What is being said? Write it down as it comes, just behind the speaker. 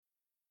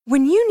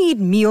When you need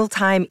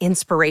mealtime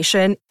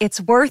inspiration,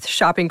 it's worth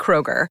shopping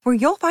Kroger, where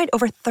you'll find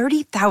over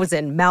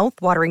 30,000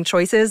 mouth-watering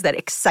choices that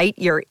excite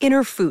your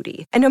inner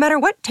foodie. And no matter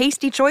what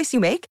tasty choice you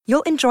make,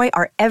 you'll enjoy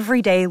our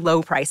everyday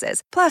low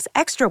prices, plus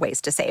extra ways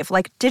to save,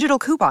 like digital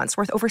coupons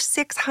worth over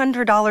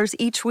 $600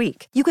 each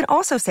week. You can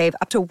also save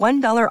up to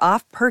 $1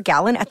 off per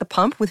gallon at the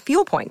pump with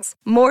fuel points.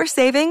 More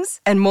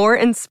savings and more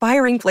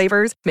inspiring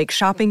flavors make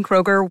shopping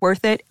Kroger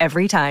worth it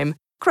every time.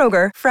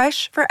 Kroger,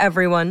 fresh for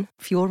everyone.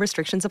 Fuel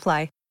restrictions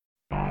apply.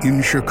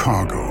 In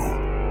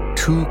Chicago,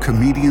 two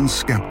comedian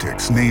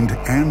skeptics named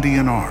Andy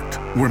and Art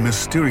were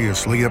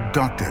mysteriously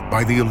abducted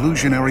by the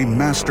illusionary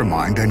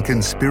mastermind and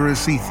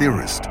conspiracy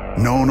theorist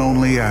known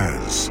only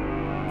as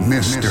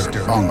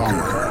Mr.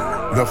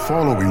 Bunker. The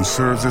following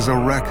serves as a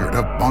record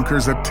of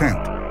Bunker's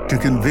attempt to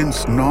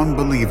convince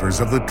non-believers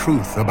of the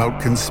truth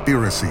about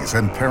conspiracies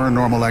and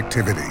paranormal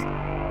activity.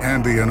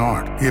 Andy and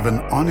Art give an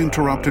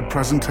uninterrupted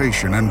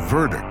presentation and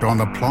verdict on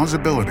the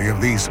plausibility of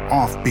these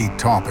offbeat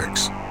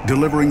topics,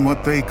 delivering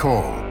what they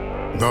call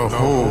the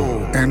whole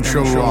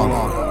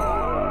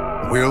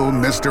enchilada. Will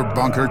Mr.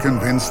 Bunker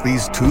convince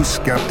these two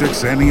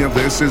skeptics any of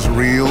this is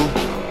real?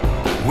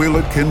 Will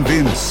it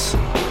convince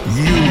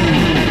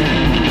you?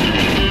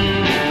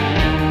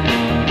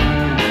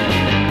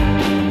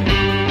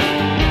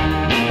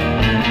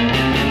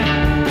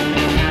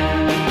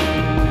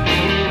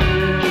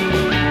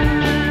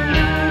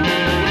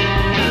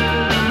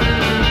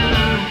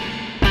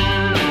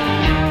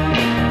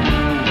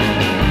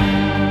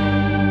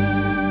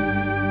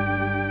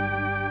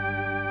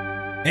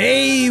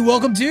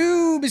 Welcome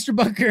to Mr.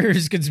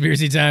 Bunker's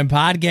Conspiracy Time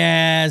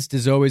podcast.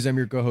 As always, I'm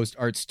your co-host,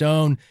 Art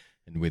Stone.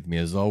 And with me,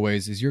 as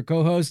always, is your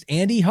co-host,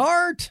 Andy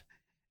Hart.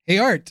 Hey,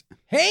 Art.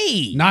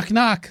 Hey. Knock,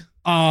 knock.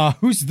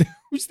 Who's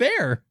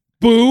there?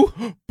 Boo.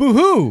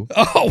 Boo-hoo.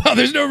 Oh, well,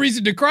 there's no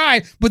reason to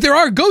cry, but there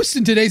are ghosts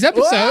in today's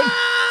episode.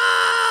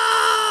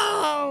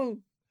 Whoa!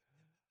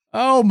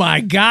 Oh,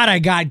 my God. I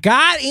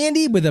got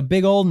Andy with a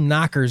big old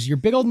knockers. Your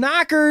big old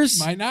knockers.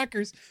 My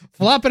knockers.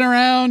 Flopping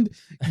around,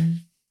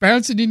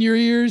 bouncing in your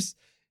ears.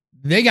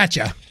 They got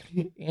you.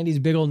 Andy's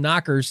big old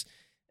knockers,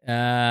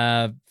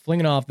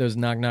 flinging off those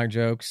knock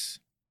jokes.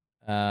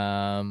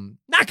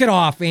 Knock it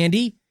off,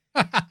 Andy,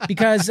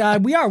 because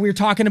we're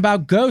talking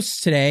about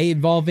ghosts today,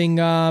 involving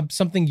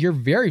something you're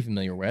very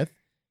familiar with.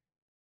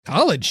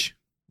 College.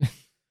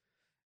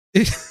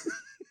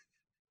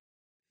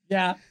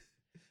 Yeah.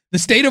 The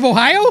state of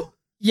Ohio?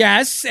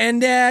 Yes,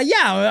 and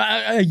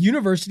a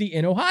university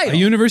in Ohio. A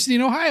university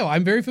in Ohio.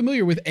 I'm very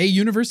familiar with a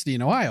university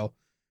in Ohio.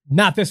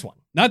 Not this one.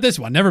 Not this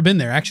one. Never been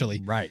there,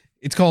 actually. Right.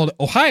 It's called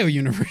Ohio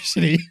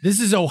University.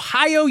 This is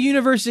Ohio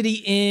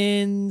University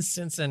in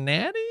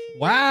Cincinnati?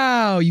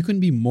 Wow, you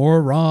couldn't be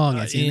more wrong.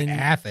 It's in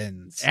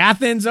Athens.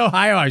 Athens,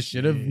 Ohio. I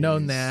should have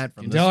known that.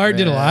 From Del Art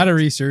did a lot of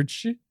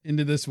research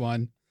into this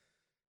one.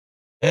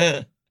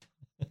 Ohio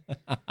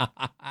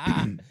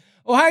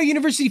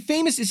University,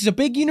 famous. This is a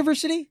big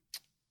university?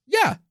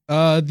 Yeah.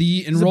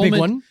 The enrollment, big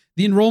one.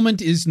 The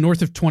enrollment is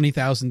north of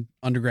 20,000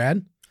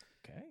 undergrad.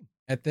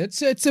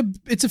 It's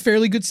a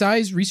fairly good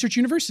size research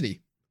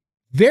university.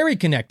 Very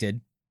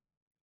connected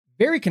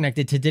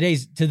to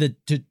today's to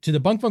the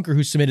bunk bunker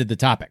who submitted the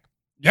topic.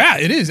 Yeah,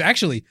 it is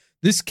actually.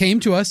 This came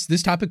to us.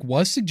 This topic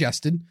was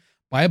suggested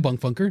by a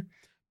bunk bunker,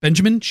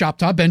 Benjamin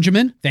Shoptaw.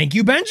 Benjamin, thank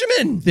you,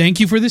 Benjamin. Thank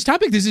you for this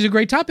topic. This is a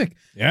great topic.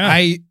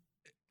 Yeah,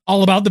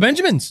 all about the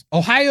Benjamins.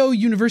 Ohio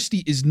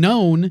University is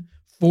known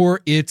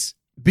for its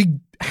big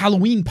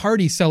Halloween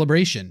party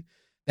celebration.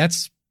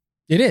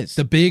 It is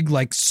the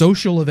big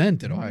social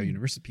event at Ohio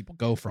University. People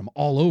go from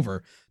all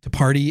over to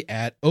party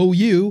at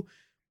OU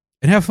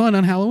and have fun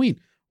on Halloween.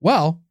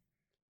 Well,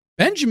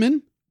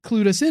 Benjamin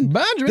clued us in.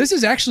 This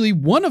is actually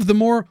one of the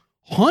more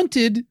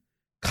haunted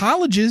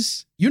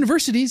colleges,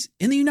 universities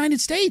in the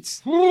United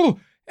States.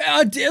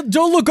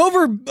 Don't look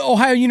over,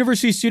 Ohio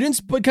University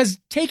students, because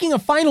taking a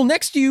final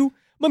next to you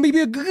might be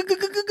a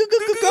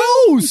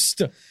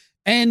ghost.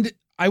 And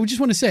I would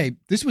just want to say,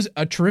 this was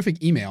a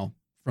terrific email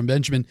from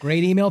Benjamin.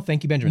 Great email.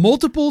 Thank you, Benjamin.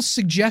 Multiple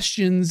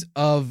suggestions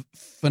of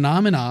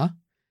phenomena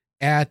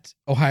at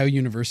Ohio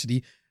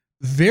University.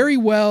 Very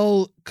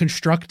well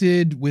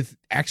constructed with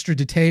extra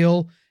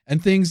detail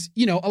and things.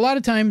 You know, a lot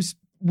of times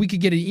we could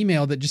get an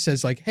email that just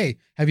says hey,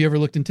 have you ever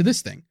looked into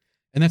this thing?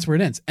 And that's where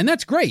it ends. And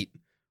that's great.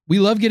 We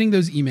love getting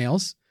those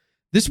emails.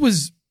 This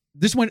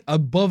went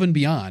above and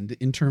beyond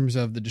in terms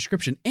of the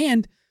description.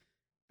 And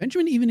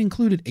Benjamin even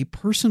included a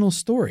personal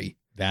story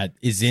that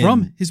is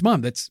from his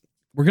mom.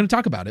 We're going to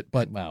talk about it,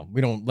 but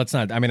let's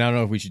not. I mean, I don't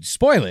know if we should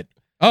spoil it.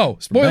 Oh,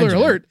 spoiler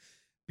alert!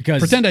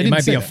 Because pretend it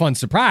might be a fun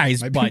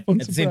surprise, but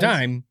at the same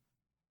time,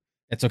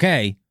 it's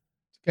okay.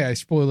 Okay, I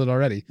spoiled it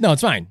already. No,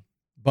 it's fine.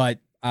 But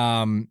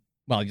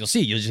you'll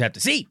see. You'll just have to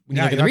see when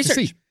you look at the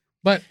research.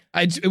 But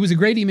it was a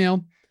great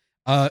email.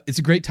 It's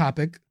a great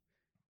topic,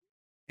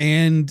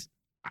 and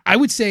I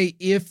would say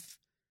if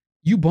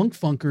you bunk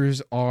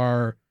funkers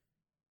are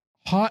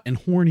hot and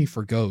horny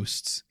for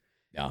ghosts,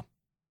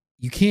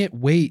 you can't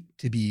wait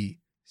to be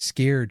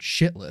scared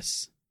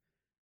shitless.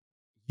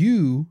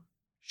 You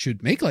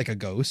should make like a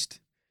ghost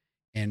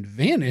and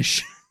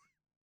vanish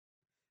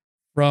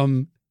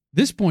from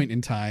this point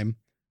in time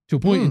to a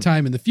point in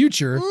time in the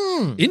future,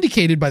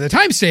 indicated by the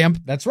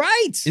timestamp That's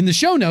right. in the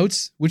show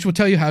notes, which will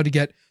tell you how to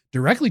get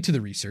directly to the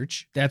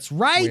research. That's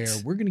right.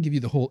 Where we're going to give you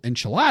the whole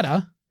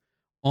enchilada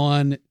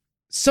on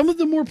some of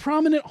the more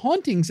prominent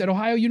hauntings at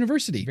Ohio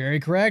University. Very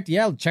correct.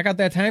 Yeah, check out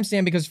that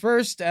timestamp because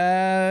first,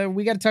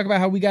 we got to talk about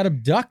how we got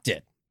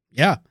abducted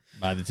Yeah.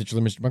 by the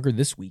titular Mr. Bunker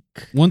this week.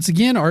 Once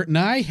again, Art and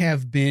I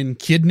have been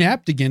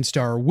kidnapped against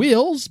our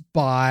wills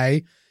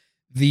by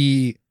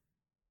the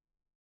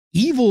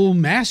evil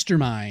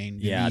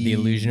mastermind. Yeah, the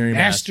illusionary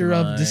master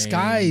of mastermind.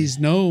 disguise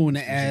known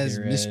as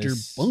Theorist.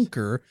 Mr.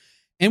 Bunker.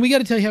 And we got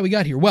to tell you how we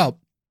got here. Well,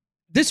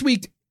 this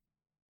week,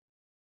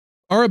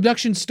 our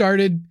abduction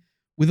started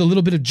with a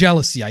little bit of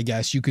jealousy, I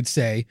guess you could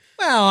say.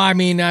 Well, I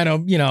mean, I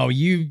don't,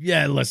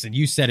 listen,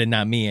 you said it,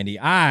 not me, Andy.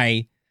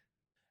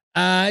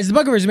 As the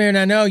Bunkerverse may or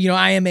not know,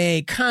 I am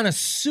a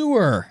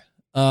connoisseur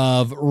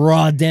of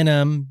raw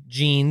denim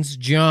jeans,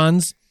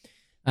 Johns.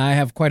 I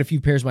have quite a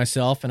few pairs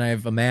myself, and I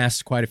have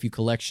amassed quite a few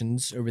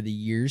collections over the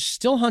years.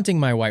 Still hunting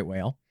my white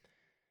whale.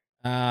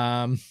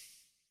 I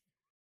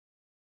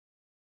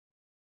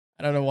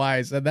don't know why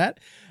I said that.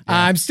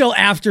 Yeah. I'm still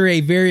after a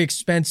very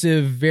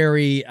expensive,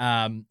 very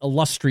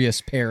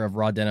illustrious pair of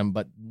raw denim,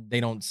 but they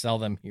don't sell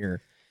them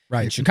here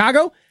in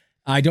Chicago.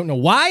 I don't know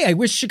why. I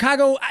wish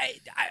Chicago,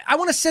 I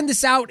want to send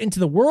this out into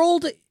the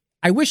world.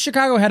 I wish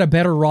Chicago had a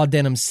better raw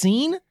denim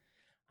scene.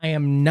 I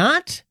am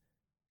not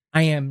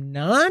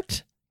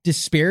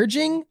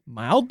disparaging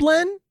Mild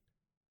Blend,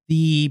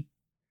 the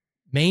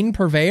main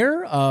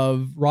purveyor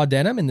of raw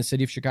denim in the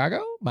city of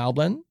Chicago. Mild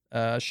Blend,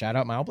 shout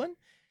out Mild Blend.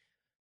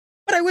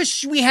 But I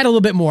wish we had a little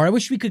bit more. I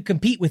wish we could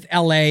compete with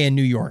LA and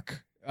New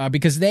York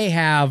because they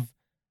have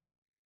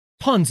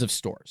tons of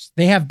stores.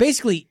 They have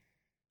basically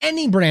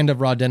any brand of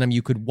raw denim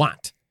you could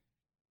want,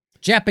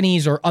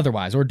 Japanese or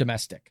otherwise, or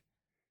domestic.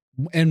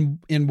 And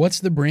what's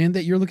the brand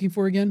that you're looking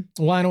for again?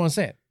 Well, I don't want to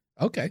say it.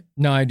 Okay.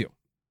 No, I do.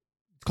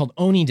 It's called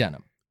Oni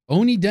Denim.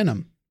 Oni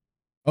Denim.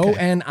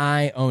 Okay.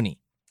 Oni Oni.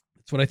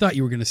 That's what I thought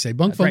you were going to say.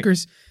 Bunk That's right.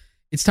 Funkers,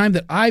 it's time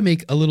that I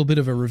make a little bit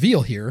of a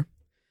reveal here.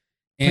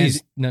 And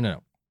Please,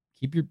 no.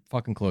 Keep your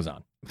fucking clothes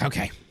on.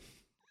 Okay.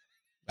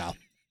 Well,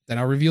 then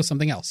I'll reveal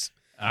something else.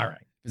 All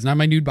right. It's not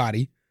my nude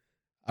body.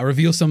 I'll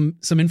reveal some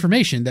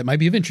information that might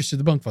be of interest to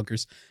the Bunk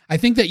Funkers. I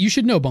think that you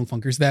should know, Bunk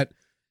Funkers, that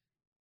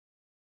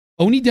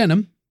Oni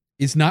Denim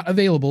is not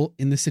available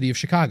in the city of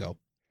Chicago.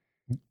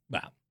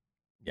 Wow.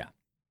 Yeah.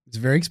 It's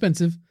very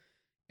expensive,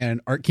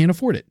 and Art can't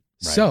afford it.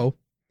 Right. So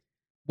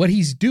what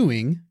he's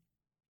doing,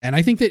 and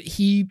I think that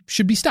he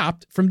should be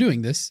stopped from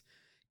doing this,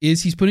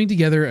 is he's putting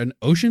together an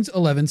Ocean's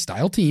 11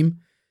 style team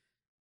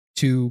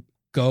to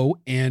go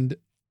and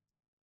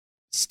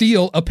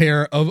steal a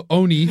pair of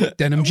Oni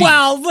denim jeans.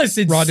 Well,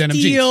 listen, Raw denim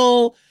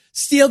steal.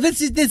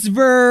 This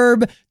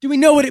verb. Do we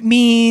know what it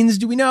means?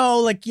 Do we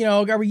know,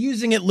 are we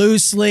using it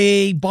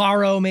loosely?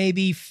 Borrow,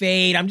 maybe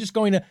fade. I'm just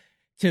going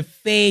to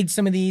fade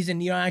some of these,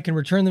 and I can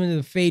return them to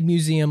the Fade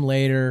Museum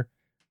later.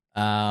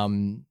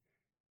 Andy,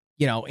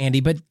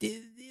 but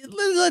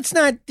let's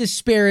not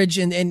disparage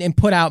and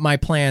put out my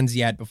plans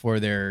yet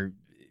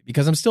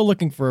because I'm still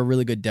looking for a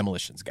really good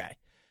demolitions guy.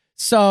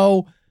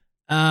 So,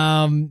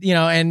 and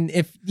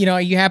if,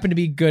 you happen to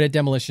be good at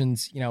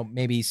demolitions,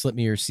 maybe slip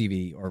me your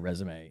CV or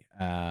resume.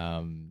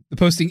 The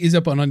posting is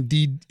up on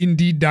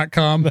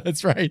Indeed.com.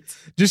 That's right.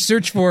 Just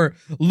search for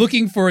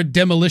looking for a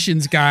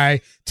demolitions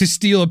guy to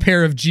steal a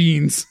pair of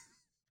jeans.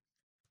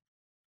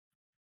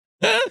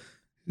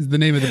 Is the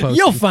name of the posting.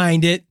 You'll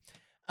find it.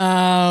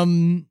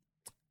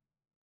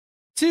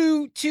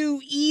 To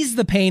ease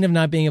the pain of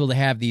not being able to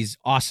have these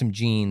awesome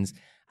jeans,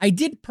 I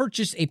did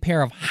purchase a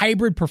pair of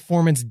hybrid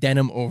performance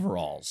denim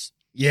overalls.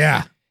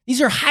 Yeah.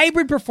 These are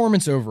hybrid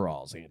performance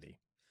overalls, Andy.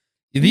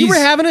 These, you were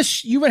having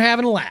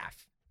a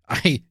laugh.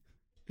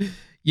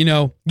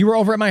 You were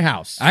over at my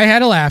house. I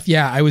had a laugh.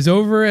 Yeah. I was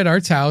over at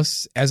Art's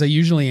house, as I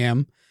usually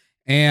am.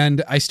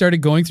 And I started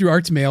going through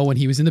Art's mail when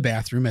he was in the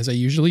bathroom, as I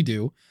usually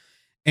do.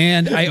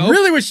 And I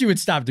really wish you would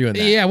stop doing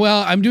that. Yeah,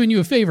 well, I'm doing you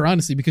a favor,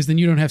 honestly, because then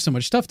you don't have so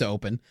much stuff to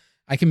open.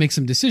 I can make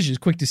some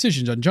quick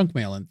decisions on junk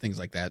mail and things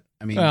like that.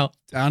 I mean,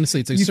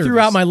 honestly, it's a you service. threw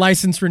out my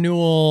license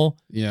renewal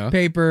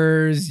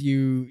papers.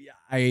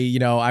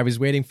 I was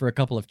waiting for a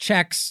couple of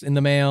checks in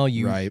the mail.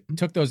 You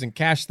took those and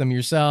cashed them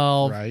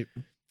yourself. Right.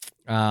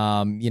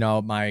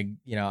 I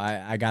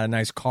got a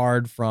nice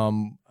card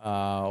from.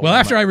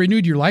 After I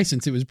renewed your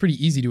license, it was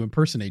pretty easy to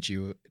impersonate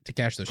you to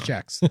cash those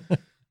checks. The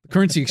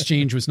currency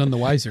exchange was none the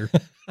wiser.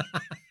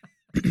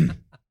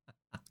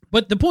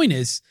 But the point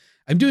is,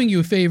 I'm doing you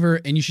a favor,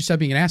 and you should stop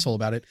being an asshole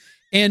about it.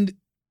 And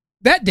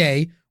that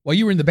day, while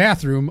you were in the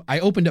bathroom, I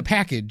opened a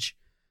package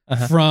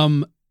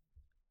from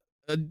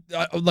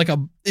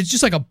it's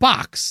just like a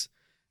box.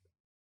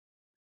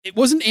 It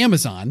wasn't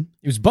Amazon.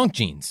 It was Bunk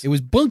Jeans. It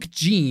was Bunk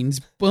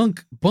Jeans,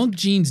 Bunk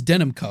Jeans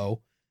Denim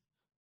Co.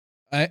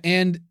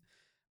 And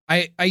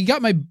I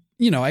got my,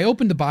 I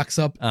opened the box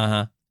up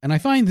and I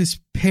find this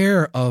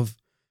pair of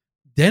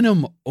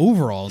denim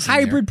overalls.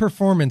 Hybrid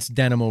performance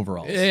denim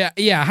overalls.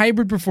 Yeah,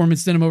 hybrid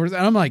performance denim overalls.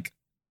 And I'm like,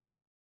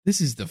 this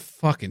is the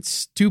fucking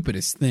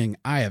stupidest thing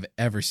I have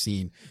ever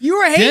seen. You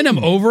were hating.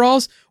 Denim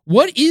overalls?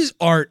 What is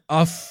art?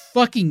 A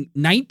fucking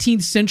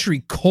 19th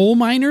century coal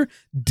miner?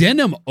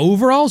 Denim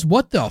overalls?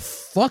 What the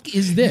fuck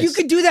is this? You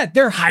could do that.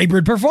 They're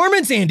hybrid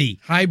performance, Andy.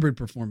 Hybrid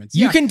performance.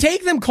 You Yeah. can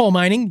take them coal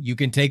mining. You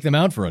can take them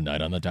out for a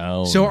night on the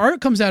town. So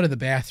Art comes out of the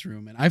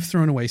bathroom, and I've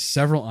thrown away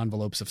several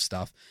envelopes of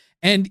stuff.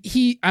 And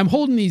I'm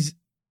holding these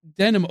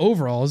denim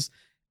overalls,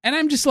 and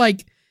I'm just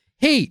like,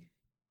 hey,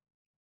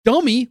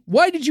 dummy,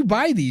 why did you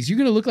buy these? You're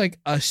going to look like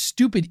a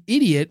stupid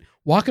idiot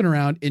walking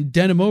around in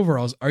denim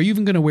overalls. Are you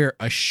even going to wear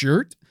a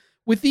shirt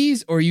with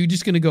these? Or are you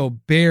just going to go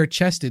bare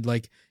chested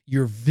like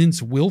you're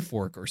Vince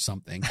Wilfork or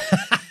something?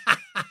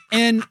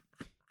 And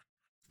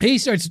he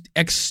starts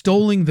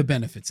extolling the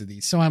benefits of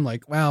these. So I'm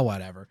like, well,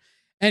 whatever.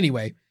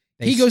 Anyway,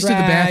 he goes to the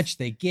bath.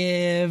 They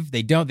give,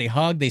 they don't, they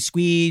hug, they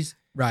squeeze.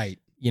 Right.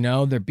 You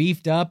know, they're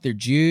beefed up, they're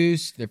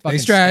juiced, they're fucking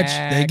They stretch,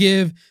 stacked. they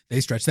give,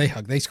 they stretch, they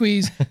hug, they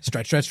squeeze,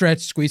 stretch, stretch, stretch,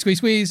 squeeze, squeeze,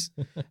 squeeze.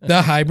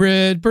 The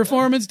hybrid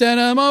performance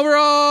denim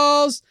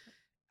overalls.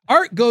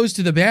 Art goes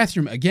to the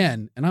bathroom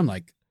again, and I'm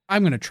like,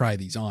 I'm going to try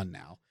these on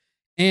now.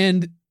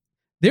 And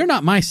they're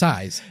not my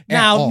size.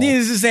 Now,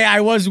 needless to say,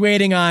 I was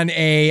waiting on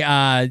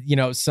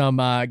some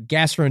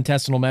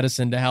gastrointestinal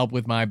medicine to help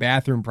with my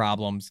bathroom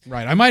problems.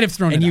 Right. I might have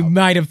thrown And it you out.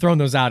 might have thrown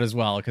those out as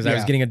well because I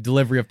was Yeah. getting a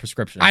delivery of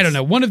prescriptions. I don't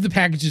know. One of the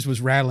packages was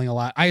rattling a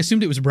lot. I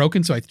assumed it was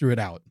broken, so I threw it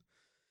out.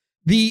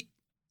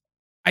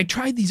 I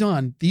tried these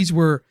on. These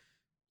were,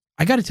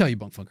 I got to tell you,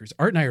 Bunk Funkers,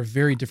 Art and I are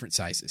very different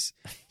sizes.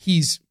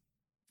 He's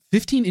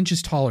 15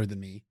 inches taller than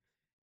me,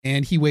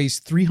 and he weighs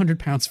 300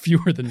 pounds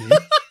fewer than me.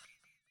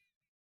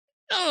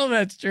 I don't know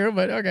if that's true,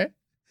 but okay.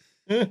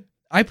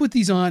 I put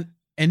these on,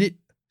 and it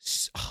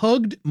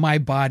hugged my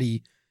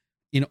body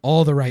in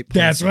all the right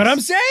places. That's what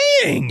I'm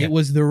saying. It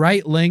was the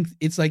right length.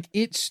 It's like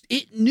it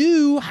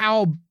knew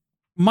how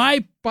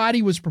my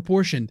body was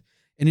proportioned,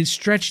 and it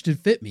stretched to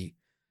fit me.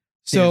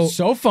 So It's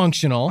so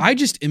functional. I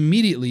just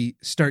immediately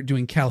start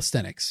doing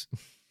calisthenics.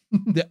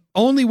 The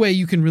only way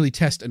you can really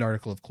test an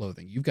article of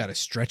clothing, you've got to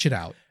stretch it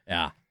out.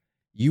 Yeah.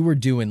 You were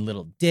doing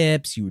little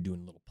dips. You were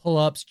doing little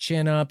pull-ups,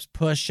 chin-ups,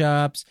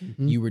 push-ups.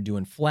 Mhm. You were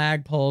doing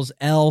flag pulls,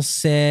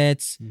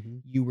 L-sits.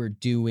 Mhm. You were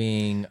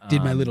doing...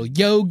 Did my little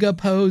yoga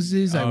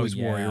poses. I oh, was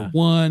yeah. warrior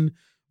 1,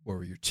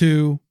 warrior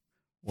 2,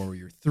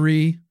 warrior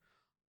 3,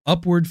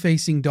 upward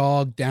facing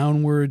dog,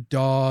 downward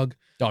dog,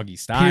 doggy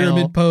style.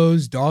 pyramid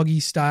pose, doggy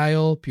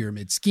style,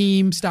 pyramid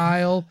scheme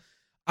style.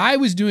 I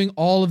was doing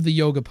all of the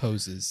yoga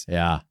poses.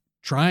 Yeah.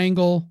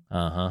 Triangle,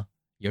 Uh-huh.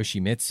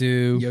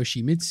 Yoshimitsu.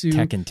 Yoshimitsu,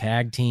 Tekken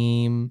Tag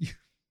Team.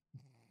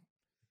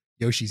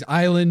 Yoshi's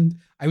Island.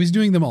 I was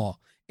doing them all.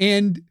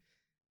 And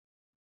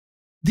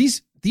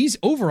these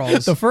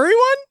overalls, The furry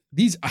one?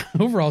 these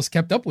overalls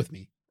kept up with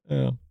me.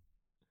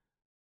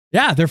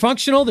 Yeah, they're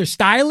functional. They're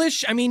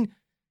stylish. I mean,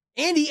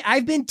 Andy,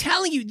 I've been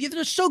telling you,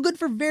 they're so good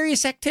for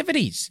various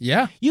activities.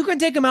 Yeah. You can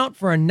take them out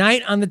for a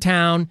night on the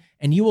town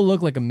and you will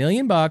look like $1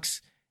 million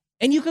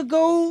and you could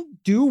go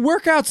do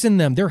workouts in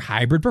them. They're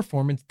hybrid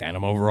performance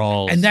denim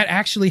overalls. And that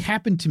actually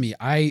happened to me.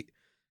 I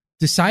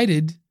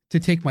decided to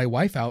take my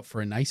wife out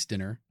for a nice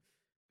dinner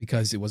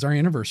because it was our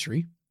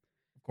anniversary.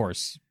 of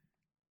course,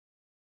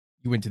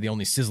 you went to the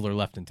only Sizzler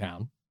left in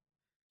town.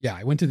 Yeah,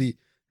 I went to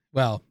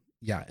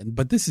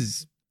but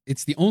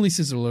it's the only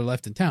Sizzler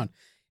left in town.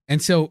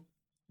 And so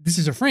this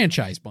is a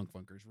franchise, Bunk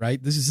Bunkers,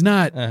 right? This is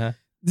not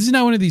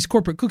one of these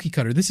corporate cookie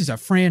cutter. This is a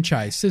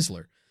franchise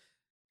Sizzler.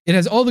 It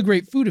has all the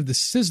great food of the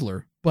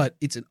Sizzler, but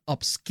it's an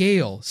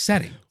upscale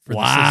setting for the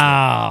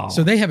Sizzler.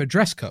 So they have a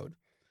dress code.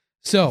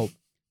 So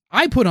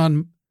I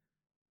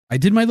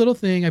did my little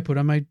thing. I put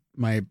on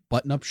my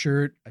button-up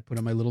shirt. I put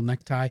on my little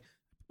necktie,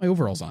 my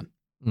overalls on.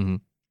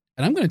 Mhm.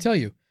 And I'm going to tell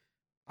you,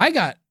 I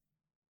got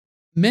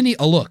many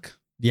a look.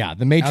 Yeah,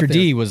 the maitre Out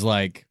d' was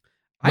like,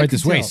 I right could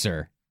this way, tell.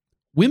 sir.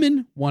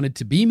 Women wanted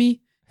to be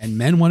me, and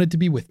men wanted to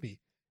be with me.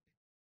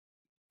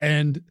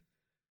 And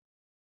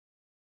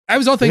that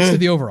was all thanks to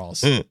the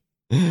overalls.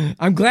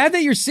 I'm glad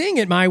that you're seeing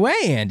it my way,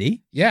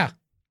 Andy. Yeah.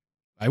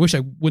 I wish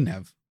I wouldn't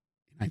have,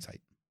 in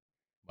hindsight.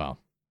 Well,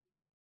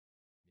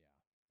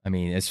 I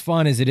mean, as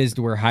fun as it is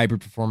to wear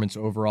hybrid performance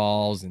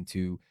overalls and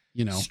to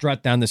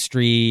strut down the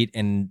street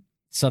and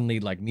suddenly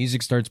like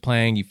music starts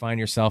playing, you find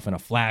yourself in a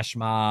flash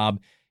mob,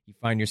 you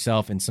find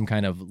yourself in some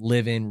kind of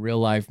live-in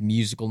real-life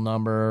musical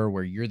number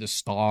where you're the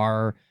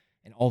star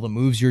and all the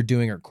moves you're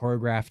doing are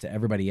choreographed to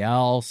everybody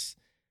else.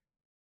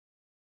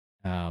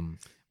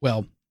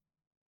 Well,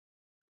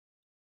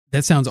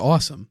 that sounds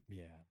awesome.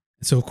 Yeah.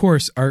 So, of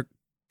course, Art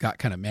got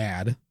kind of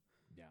mad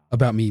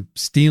about me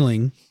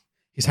stealing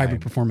his hybrid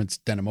Right. performance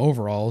denim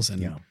overalls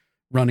and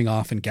running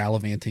off and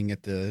gallivanting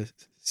at the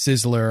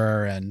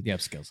Sizzler. And The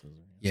upscale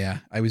Sizzler. yeah,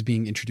 I was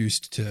being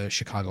introduced to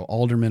Chicago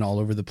aldermen all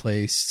over the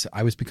place.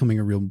 I was becoming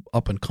a real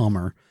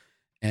up-and-comer.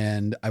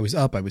 And I was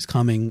up, I was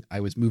coming, I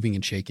was moving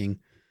and shaking.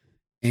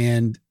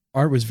 And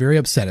Art was very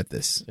upset at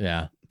this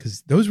Yeah.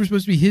 because those were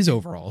supposed to be his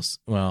overalls.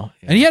 Well,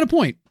 And he had a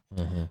point.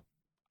 Mhm.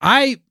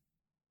 I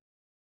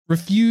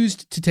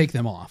refused to take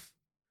them off.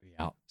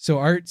 Yeah. So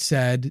Art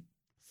said,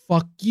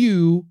 fuck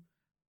you.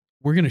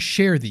 we're going to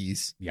share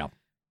these. Yeah.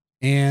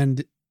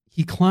 And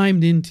he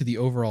climbed into the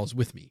overalls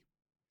with me.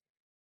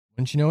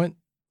 Wouldn't you know it?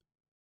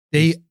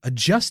 They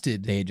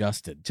adjusted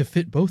to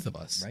fit both of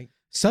us. Right.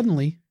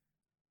 Suddenly,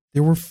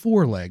 there were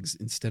 4 legs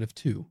instead of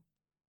 2.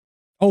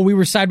 Oh, we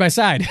were side by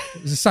side.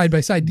 It was a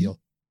side-by-side deal.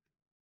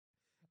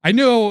 I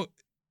know.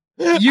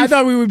 I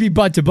thought we would be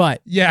butt to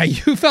butt. Yeah,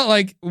 you felt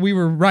like we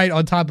were right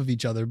on top of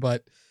each other,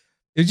 but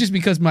it's just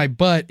because my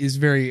butt is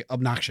very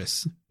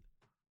obnoxious.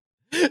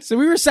 So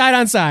we were side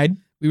on side.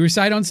 We were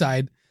side on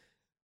side.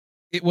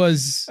 It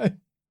was. I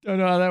don't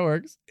know how that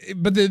works.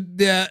 But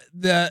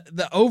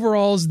the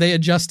overalls, they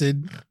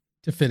adjusted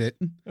to fit it.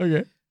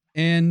 Okay.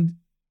 And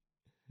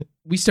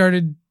we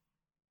started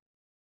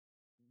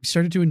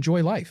to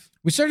enjoy life.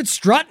 We started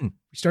strutting.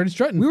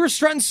 We were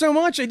strutting so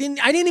much I didn't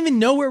even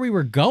know where we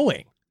were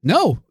going.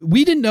 No,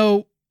 we didn't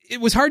know. It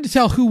was hard to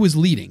tell who was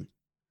leading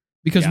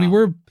because we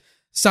were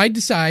side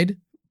to side,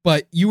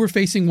 but you were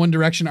facing one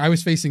direction, I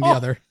was facing the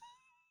other.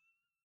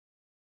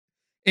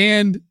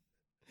 And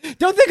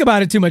don't think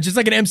about it too much. It's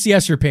like an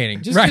MCS you're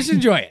painting. Just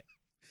enjoy it.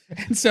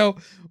 And so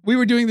we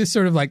were doing this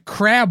sort of like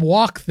crab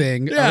walk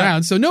thing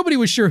around. So nobody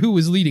was sure who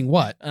was leading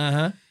what.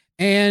 Uh-huh.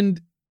 And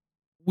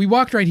we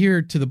walked right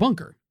here to the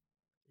bunker.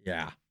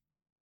 Yeah.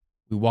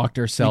 We walked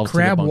ourselves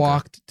crab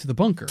walked to the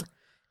bunker.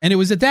 And it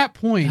was at that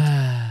point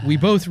we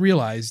both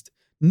realized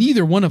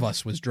neither one of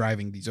us was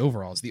driving these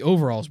overalls. The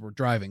overalls were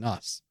driving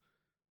us.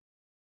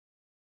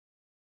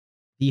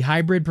 The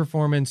hybrid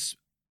performance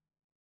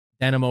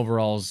denim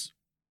overalls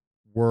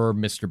were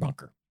Mr.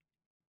 Bunker.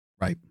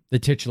 Right. The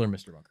titular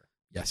Mr. Bunker.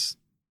 Yes.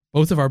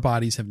 Both of our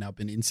bodies have now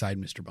been inside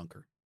Mr.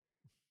 Bunker.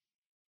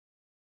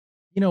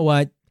 You know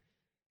what?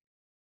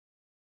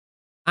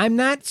 I'm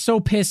not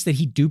so pissed that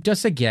he duped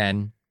us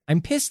again.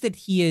 I'm pissed that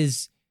he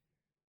is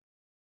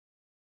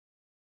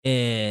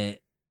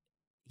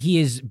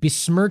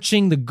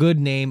besmirching the good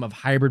name of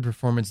hybrid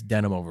performance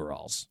denim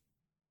overalls.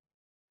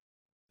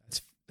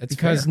 That's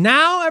because fair.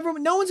 Now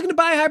no one's going to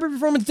buy hybrid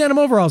performance denim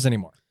overalls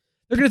anymore.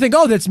 They're going to think,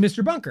 oh, that's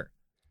Mr. Bunker.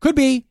 Could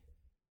be.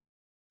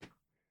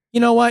 You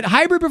know what?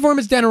 Hybrid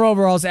performance denim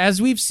overalls,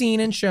 as we've seen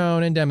and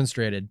shown and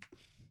demonstrated,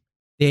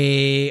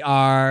 they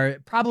are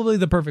probably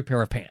the perfect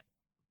pair of pants.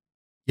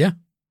 Yeah.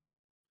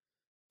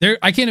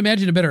 I can't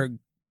imagine a better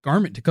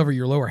garment to cover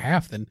your lower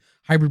half than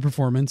hybrid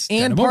performance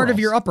and part of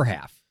your upper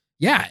half.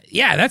 Yeah,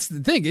 that's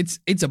the thing.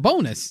 It's a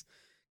bonus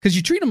because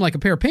you treat them like a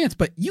pair of pants,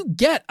 but you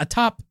get a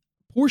top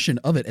portion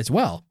of it as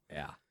well.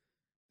 Yeah.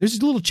 There's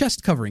a little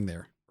chest covering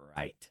there.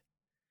 Right.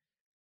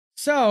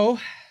 So,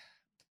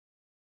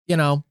 here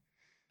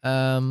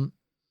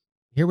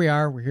we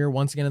are. We're here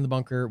once again in the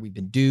bunker. We've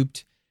been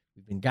duped.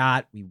 We've been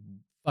got.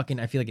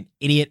 I feel like an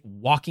idiot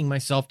walking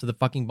myself to the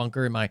fucking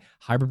bunker in my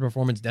hybrid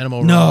performance denim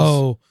overalls.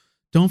 No,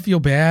 don't feel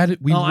bad.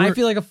 I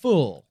feel like a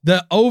fool.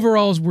 The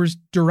overalls were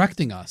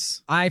directing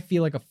us. I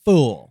feel like a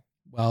fool.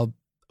 Well,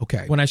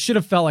 okay. When I should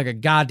have felt like a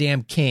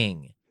goddamn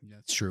king.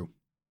 That's true.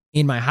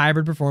 In my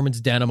hybrid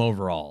performance denim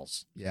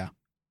overalls. Yeah.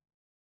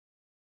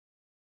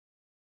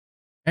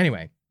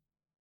 Anyway,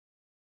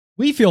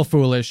 we feel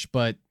foolish,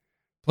 but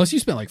plus you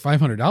spent like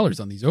 $500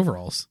 on these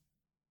overalls.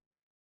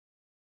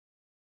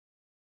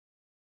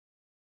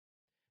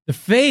 The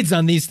fades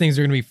on these things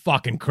are going to be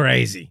fucking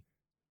crazy.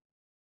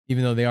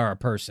 Even though they are a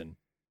person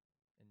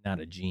and not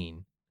a jean.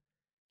 Can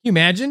you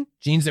imagine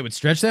jeans that would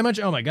stretch that much?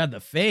 Oh my God, the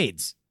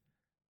fades.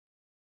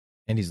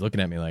 And he's looking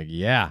at me like,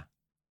 yeah,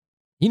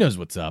 he knows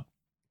what's up.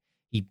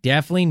 He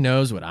definitely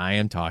knows what I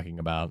am talking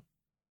about.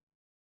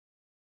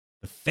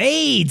 The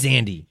fades,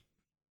 Andy.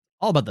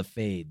 All about the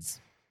fades.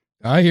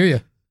 I hear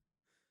you.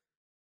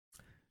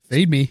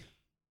 Fade me.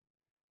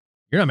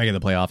 You're not making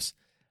the playoffs.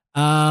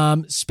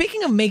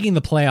 Speaking of making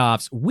the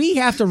playoffs, we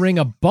have to ring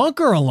a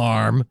bunker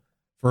alarm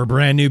for a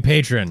brand new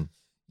patron.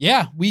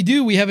 Yeah, we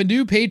do. We have a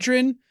new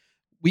patron.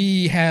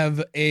 We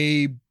have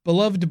a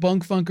beloved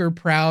Bunk Funker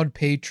proud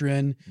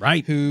patron,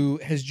 right, who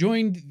has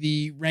joined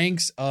the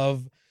ranks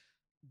of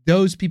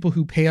those people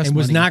who pay us and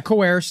was money. not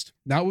coerced.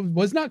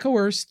 Was not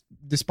coerced,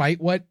 despite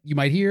what you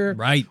might hear,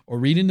 right, or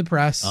read in the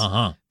press.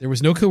 Uh-huh. There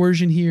was no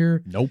coercion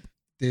here. Nope.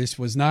 This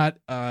was not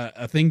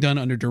a thing done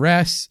under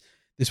duress.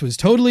 This was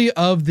totally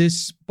of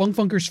this Bunk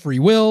Funker's free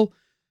will.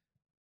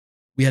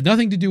 We had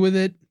nothing to do with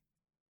it.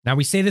 Now,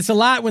 we say this a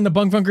lot when the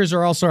Bunk Funkers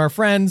are also our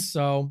friends,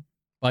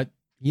 but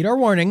heed our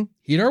warning.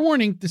 Heed our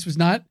warning. This was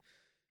not,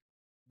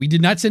 we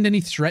did not send any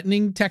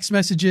threatening text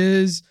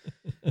messages.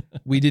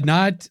 We did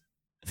not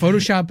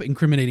Photoshop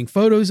incriminating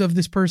photos of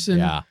this person.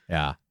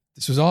 Yeah.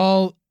 This was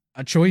all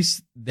a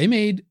choice they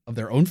made of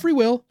their own free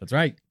will. That's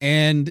right.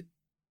 And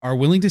are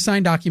willing to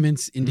sign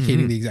documents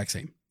indicating the exact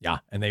same. Yeah,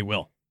 and they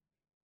will.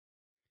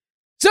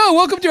 So,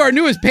 welcome to our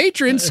newest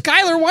patron,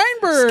 Skylar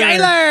Weinberg.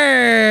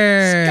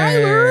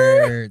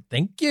 Skylar!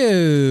 Thank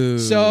you.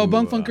 So,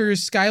 Bunk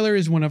Funkers, Skylar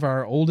is one of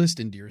our oldest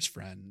and dearest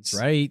friends.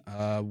 Right.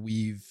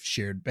 We've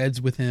shared beds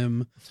with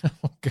him.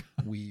 Oh, God.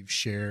 We've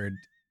shared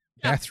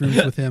bathrooms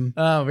with him.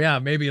 Oh, yeah,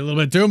 maybe a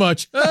little bit too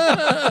much.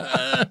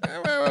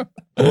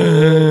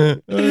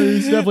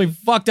 He's definitely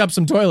fucked up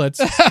some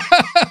toilets.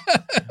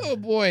 Oh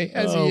boy,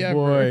 has Oh, he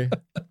ever?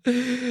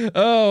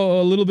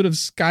 Oh, a little bit of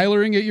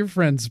Skylering at your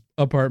friend's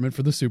apartment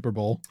for the Super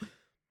Bowl.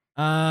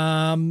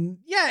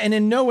 Yeah, and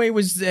in no way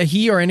was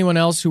he or anyone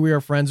else who we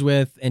are friends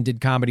with and did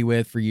comedy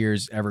with for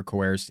years ever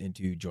coerced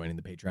into joining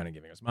the Patreon and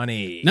giving us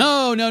money.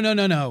 No.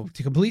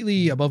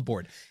 Completely above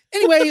board.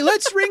 Anyway,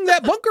 let's ring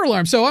that bunker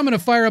alarm. So I'm going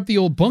to fire up the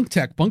old Bunk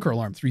Tech bunker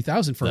alarm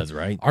 3000 for That's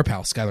right. our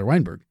pal Skylar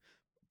Weinberg,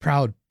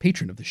 proud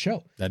patron of the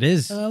show. That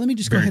is. Let me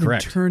just Very go ahead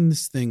correct. and turn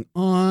this thing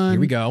on. Here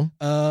we go.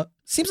 Seems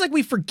Seems like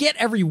we forget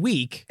every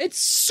week, it's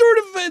sort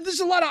of there's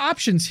a lot of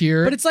options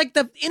here, but it's like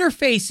the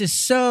interface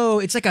is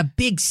it's like a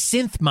big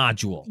synth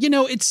module. you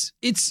know, it's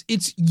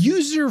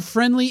user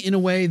friendly in a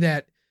way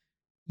that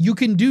you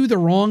can do the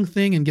wrong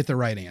thing and get the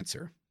right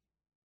answer.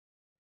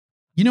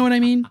 You know what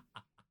I mean?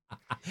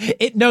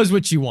 It knows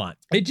what you want.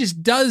 It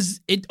just does.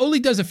 It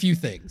only does a few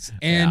things,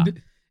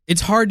 and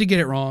it's hard to get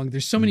it wrong.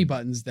 There's so many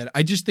buttons that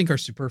I just think are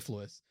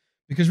superfluous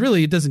because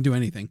really it doesn't do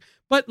anything.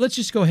 But let's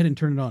just go ahead and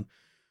turn it on.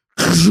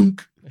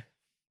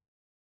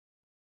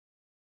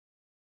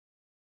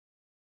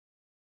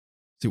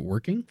 Is it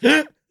working?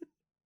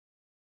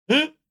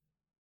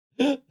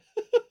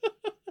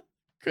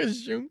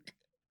 There's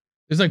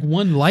like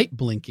one light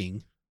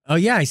blinking. Oh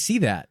yeah, I see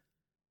that.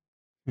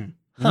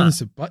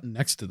 There's a button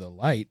next to the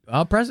light.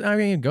 I'll press. I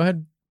mean, go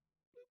ahead.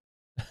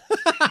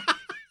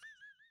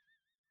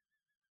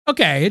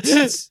 Okay,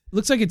 it's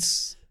looks like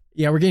it's.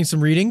 Yeah, we're getting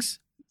some readings.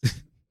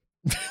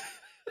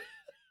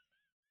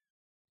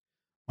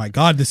 My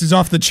God, this is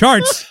off the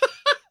charts.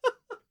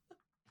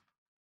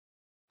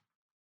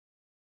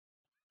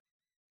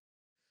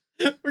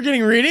 We're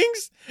getting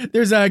readings.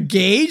 There's a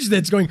gauge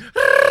that's going.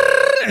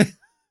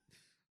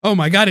 Oh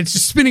my God, it's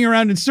just spinning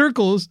around in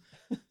circles.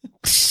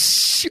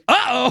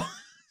 Uh-oh.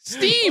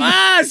 Steam.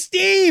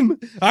 Steam.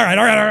 All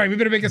right. We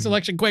better make a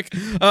selection quick.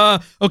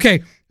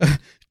 Okay. I'm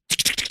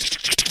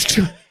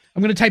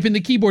going to type in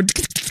the keyboard.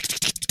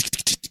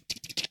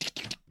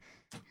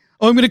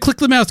 Oh, I'm going to click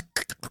the mouse.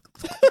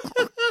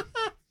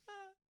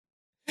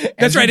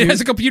 That's right. It has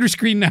a computer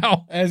screen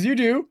now. As you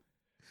do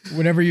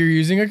whenever you're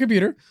using a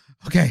computer.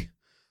 Okay.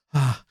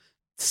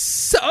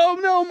 Oh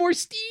no, more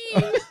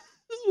steam.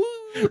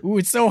 Ooh,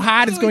 it's so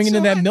hot. It's going it's into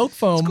so that hot. milk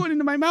foam. It's going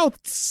into my mouth.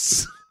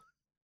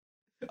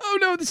 Oh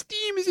no, the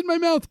steam is in my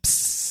mouth.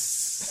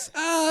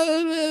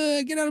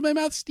 Get out of my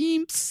mouth,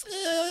 steam.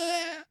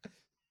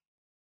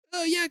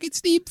 Oh yeah, get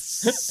steam.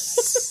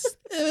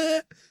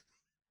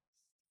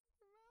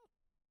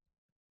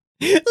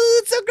 Ooh,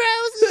 it's so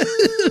gross.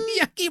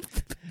 Yucky.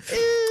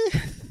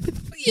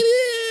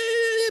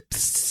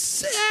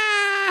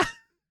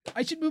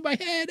 I should move my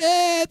head.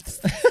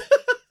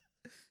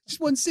 Just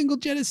one single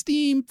jet of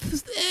steam.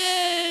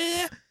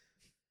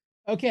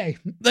 Okay,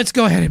 let's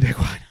go ahead and pick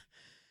one.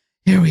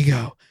 Here we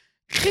go.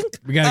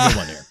 We got a good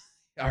one here.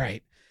 All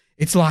right,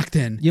 it's locked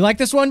in. You like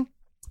this one?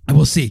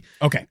 We'll see.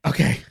 Okay.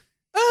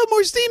 Oh,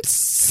 more steam.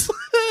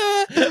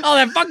 Oh,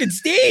 that fucking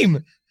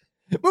steam.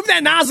 Move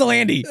that nozzle,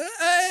 Andy.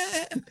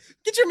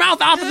 Get your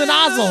mouth off of the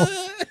nozzle.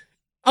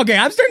 Okay,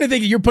 I'm starting to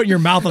think that you're putting your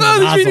mouth on the The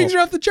nozzle. readings are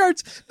off the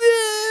charts.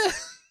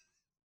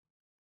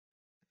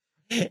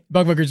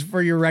 Bugbuckers,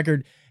 for your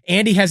record,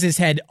 Andy has his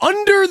head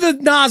under the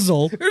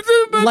nozzle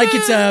like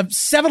it's a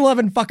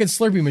 7-Eleven fucking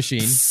Slurpee machine.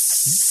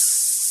 Steam.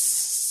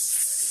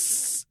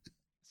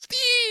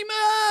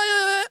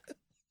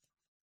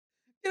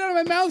 Get out of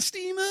my mouth,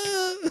 steam.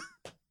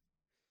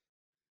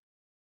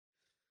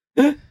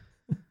 All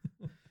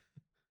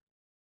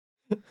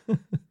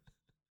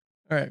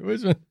right,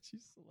 which one did you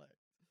select?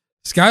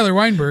 Skylar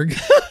Weinberg.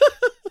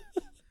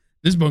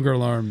 This bunker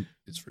alarm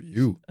is for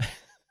you.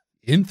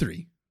 In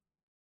 3,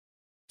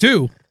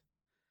 2,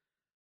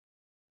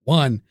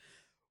 1.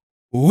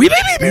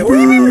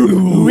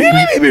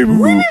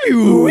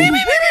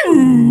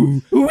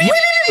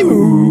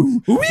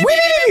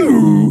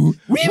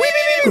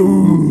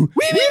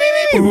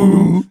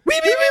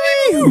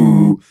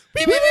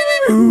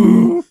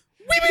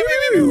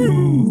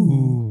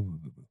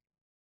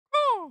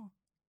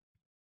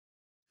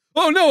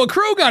 Oh no, a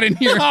crow got in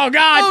here. Oh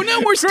God! Oh no,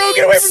 more Crow, steam.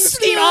 get away from the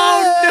steam!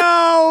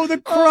 Oh no, the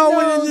crow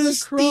went into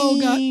the crow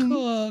steam.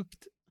 got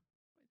cooked.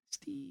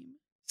 Steam.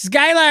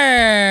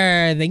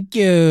 Skylar, thank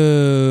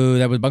you.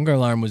 That was bunker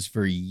alarm was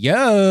for you.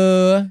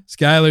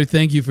 Skylar,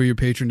 thank you for your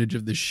patronage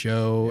of the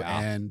show, Yeah.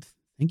 and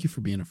thank you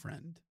for being a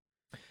friend.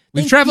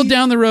 We've Thank traveled you.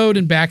 down the road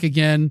and back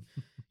again.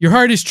 Your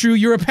heart is true.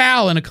 You're a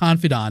pal and a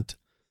confidant.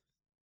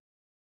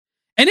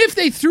 And if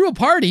they threw a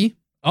party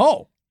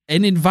Oh,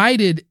 and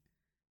invited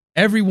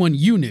everyone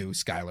you knew,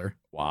 Skylar,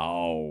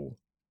 wow!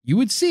 you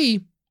would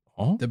see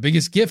Oh, the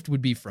biggest gift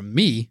would be from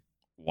me,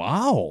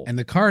 wow! and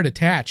the card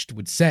attached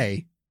would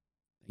say,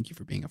 "Thank you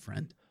for being a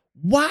friend."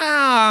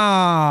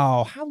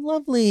 Wow! How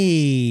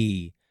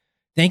lovely!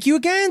 Thank you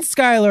again,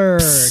 Skylar.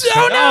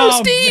 Oh no,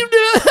 steam!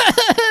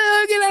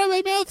 Get out of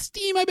my mouth,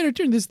 steam! I better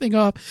turn this thing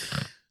off.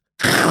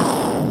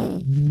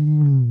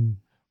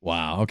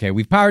 Wow. Okay,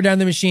 we've powered down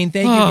the machine.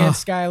 Thank you again,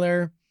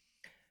 Skylar,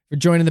 for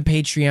joining the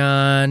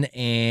Patreon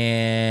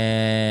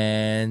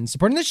and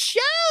supporting the show.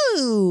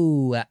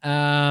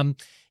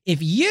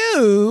 If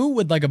you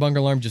would like a bunker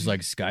alarm just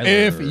like Skylar.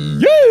 If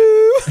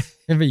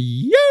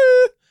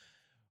you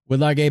would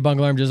like a bunker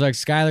alarm just like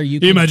Skylar,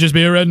 you might just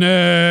be a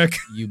redneck.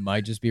 You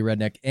might just be a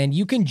redneck. And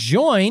you can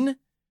join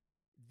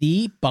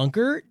the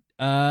bunker.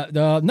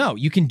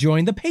 You can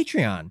join the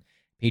Patreon.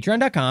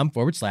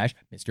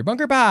 Patreon.com/Mr.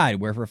 Bunker Pod,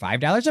 where for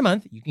 $5 a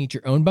month, you can get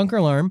your own bunker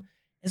alarm,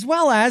 as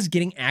well as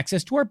getting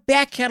access to our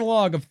back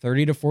catalog of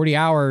 30 to 40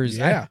 hours.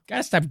 Yeah. I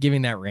gotta stop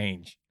giving that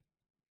range.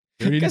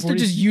 30 I to guess 40,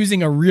 they're just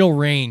using a real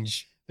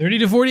range 30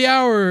 to 40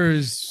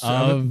 hours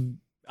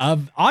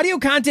of audio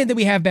content that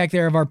we have back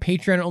there of our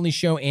Patreon-only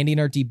show, Andy and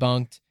Art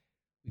Debunked.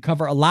 We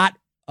cover a lot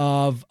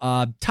of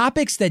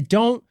topics that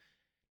don't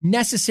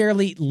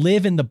necessarily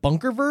live in the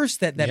Bunkerverse,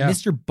 that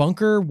Mr.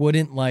 Bunker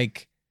wouldn't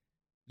like,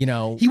 you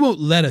know. He won't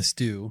let us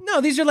do.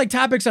 No, these are like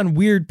topics on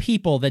weird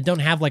people that don't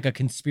have like a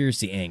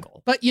conspiracy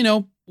angle. But, you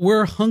know,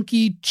 we're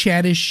hunky,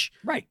 chattish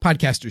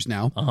podcasters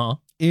now. Uh-huh.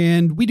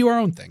 And we do our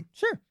own thing.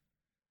 Sure.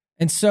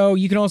 And so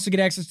you can also get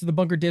access to the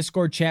Bunker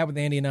Discord, chat with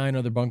Andy and I and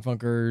other Bunk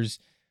Funkers,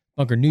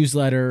 Bunker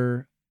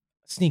newsletter,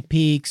 sneak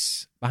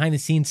peeks, behind the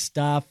scenes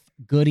stuff,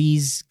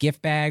 goodies,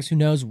 gift bags, who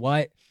knows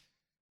what.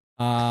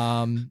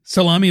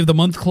 Salami of the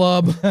Month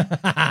Club.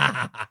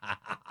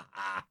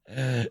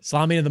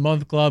 Salami of the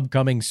Month Club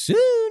coming soon.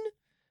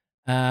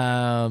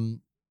 Yeah,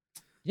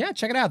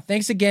 check it out.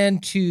 Thanks again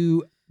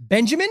to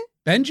Benjamin.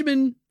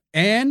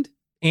 And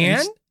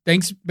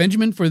thanks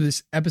Benjamin for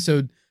this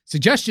episode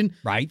suggestion.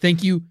 Right.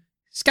 Thank you,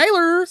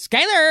 Skylar,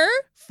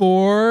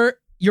 for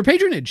your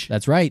patronage.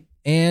 That's right.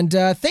 And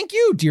thank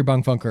you, dear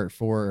Bunk Funker,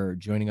 for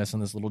joining us on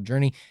this little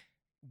journey.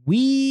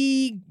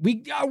 We're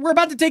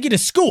about to take you to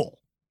school.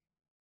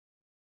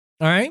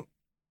 All right?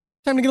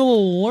 Time to get a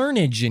little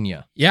learnage in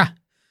you. Yeah.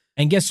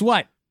 And guess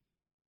what?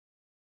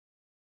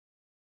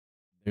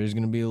 There's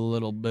going to be a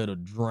little bit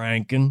of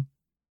drinking.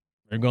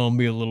 There's going to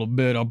be a little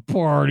bit of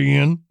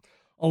partying.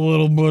 A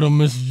little bit of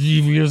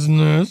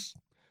mischievousness.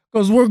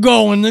 Because we're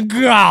going to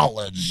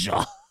college.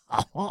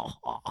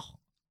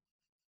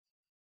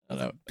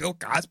 Bill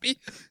Cosby?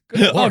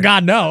 Oh,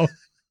 God, no.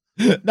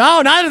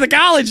 No, not at the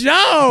college,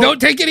 no. Don't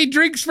take any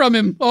drinks from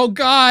him. Oh,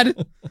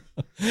 God.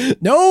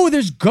 No,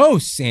 there's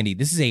ghosts, Sandy.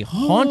 This is a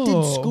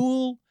haunted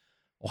school.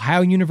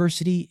 Ohio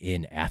University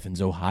in Athens,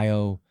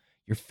 Ohio.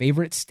 Your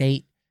favorite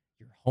state,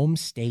 your home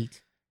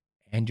state,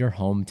 and your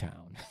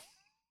hometown.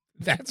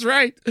 That's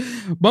right.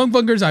 Bunk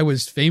Bunkers, I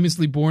was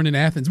famously born in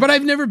Athens, but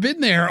I've never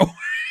been there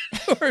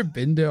or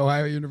been to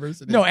Ohio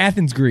University. No,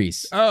 Athens,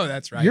 Greece. Oh,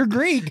 that's right. You're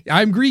Greek.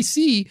 I'm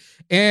Greasy,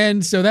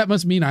 and so that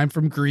must mean I'm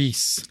from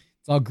Greece.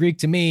 It's all Greek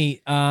to me.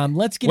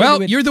 Let's get into it.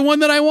 Well, you're the one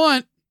that I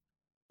want.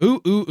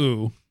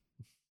 Ooh.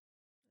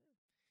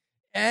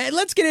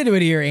 Let's get into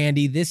it here,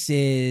 Andy. This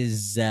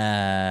is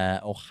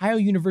Ohio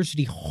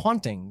University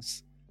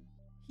hauntings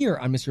here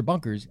on Mr.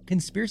 Bunker's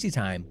Conspiracy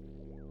Time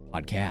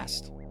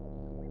podcast.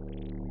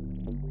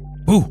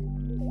 Ooh.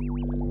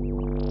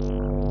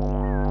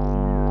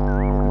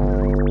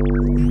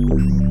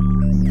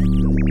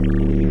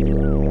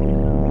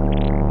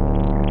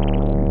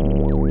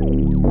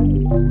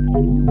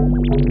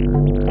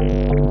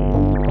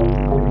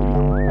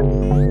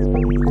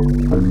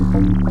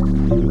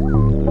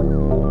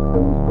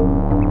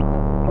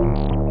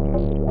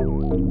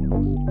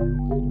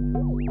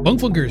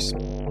 Bunkfunkers,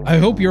 I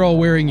hope you're all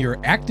wearing your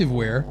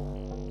activewear,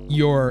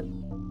 your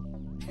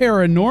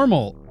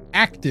paranormal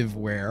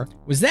activewear.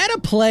 Was that a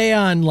play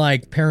on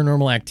like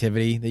Paranormal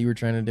Activity that you were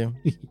trying to do?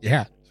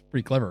 Yeah, it's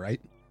pretty clever, right?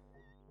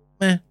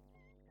 Well,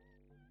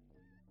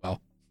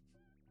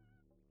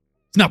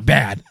 it's not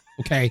bad,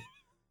 okay?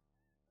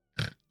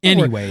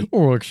 Anyway.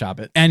 Or workshop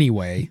it.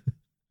 Anyway,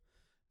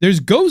 there's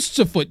ghosts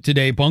afoot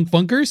today,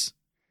 Bunkfunkers.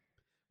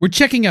 We're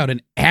checking out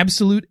an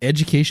absolute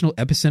educational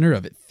epicenter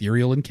of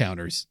ethereal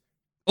encounters.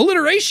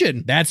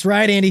 Alliteration. That's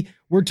right, Andy.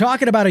 We're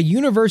talking about a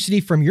university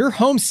from your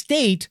home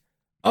state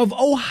of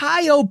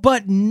Ohio,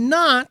 but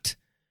not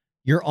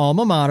your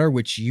alma mater,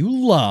 which you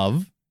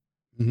love.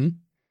 Mm-hmm.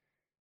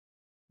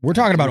 We're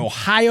talking about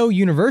Ohio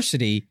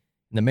University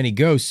and the many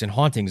ghosts and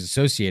hauntings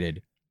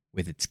associated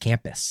with its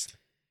campus.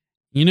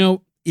 You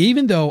know,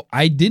 even though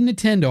I didn't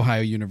attend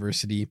Ohio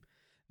University,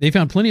 they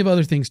found plenty of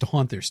other things to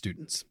haunt their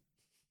students.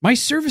 My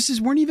services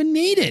weren't even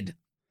needed.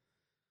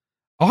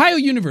 Ohio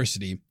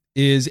University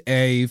is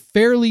a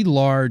fairly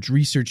large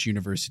research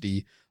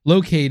university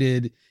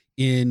located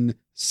in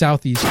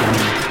southeastern.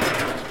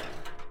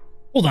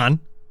 Hold on.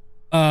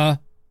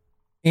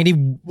 Andy,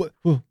 what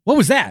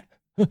was that?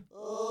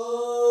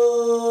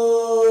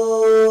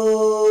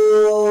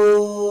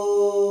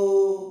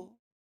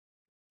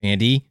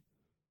 Andy,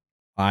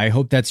 I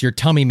hope that's your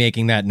tummy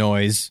making that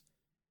noise.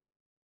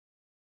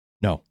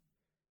 No.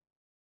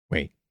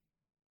 Wait.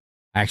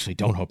 I actually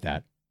don't hope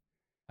that.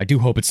 I do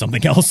hope it's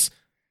something else.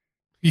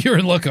 You're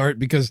in luck, Art,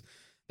 because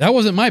that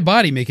wasn't my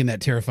body making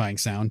that terrifying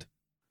sound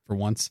for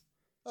once.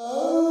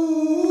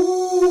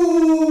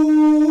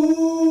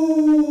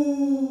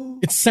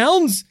 It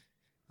sounds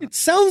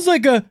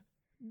like a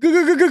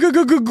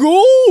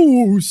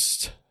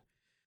ghost.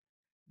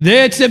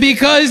 That's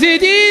because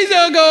it is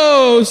a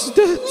ghost.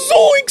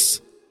 Zoinks!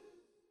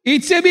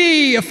 It's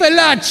me,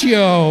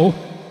 Fellatio.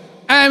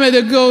 I'm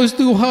the ghost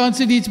who haunts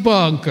in its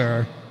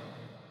bunker.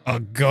 A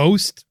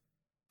ghost?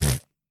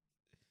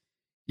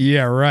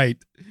 Yeah, right.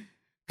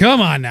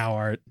 Come on now,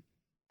 Art.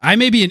 I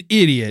may be an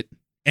idiot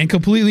and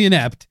completely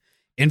inept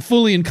and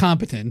fully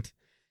incompetent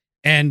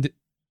and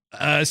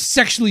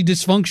sexually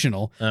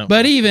dysfunctional,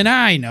 but even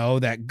I know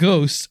that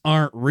ghosts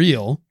aren't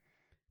real.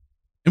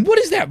 And what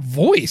is that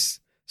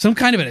voice? Some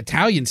kind of an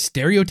Italian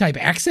stereotype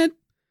accent?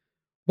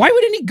 Why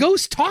would any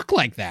ghost talk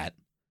like that?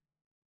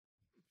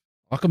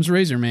 Occam's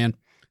razor, man.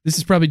 This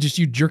is probably just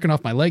you jerking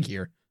off my leg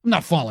here. I'm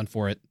not falling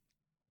for it.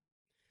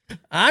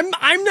 I'm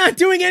not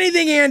doing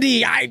anything,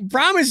 Andy. I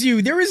promise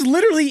you, there is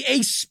literally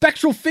a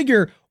spectral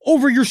figure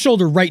over your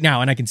shoulder right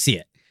now, and I can see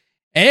it.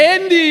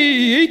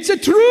 Andy,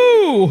 it's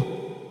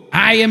true.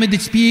 I am the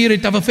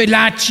spirit of a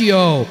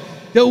Fellatio,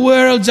 the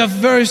world's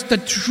first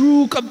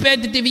true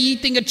competitive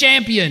eating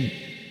champion.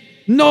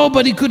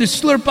 Nobody could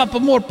slurp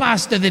up more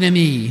pasta than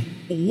me.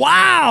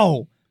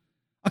 Wow!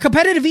 A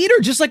competitive eater,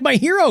 just like my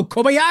hero,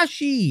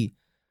 Kobayashi.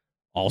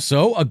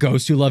 Also, a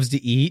ghost who loves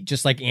to eat,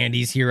 just like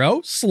Andy's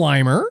hero,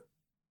 Slimer.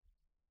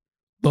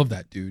 Love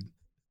that dude.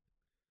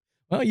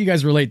 Well, you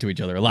guys relate to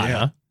each other a lot,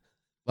 huh?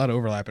 A lot of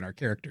overlap in our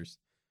characters.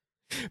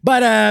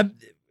 But,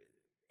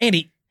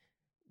 Andy,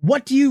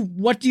 what do you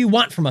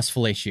want from us,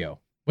 Fellatio?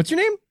 What's your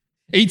name?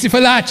 It's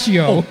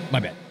Fellatio. Oh, my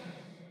bad.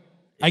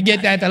 I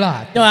get that a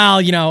lot.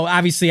 Well, you know,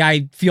 obviously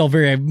I feel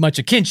very much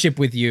a kinship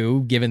with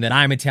you, given that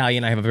I'm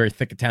Italian. I have a very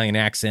thick Italian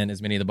accent,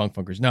 as many of the bunk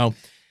funkers know.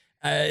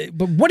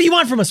 But what do you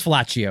want from us,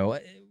 Fellatio?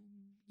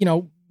 You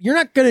know, you're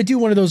not going to do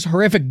one of those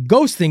horrific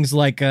ghost things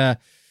like,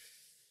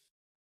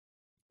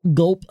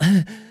 gulp,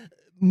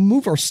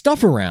 move our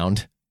stuff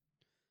around.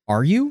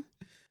 Are you?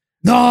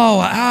 No,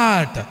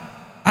 Art.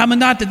 I'm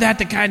not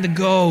that kind of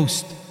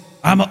ghost.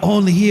 I'm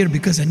only here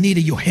because I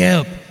needed your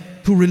help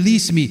to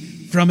release me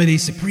from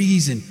this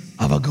prison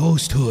of a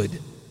ghosthood.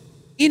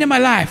 In my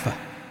life,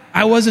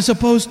 I was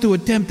supposed to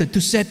attempt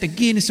to set the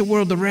Guinness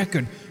World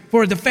Record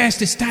for the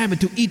fastest time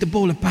to eat a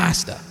bowl of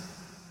pasta.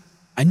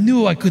 I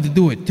knew I could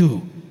do it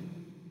too.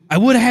 I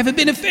would have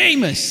been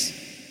famous.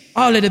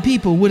 All of the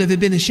people would have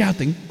been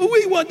shouting,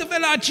 "We want the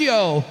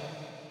Fellatio!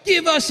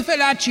 Give us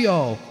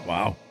Fellatio!"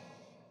 Wow.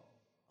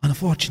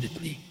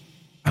 Unfortunately,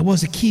 I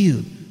was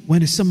killed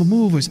when some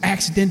movers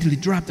accidentally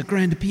dropped the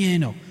grand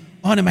piano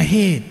onto my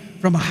head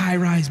from a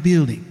high-rise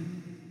building.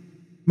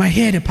 My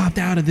head had popped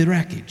out of the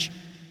wreckage,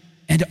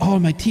 and all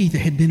my teeth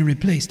had been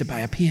replaced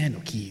by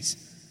piano keys.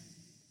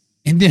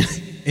 And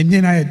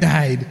then I had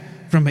died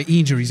from my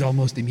injuries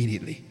almost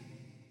immediately.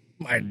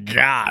 My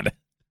God.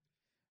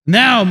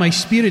 Now my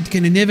spirit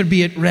can never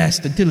be at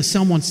rest until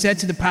someone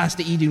sets the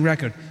pasta eating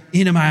record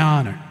in my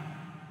honor.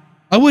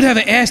 I would have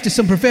asked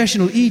some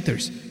professional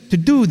eaters to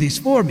do this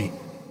for me,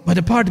 but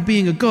a part of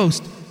being a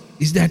ghost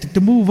is that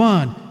to move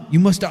on, you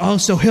must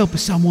also help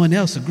someone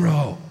else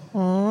grow.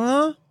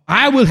 Aww.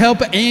 I will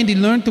help Andy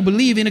learn to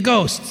believe in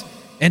ghosts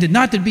and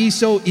not to be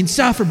so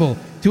insufferable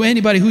to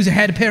anybody who's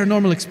had a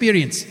paranormal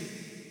experience.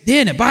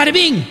 Then, bada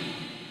bing,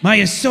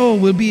 my soul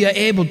will be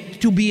able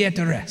to be at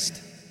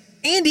rest.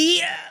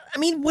 Andy, I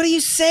mean, what do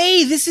you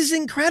say? This is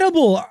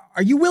incredible.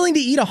 Are you willing to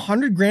eat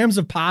 100 grams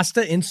of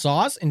pasta in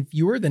sauce in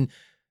fewer than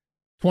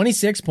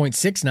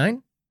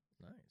 26.69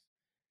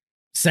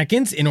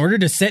 seconds in order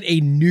to set a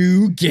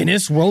new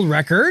Guinness World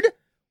Record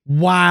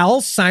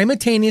while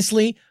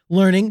simultaneously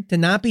learning to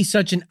not be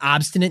such an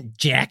obstinate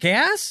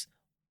jackass?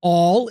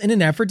 All in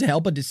an effort to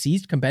help a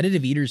deceased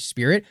competitive eater's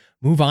spirit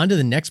move on to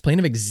the next plane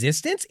of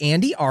existence?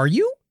 Andy, are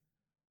you?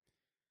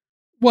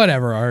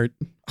 Whatever, Art.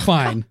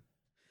 Fine.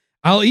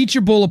 I'll eat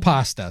your bowl of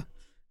pasta.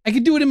 I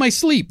can do it in my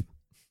sleep.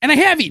 And I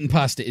have eaten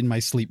pasta in my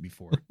sleep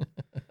before.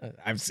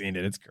 I've seen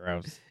it. It's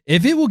gross.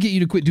 If it will get you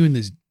to quit doing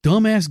this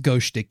dumbass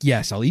ghost shtick,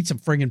 yes, I'll eat some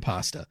friggin'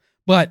 pasta.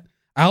 But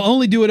I'll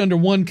only do it under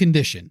one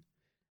condition.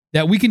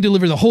 That we can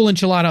deliver the whole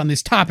enchilada on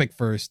this topic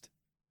first,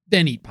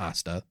 then eat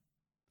pasta.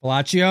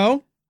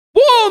 Fellatio?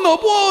 Buono,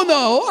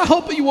 buono! I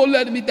hope you won't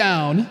let me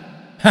down.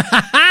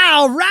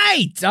 All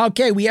right.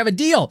 Okay, we have a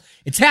deal.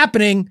 It's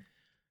happening.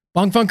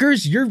 Bunk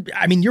Funkers,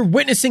 you're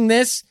witnessing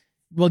this.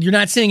 Well, you're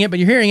not seeing it, but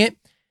you're hearing it.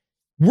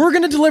 We're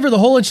going to deliver the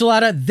whole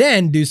enchilada,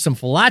 then do some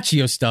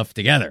Fellatio stuff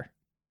together.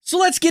 So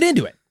let's get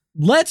into it.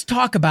 Let's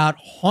talk about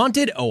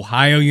Haunted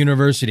Ohio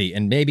University.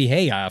 And maybe,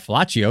 hey,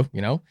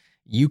 Fellatio,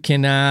 you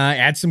can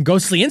add some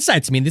ghostly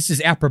insights. I mean, this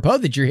is apropos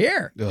that you're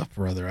here. Oh,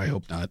 brother, I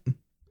hope not.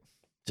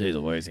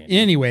 Andy.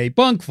 Anyway,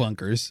 Bunk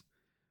Funkers,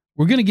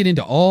 we're going to get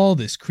into all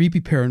this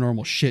creepy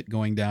paranormal shit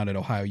going down at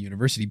Ohio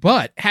University.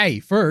 But, hey,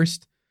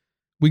 first,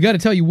 we got to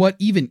tell you what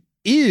even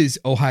is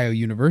Ohio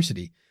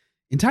University.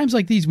 In times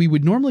like these, we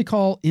would normally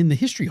call in the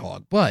History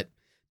Hog. But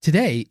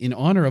today, in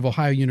honor of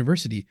Ohio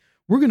University,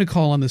 we're going to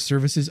call on the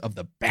services of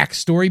the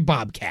Backstory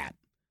Bobcat.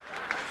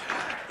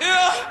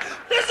 Yeah,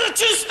 this is a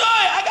true story.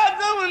 I got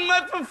done with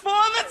my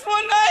performance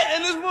one night,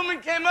 and this woman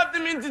came up to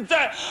me and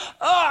said,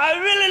 "Oh, I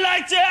really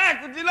liked your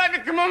act. Would you like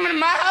to come over to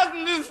my house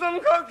and do some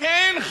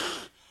cocaine?"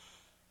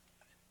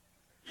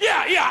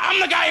 Yeah, I'm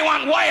the guy you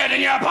want wired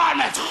in your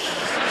apartment.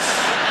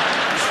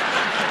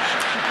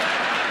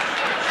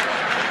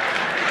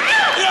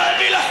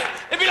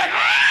 it'd be like,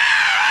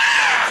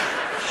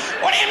 "Ah!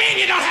 What do you mean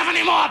you don't have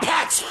any more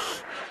pets?"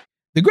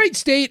 The great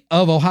state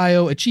of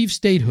Ohio achieved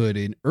statehood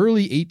in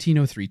early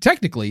 1803,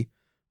 technically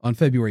on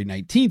February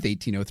 19th,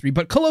 1803,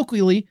 but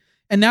colloquially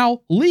and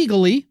now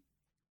legally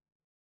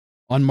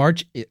on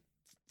March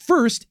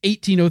 1st,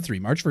 1803.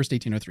 March 1st,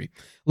 1803.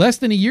 Less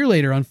than a year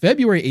later, on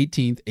February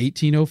 18th,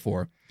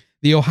 1804,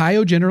 the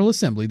Ohio General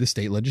Assembly, the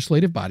state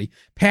legislative body,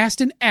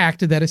 passed an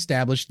act that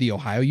established the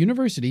Ohio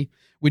University,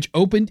 which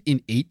opened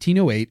in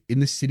 1808 in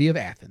the city of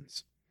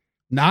Athens.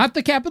 Not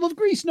the capital of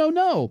Greece,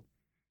 no.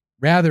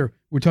 Rather,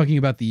 we're talking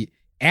about the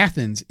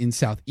Athens in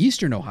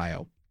southeastern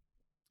Ohio.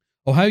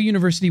 Ohio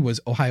University was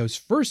Ohio's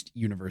first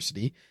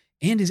university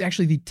and is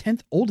actually the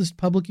 10th oldest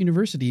public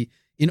university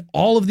in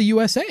all of the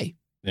USA.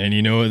 And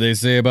you know what they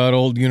say about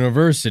old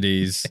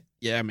universities.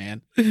 Yeah,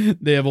 man.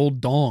 They have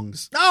old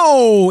dongs.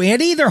 No,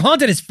 Andy, they're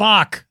haunted as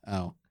fuck.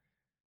 Oh.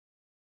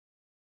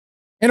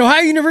 And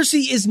Ohio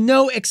University is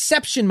no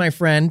exception, my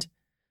friend.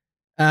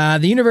 The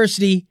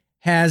university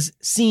has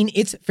seen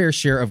its fair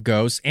share of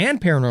ghosts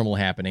and paranormal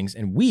happenings,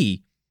 and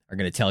we are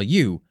going to tell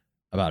you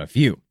about a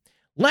few.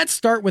 Let's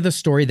start with a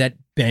story that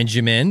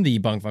Benjamin, the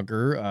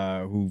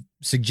bunkfunker, who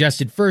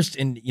suggested first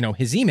in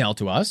his email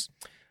to us,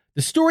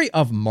 the story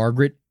of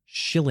Margaret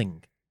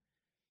Schilling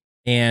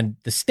and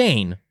the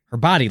stain her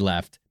body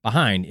left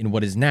behind in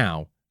what is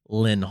now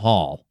Lynn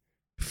Hall.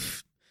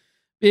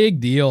 Big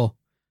deal.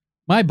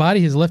 My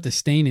body has left a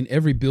stain in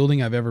every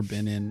building I've ever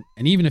been in,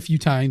 and even a few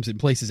times in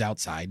places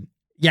outside.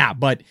 Yeah,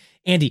 but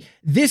Andy,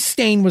 this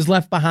stain was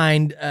left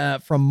behind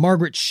from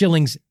Margaret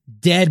Schilling's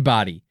dead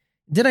body.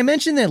 Did I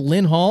mention that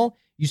Lynn Hall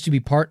used to be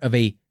part of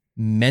a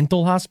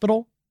mental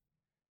hospital?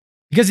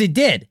 Because it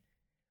did.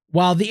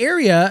 While the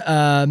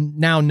area,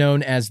 now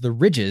known as the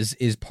Ridges,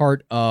 is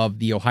part of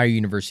the Ohio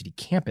University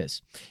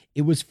campus,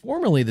 it was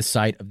formerly the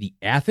site of the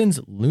Athens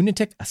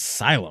Lunatic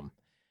Asylum,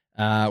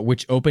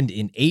 which opened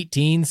in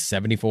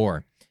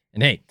 1874.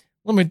 And hey,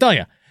 let me tell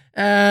you,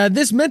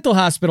 this mental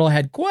hospital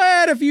had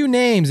quite a few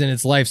names in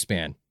its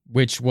lifespan,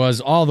 which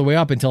was all the way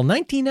up until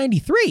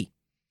 1993.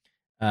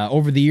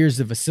 Over the years,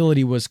 the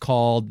facility was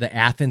called the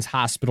Athens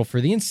Hospital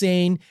for the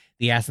Insane,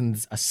 the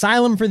Athens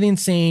Asylum for the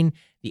Insane,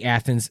 the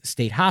Athens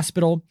State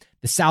Hospital,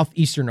 the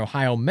Southeastern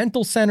Ohio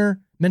Mental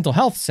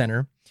Health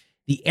Center,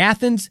 the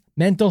Athens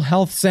Mental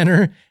Health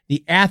Center,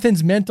 the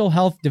Athens Mental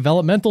Health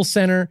Developmental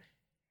Center,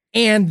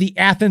 and the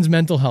Athens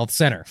Mental Health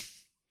Center.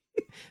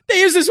 They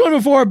used this one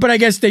before, but I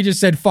guess they just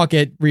said, fuck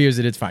it, reuse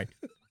it, it's fine.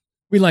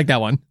 We like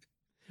that one.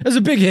 It was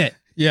a big hit.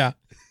 Yeah.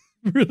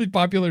 Really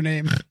popular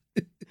name.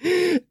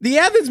 The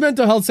Athens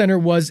Mental Health Center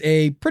was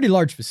a pretty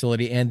large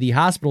facility, and the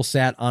hospital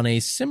sat on a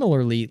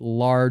similarly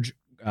large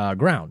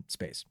ground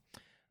space.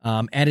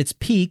 At its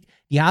peak,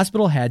 the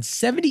hospital had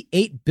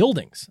 78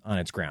 buildings on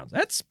its grounds.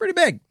 That's pretty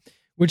big,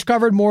 which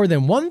covered more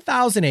than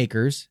 1,000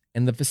 acres,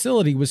 and the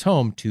facility was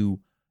home to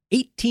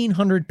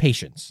 1,800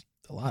 patients.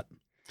 That's a lot.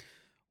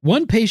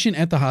 One patient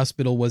at the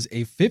hospital was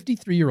a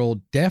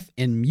 53-year-old deaf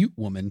and mute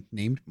woman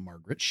named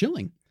Margaret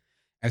Schilling.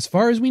 As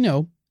far as we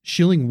know,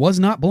 Schilling was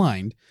not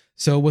blind,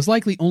 so was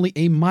likely only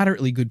a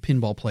moderately good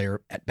pinball player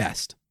at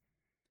best.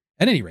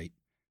 At any rate,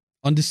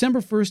 on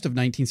December 1st of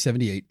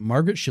 1978,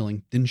 Margaret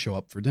Schilling didn't show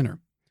up for dinner.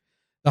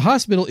 The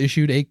hospital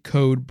issued a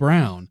Code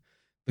Brown,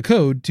 the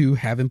code to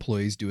have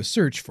employees do a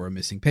search for a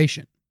missing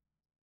patient.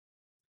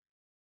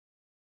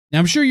 Now,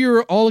 I'm sure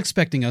you're all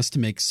expecting us to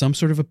make some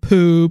sort of a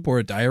poop or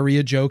a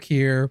diarrhea joke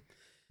here.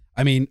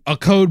 I mean, a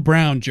Code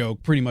Brown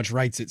joke pretty much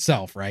writes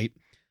itself, right?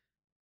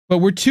 But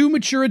we're two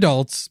mature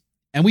adults,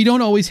 and we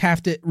don't always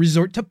have to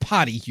resort to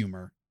potty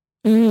humor.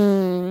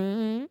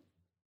 Oops.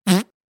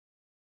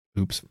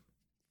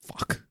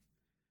 Fuck.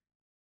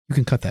 You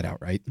can cut that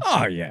out, right?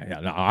 Oh,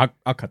 yeah. No,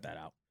 I'll cut that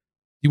out.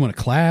 You want to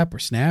clap or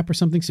snap or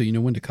something so you know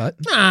when to cut?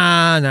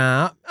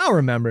 Nah. I'll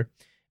remember.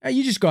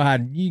 You just go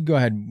ahead. You go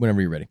ahead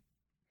whenever you're ready.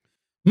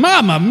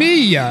 Mamma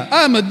mia!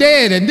 I'm a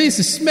dead and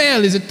this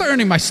smell is a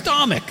turning my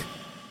stomach.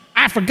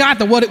 I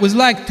forgot what it was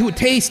like to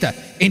taste it,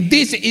 and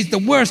this is the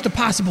worst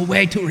possible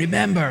way to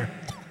remember.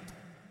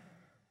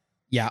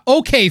 Yeah,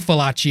 okay,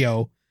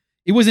 Fellatio.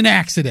 It was an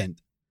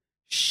accident.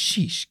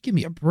 Sheesh, give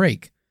me a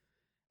break.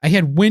 I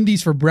had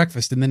Wendy's for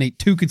breakfast and then ate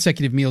 2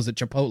 consecutive meals at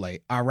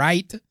Chipotle, all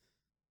right?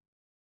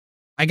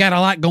 I got a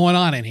lot going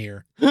on in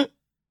here.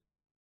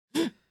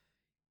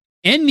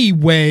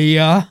 Anyway,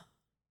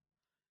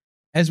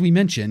 as we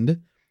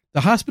mentioned,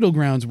 the hospital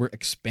grounds were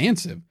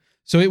expansive,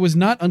 so it was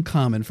not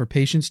uncommon for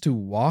patients to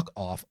walk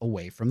off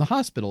away from the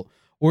hospital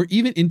or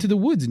even into the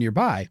woods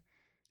nearby.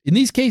 In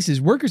these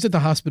cases, workers at the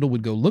hospital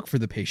would go look for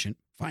the patient,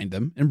 find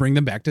them, and bring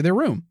them back to their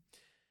room.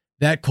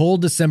 That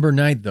cold December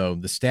night, though,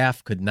 the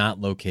staff could not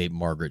locate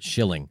Margaret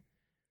Schilling.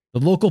 The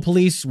local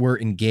police were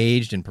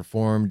engaged and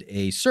performed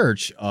a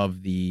search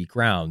of the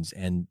grounds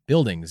and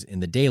buildings in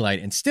the daylight,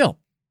 and still,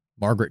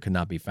 Margaret could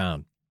not be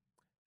found.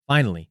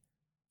 Finally,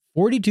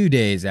 42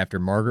 days after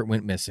Margaret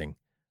went missing,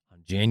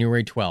 on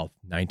January 12th,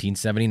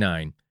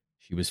 1979,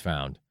 she was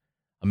found.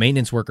 A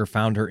maintenance worker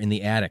found her in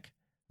the attic,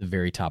 the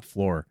very top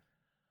floor.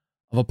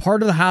 of a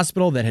part of the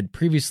hospital that had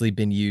previously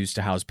been used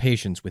to house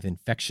patients with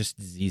infectious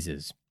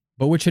diseases,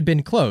 but which had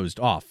been closed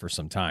off for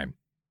some time.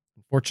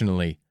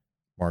 Unfortunately,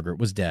 Margaret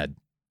was dead.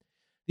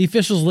 The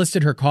officials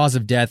listed her cause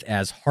of death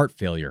as heart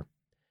failure.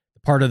 The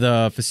part of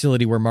the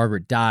facility where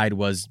Margaret died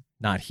was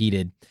not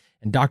heated,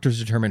 and doctors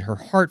determined her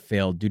heart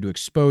failed due to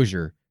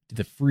exposure to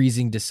the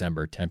freezing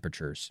December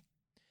temperatures.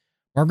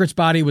 Margaret's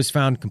body was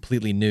found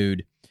completely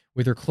nude,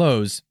 with her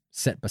clothes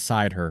set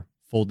beside her,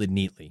 folded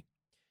neatly.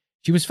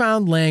 She was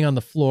found laying on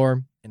the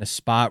floor in a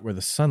spot where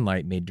the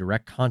sunlight made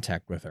direct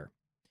contact with her.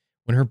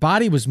 When her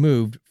body was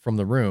moved from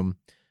the room,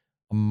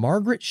 a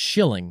Margaret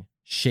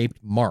Schilling-shaped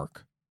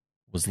mark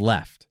was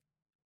left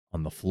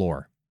on the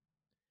floor.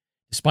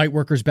 Despite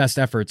workers' best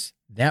efforts,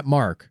 that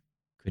mark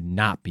could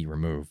not be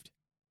removed.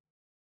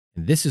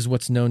 And this is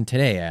what's known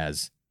today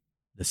as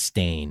the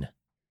stain.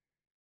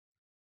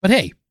 But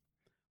hey,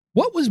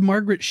 what was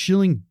Margaret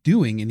Schilling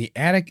doing in the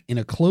attic in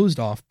a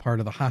closed-off part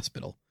of the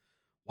hospital?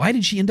 Why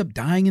did she end up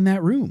dying in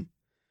that room?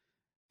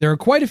 There are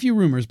quite a few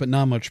rumors, but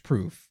not much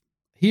proof.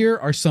 Here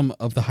are some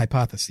of the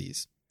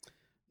hypotheses.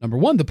 Number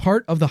one, the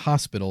part of the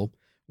hospital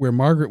where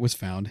Margaret was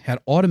found had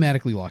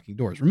automatically locking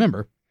doors.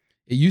 Remember,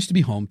 it used to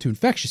be home to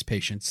infectious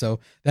patients, so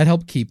that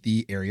helped keep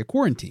the area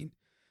quarantined.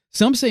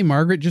 Some say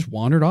Margaret just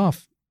wandered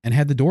off and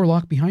had the door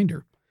locked behind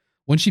her.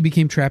 Once she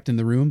became trapped in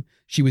the room,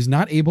 she was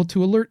not able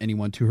to alert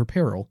anyone to her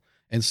peril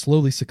and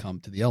slowly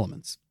succumbed to the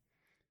elements.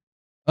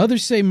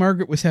 Others say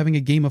Margaret was having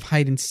a game of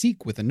hide and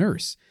seek with a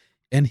nurse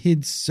and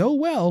hid so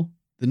well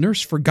the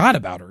nurse forgot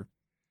about her.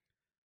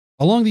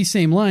 Along these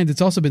same lines,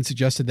 it's also been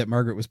suggested that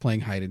Margaret was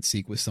playing hide and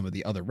seek with some of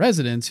the other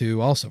residents who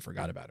also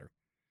forgot about her.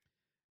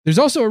 There's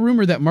also a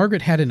rumor that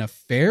Margaret had an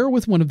affair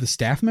with one of the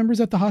staff members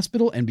at the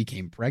hospital and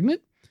became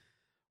pregnant.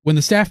 When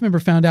the staff member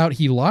found out,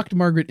 he locked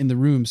Margaret in the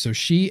room so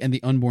she and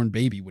the unborn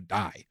baby would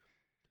die.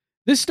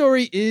 This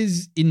story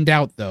is in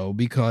doubt, though,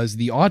 because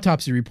the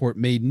autopsy report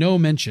made no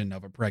mention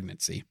of a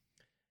pregnancy.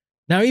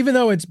 Now, even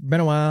though it's been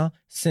a while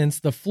since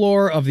the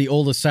floor of the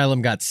old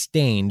asylum got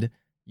stained,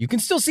 you can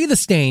still see the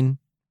stain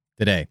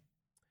today.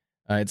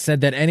 It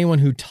said that anyone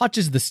who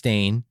touches the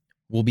stain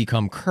will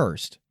become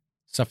cursed,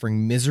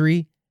 suffering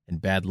misery and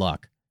bad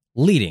luck,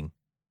 leading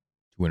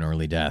to an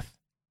early death.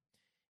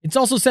 It's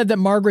also said that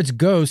Margaret's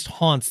ghost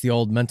haunts the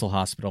old mental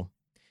hospital.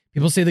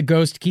 People say the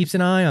ghost keeps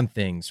an eye on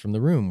things from the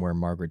room where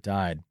Margaret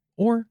died,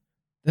 or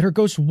that her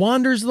ghost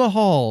wanders the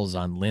halls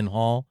on Lynn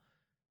Hall,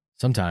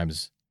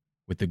 sometimes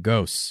with the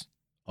ghosts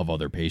of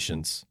other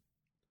patients.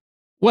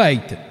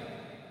 Wait,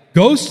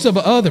 ghosts of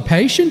other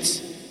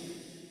patients?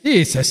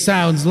 This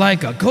sounds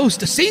like a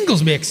ghost of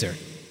singles mixer.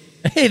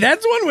 Hey,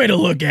 that's one way to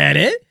look at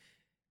it.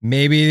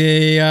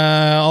 Maybe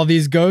all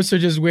these ghosts are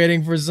just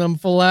waiting for some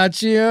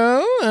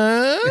fellatio.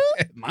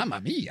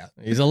 Mamma mia.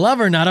 He's a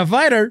lover, not a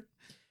fighter.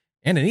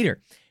 And an eater.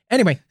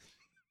 Anyway,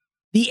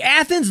 the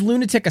Athens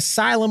Lunatic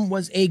Asylum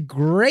was a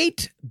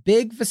great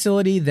big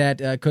facility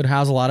that could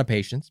house a lot of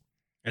patients,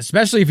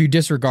 especially if you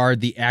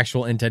disregard the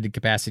actual intended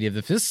capacity of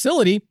the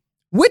facility,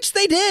 which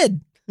they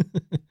did.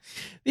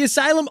 The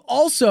asylum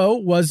also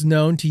was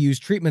known to use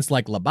treatments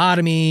like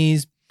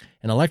lobotomies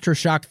and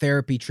electroshock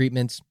therapy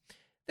treatments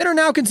that are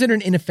now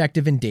considered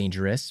ineffective and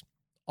dangerous.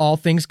 All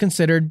things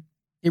considered,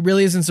 it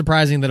really isn't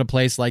surprising that a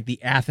place like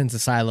the Athens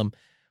Asylum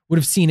would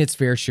have seen its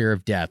fair share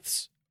of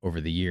deaths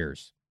over the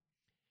years.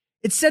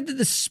 It's said that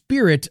the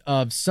spirit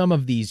of some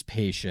of these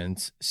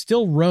patients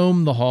still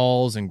roam the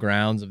halls and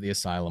grounds of the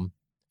asylum.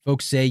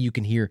 Folks say you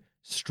can hear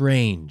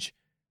strange,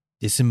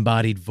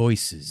 disembodied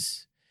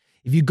voices.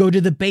 If you go to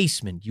the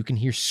basement, you can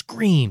hear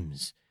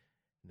screams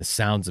and the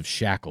sounds of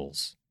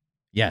shackles.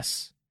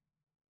 Yes,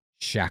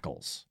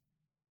 shackles.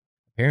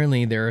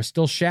 Apparently, there are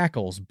still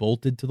shackles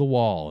bolted to the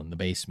wall in the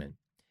basement,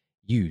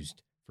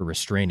 used for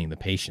restraining the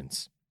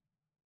patients.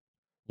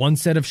 One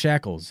set of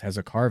shackles has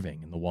a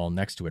carving in the wall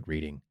next to it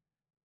reading,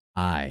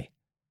 "I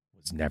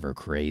was never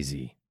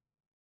crazy."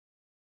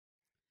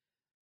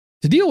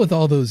 To deal with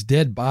all those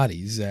dead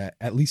bodies,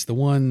 at least the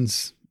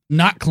ones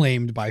not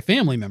claimed by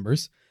family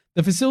members,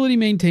 the facility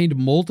maintained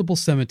multiple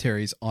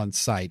cemeteries on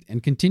site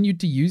and continued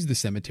to use the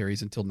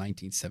cemeteries until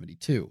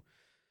 1972.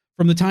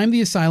 From the time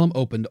the asylum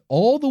opened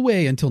all the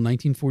way until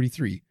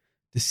 1943,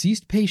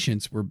 deceased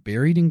patients were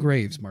buried in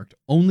graves marked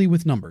only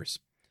with numbers.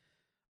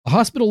 A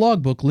hospital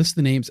logbook lists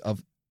the names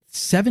of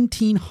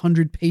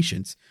 1,700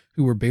 patients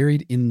who were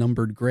buried in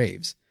numbered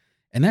graves,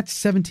 and that's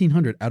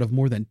 1,700 out of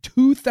more than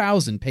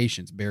 2,000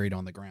 patients buried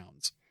on the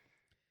grounds.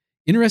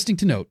 Interesting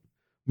to note,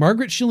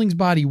 Margaret Schilling's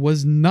body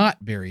was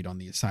not buried on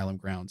the asylum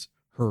grounds.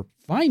 Her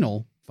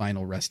final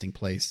resting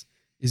place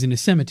is in a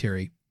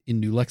cemetery in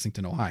New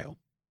Lexington, Ohio.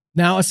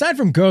 Now, aside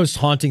from ghosts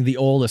haunting the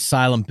old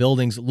asylum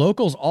buildings,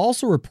 locals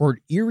also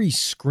report eerie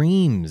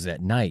screams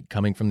at night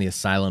coming from the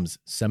asylum's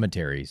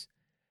cemeteries.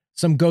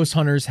 Some ghost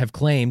hunters have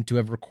claimed to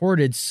have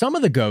recorded some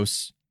of the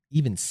ghosts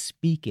even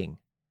speaking.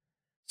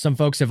 Some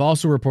folks have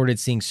also reported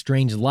seeing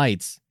strange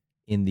lights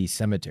in these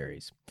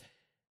cemeteries.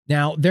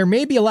 Now, there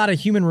may be a lot of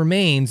human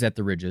remains at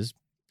the ridges,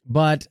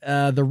 but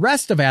the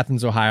rest of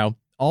Athens, Ohio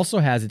also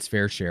has its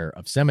fair share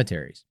of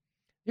cemeteries.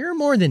 There are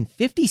more than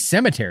 50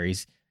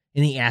 cemeteries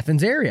in the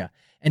Athens area,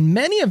 and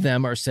many of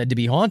them are said to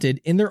be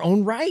haunted in their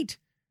own right.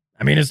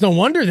 I mean, it's no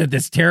wonder that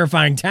this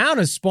terrifying town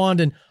has spawned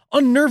an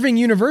unnerving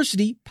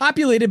university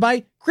populated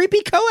by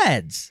creepy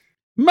co-eds.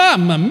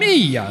 Mamma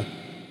mia!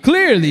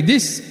 Clearly,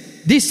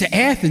 this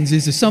Athens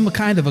is some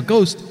kind of a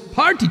ghost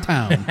party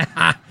town.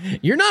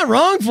 You're not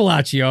wrong,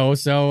 Falaccio.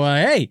 So,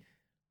 hey,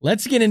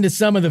 let's get into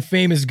some of the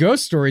famous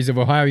ghost stories of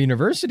Ohio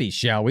University,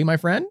 shall we, my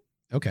friend?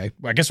 Okay.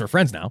 Well, I guess we're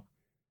friends now.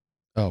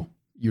 Oh,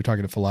 you were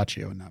talking to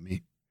Falaccio and not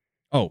me.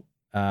 Oh,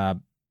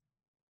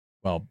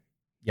 well,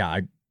 yeah,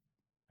 I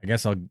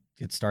guess I'll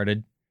get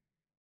started.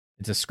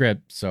 It's a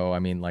script, so I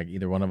mean, like,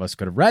 either one of us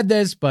could have read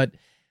this, but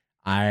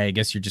I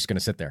guess you're just going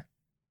to sit there.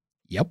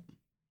 Yep.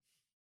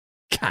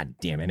 God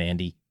damn it,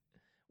 Andy.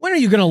 When are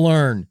you going to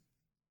learn?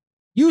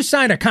 You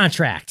signed a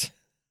contract.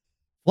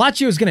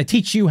 Falaccio is going to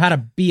teach you how to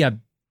be a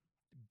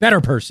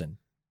better person.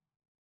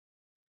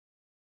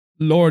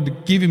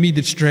 Lord, give me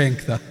the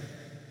strength.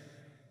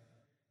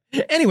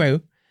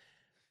 Anyway,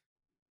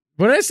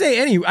 what did I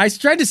say? I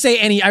tried to say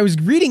any. I was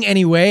reading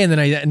anyway, and then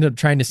I ended up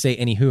trying to say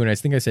anywho, and I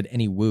think I said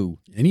anywoo.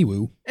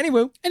 Anywoo.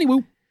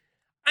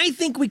 I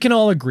think we can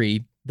all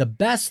agree the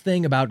best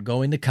thing about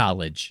going to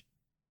college,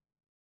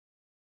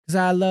 because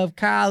I love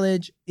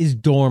college, is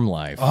dorm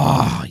life.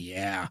 Oh,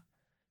 yeah.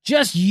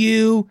 Just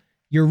you,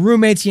 your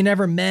roommates you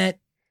never met,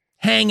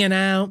 hanging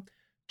out,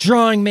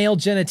 drawing male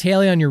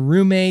genitalia on your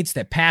roommates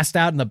that passed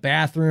out in the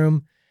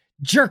bathroom,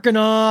 jerking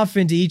off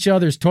into each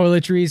other's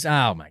toiletries.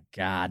 Oh, my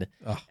God.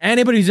 Ugh.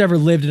 Anybody who's ever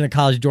lived in a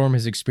college dorm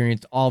has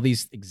experienced all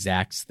these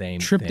exact same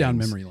Trip things. down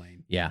memory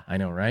lane. Yeah, I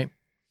know, right?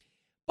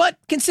 But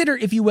consider,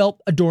 if you will,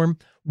 a dorm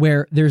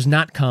where there's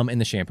not cum in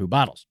the shampoo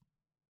bottles.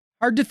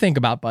 Hard to think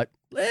about, but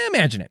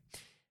imagine it.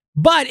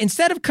 But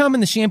instead of cum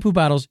in the shampoo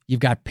bottles, you've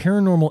got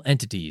paranormal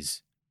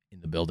entities in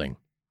the building.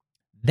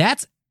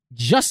 That's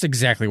just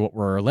exactly what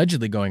we're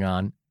allegedly going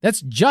on.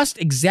 That's just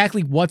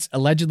exactly what's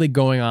allegedly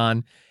going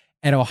on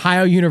at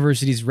Ohio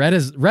University's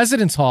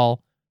residence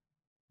hall,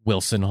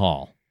 Wilson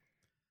Hall.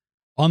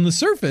 On the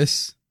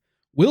surface,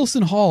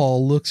 Wilson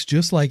Hall looks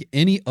just like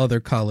any other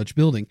college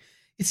building.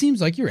 It seems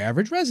like your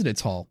average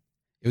residence hall.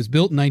 It was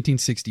built in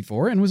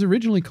 1964 and was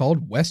originally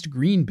called West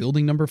Green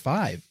Building Number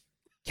 5.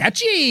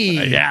 Catchy!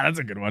 Yeah, that's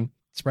a good one.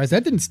 Surprised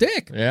that didn't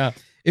stick. Yeah.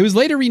 It was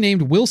later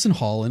renamed Wilson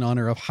Hall in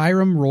honor of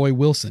Hiram Roy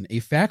Wilson, a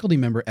faculty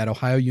member at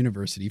Ohio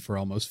University for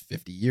almost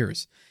 50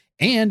 years,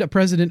 and a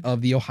president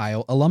of the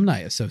Ohio Alumni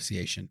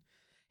Association.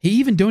 He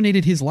even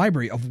donated his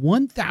library of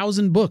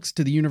 1,000 books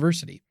to the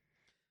university.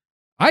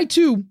 I,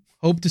 too,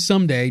 hope to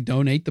someday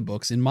donate the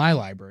books in my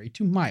library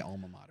to my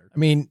alma mater. I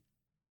mean,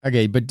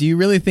 okay, but do you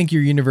really think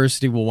your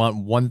university will want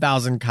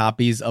 1,000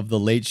 copies of The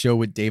Late Show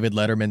with David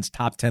Letterman's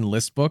top 10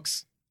 list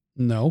books?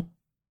 No.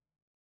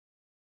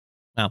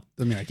 No.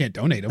 I mean, I can't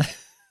donate them.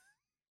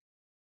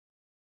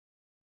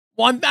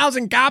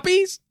 1,000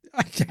 copies?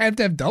 I have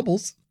to have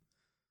doubles.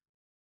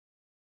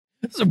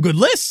 Some good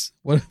lists.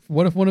 What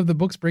if one of the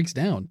books breaks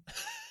down?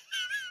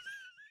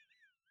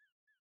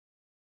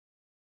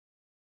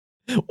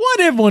 What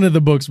if one of the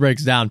books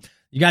breaks down?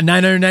 You got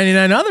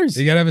 999 others.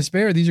 You got to have a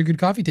spare. These are good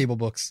coffee table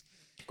books.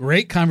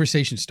 Great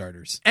conversation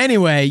starters.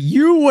 Anyway,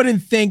 you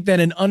wouldn't think that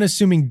an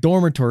unassuming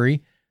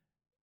dormitory,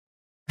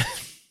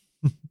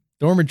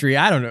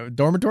 I don't know,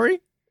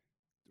 dormitory?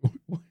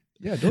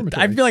 Yeah,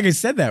 dormitory. I feel like I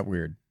said that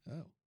weird.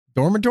 Oh.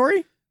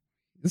 Dormitory?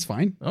 It's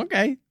fine.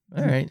 Okay.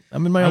 All right.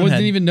 I'm in my own I head.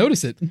 didn't even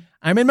notice it.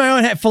 I'm in my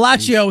own head.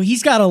 Falaccio,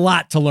 he's got a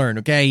lot to learn,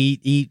 okay?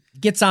 He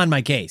gets on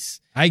my case.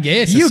 I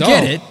guess. You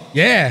get it.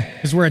 Yeah.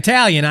 Because we're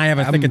Italian. I have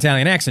a thick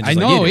Italian accent. I Just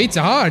know. Like you do. It's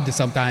hard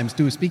sometimes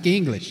to speak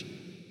English.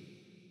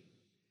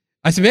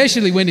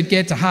 Especially when it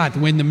gets hot.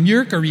 When the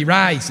mercury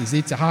rises,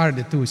 it's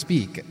hard to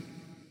speak.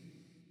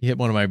 You hit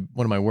one of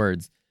my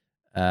words.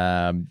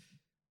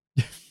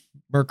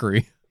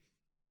 Mercury.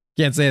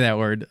 Can't say that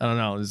word. I don't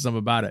know. There's something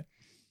about it.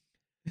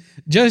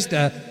 Just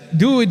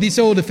do this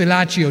old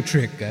Falaccio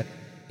trick.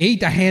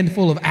 Eat a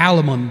handful of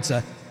almonds,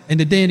 and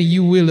then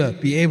you will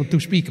be able to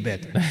speak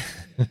better.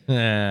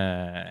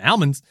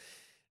 Almonds.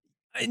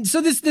 And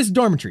so this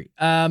dormitory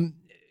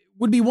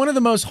would be one of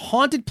the most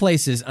haunted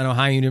places on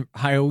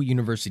Ohio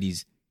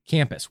University's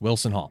campus,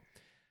 Wilson Hall.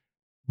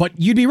 But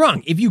you'd be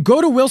wrong. If you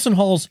go to Wilson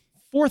Hall's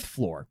 4th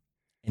floor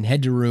and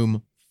head to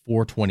room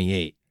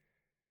 428,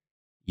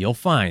 you'll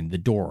find the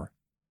door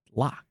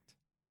locked.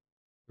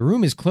 The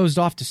room is closed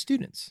off to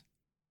students.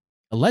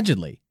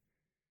 Allegedly,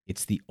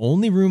 it's the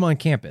only room on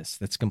campus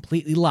that's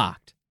completely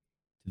locked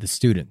to the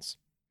students.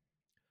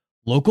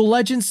 Local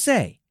legends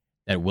say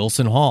that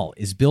Wilson Hall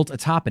is built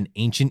atop an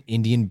ancient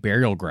Indian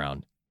burial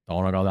ground. Don't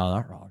want to go down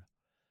that road.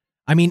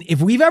 I mean,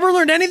 if we've ever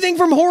learned anything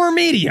from horror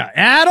media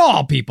at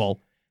all,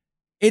 people,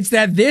 it's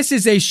that this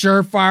is a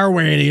surefire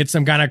way to get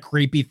some kind of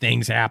creepy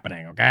things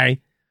happening,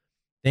 okay?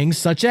 Things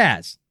such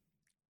as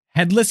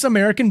headless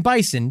American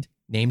bison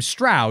named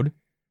Stroud,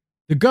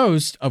 the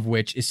ghost of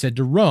which is said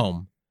to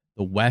roam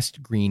the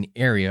West Green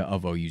area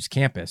of OU's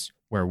campus,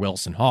 where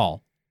Wilson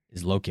Hall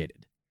is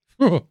located.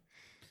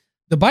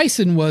 The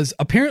bison was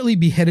apparently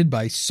beheaded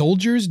by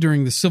soldiers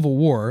during the Civil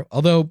War,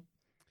 although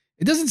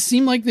It doesn't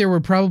seem like there were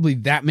probably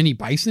that many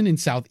bison in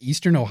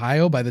southeastern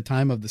Ohio by the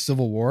time of the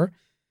Civil War.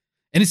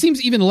 And it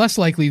seems even less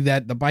likely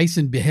that the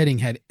bison beheading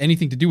had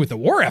anything to do with the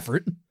war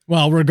effort.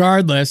 Well,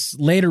 regardless,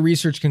 later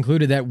research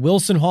concluded that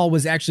Wilson Hall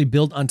was actually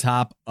built on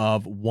top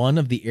of one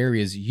of the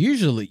areas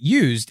usually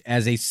used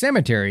as a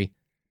cemetery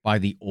by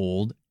the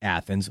old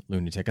Athens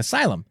Lunatic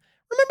Asylum.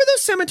 Remember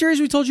those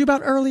cemeteries we told you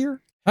about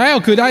earlier?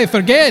 How could I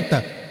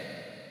forget?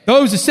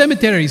 Those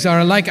cemeteries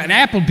are like an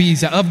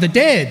Applebee's of the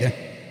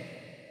dead.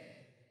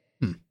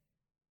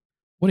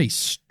 What a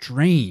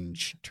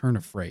strange turn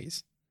of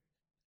phrase.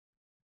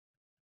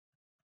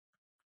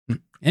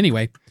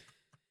 Anyway,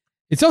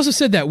 it's also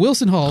said that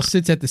Wilson Hall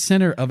sits at the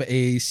center of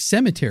a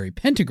cemetery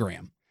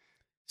pentagram.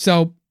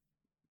 So,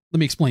 let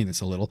me explain this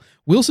a little.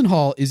 Wilson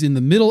Hall is in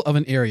the middle of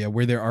an area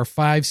where there are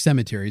 5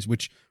 cemeteries,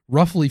 which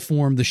roughly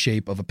form the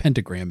shape of a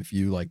pentagram if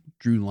you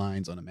drew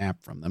lines on a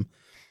map from them.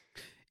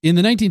 In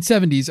the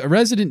 1970s, a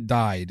resident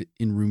died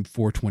in room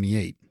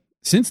 428.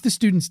 Since the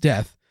student's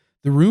death,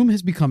 the room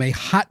has become a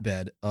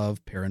hotbed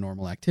of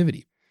paranormal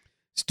activity.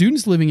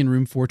 Students living in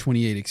room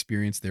 428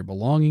 experienced their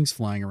belongings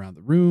flying around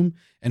the room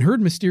and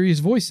heard mysterious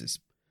voices.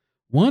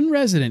 One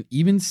resident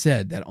even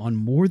said that on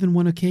more than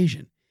one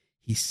occasion,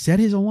 he set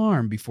his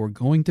alarm before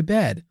going to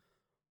bed,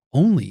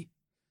 only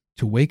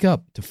to wake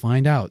up to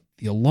find out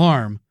the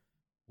alarm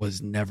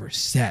was never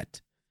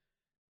set.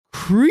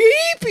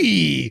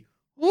 Creepy!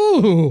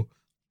 Ooh,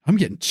 I'm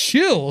getting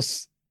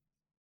chills.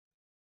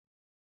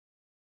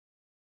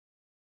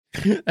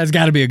 That's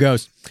got to be a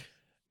ghost.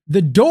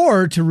 The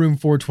door to room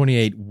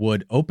 428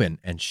 would open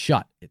and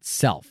shut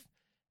itself,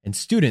 and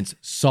students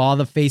saw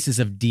the faces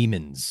of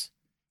demons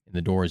in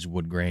the door's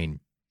wood grain.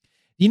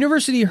 The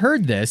university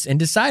heard this and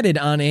decided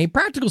on a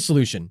practical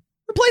solution.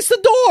 Replace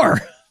the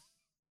door!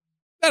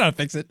 That ought to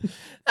fix it.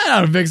 That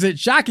ought to fix it.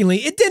 Shockingly,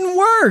 it didn't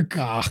work.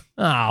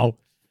 Oh.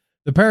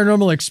 The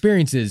paranormal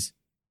experiences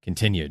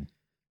continued.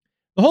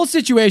 The whole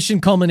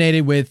situation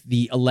culminated with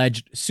the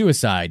alleged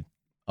suicide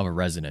of a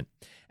resident.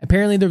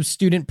 Apparently, the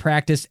student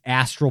practiced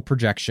astral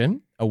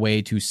projection, a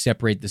way to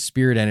separate the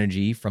spirit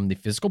energy from the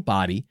physical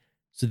body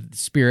so that the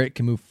spirit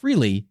can move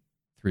freely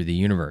through the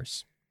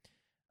universe.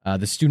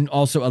 The student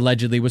also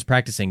allegedly was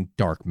practicing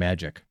dark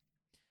magic.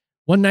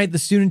 One night, the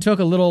student took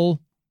a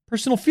little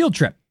personal field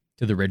trip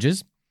to the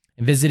Ridges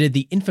and visited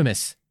the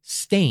infamous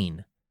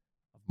stain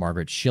of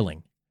Margaret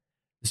Schilling.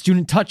 The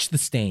student touched the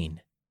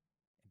stain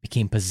and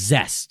became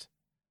possessed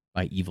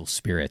by evil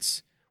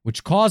spirits,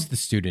 which caused the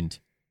student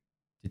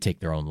to take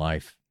their own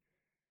life.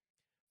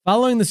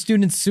 Following the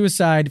student's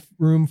suicide,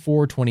 room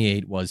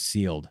 428 was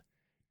sealed,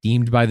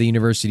 deemed by the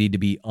university to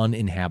be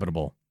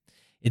uninhabitable.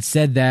 It's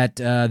said that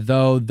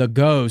though the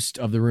ghost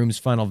of the room's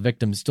final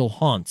victim still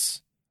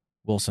haunts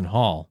Wilson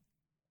Hall,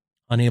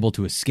 unable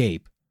to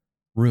escape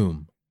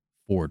room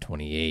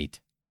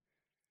 428.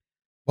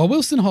 While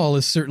Wilson Hall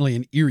is certainly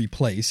an eerie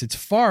place, it's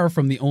far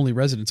from the only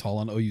residence hall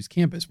on OU's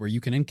campus where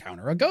you can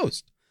encounter a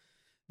ghost.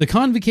 The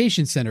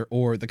Convocation Center,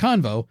 or the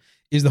Convo,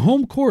 is the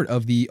home court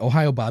of the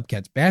Ohio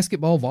Bobcats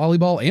basketball,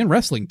 volleyball, and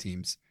wrestling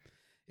teams.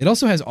 It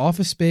also has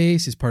office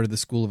space, is part of the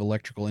School of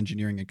Electrical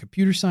Engineering and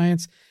Computer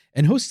Science,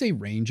 and hosts a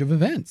range of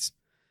events.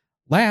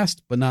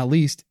 Last but not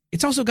least,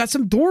 it's also got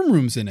some dorm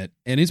rooms in it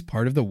and is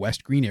part of the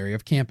West Green area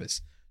of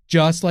campus,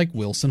 just like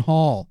Wilson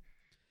Hall.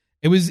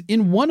 It was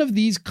in one of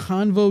these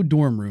Convo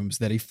dorm rooms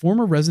that a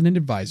former resident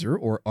advisor,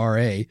 or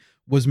RA,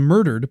 was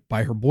murdered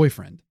by her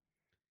boyfriend.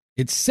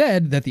 It's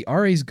said that the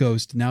RA's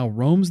ghost now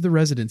roams the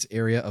residence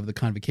area of the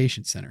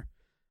Convocation Center.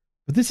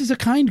 But this is a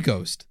kind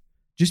ghost,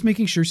 just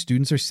making sure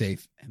students are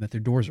safe and that their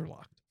doors are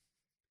locked.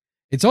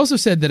 It's also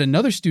said that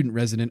another student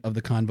resident of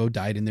the Convo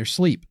died in their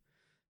sleep.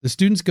 The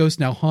student's ghost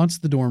now haunts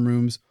the dorm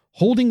rooms,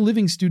 holding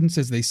living students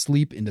as they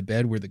sleep in the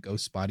bed where the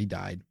ghost's body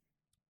died.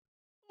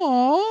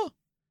 Aww,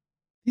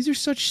 these are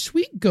such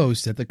sweet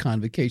ghosts at the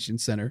Convocation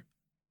Center.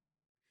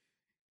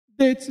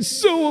 That's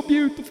so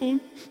beautiful.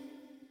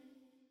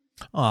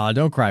 Aw,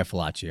 don't cry,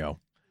 Falaccio.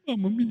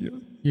 Mamma mia.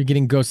 You're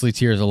getting ghostly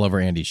tears all over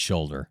Andy's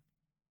shoulder.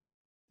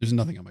 There's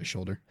nothing on my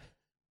shoulder.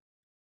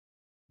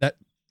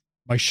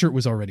 My shirt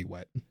was already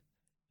wet.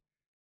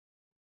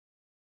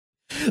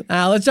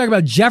 Let's talk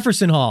about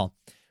Jefferson Hall,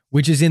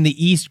 which is in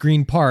the East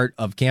Green part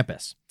of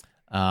campus.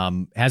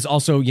 Has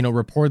also,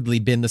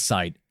 reportedly been the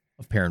site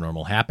of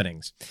paranormal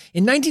happenings.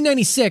 In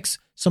 1996,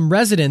 some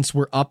residents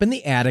were up in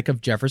the attic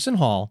of Jefferson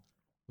Hall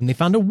when they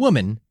found a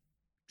woman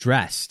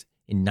dressed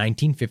in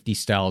 1950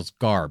 styles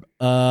garb.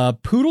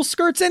 Poodle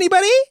skirts,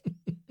 anybody?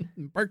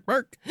 Bark,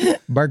 bark.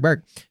 Bark,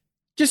 bark.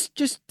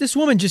 Just this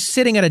woman just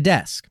sitting at a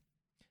desk.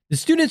 The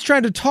students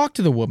tried to talk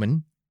to the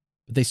woman,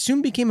 but they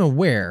soon became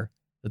aware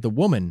that the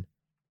woman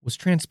was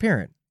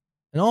transparent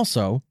and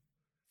also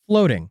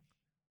floating,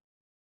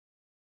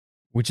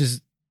 which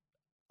is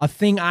a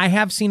thing I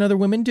have seen other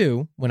women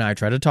do when I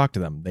try to talk to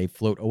them. They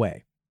float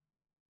away.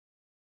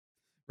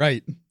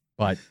 Right.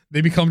 But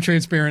they become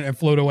transparent and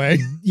float away.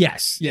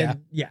 Yes. Yeah.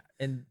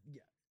 And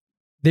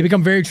they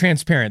become very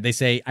transparent. They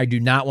say, I do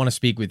not want to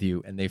speak with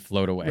you. And they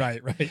float away.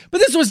 Right. But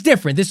this was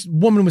different. This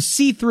woman was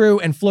see-through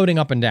and floating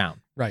up and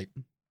down. Right.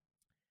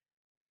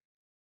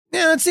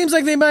 Yeah, it seems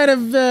like they might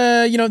have,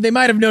 they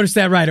might have noticed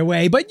that right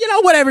away. But,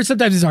 whatever.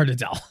 Sometimes it's hard to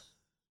tell.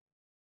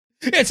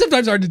 It's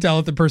sometimes hard to tell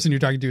if the person you're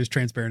talking to is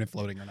transparent and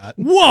floating or not.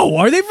 Whoa,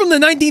 are they from the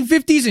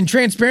 1950s and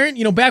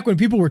transparent? Back when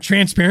people were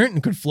transparent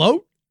and could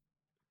float?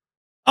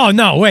 Oh,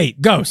 no,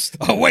 wait, ghost.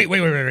 Oh, wait.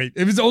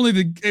 It was only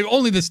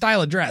the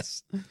style of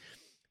dress.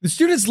 The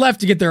students left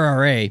to get their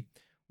RA,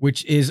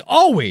 which is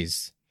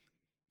always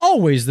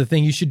the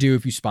thing you should do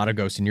if you spot a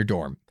ghost in your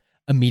dorm.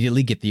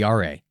 Immediately get the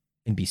RA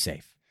and be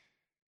safe.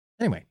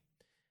 Anyway,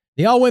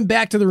 they all went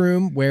back to the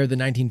room where the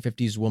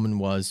 1950s woman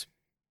was,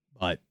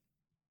 but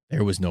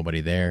there was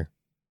nobody there,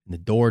 and the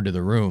door to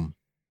the room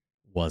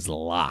was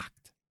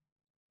locked.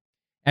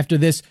 After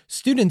this,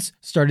 students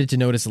started to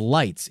notice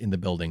lights in the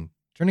building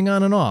turning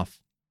on and off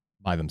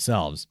by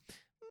themselves.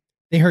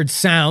 They heard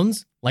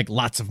sounds like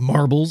lots of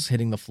marbles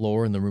hitting the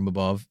floor in the room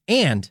above,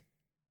 and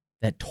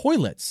that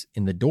toilets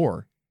in the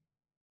door.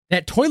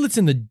 That toilets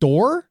in the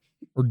door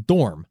or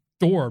dorm?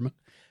 Dorm.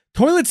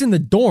 Toilets in the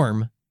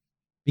dorm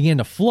began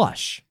to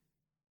flush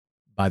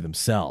by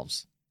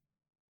themselves,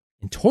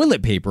 and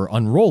toilet paper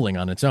unrolling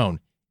on its own,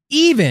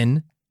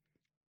 even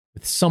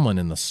with someone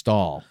in the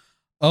stall.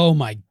 Oh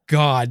my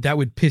God, that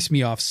would piss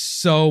me off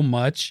so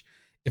much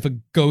if a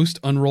ghost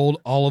unrolled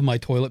all of my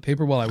toilet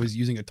paper while I was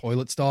using a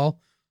toilet stall.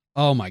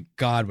 Oh my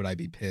God, would I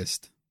be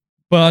pissed.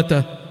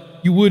 But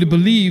you would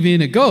believe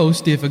in a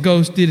ghost if a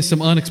ghost did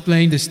some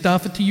unexplained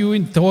stuff to you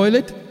in the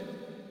toilet?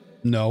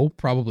 No,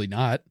 probably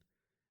not.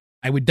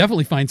 I would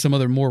definitely find some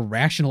other more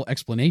rational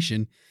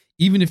explanation,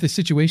 even if the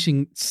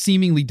situation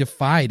seemingly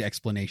defied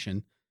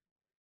explanation.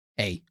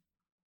 Hey,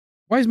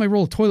 why is my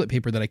roll of toilet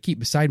paper that I keep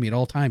beside me at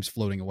all times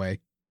floating away?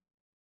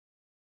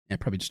 Yeah,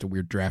 probably just a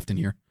weird draft in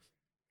here.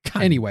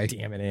 God anyway.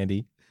 Damn it,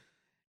 Andy.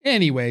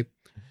 Anyway,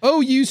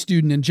 OU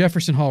student and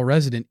Jefferson Hall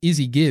resident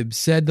Izzy Gibbs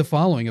said the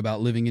following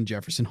about living in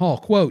Jefferson Hall,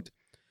 quote,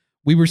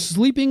 "We were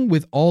sleeping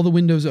with all the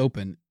windows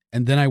open,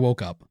 and then I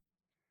woke up.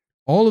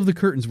 All of the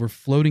curtains were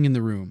floating in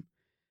the room.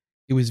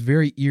 It was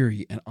very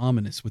eerie and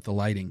ominous with the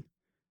lighting.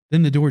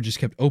 Then the door just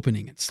kept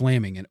opening and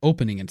slamming and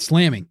opening and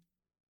slamming.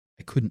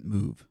 I couldn't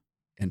move."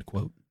 End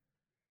quote.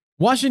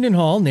 Washington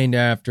Hall, named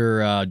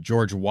after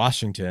George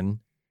Washington.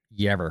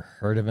 You ever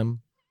heard of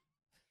him?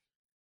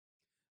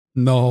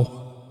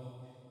 No,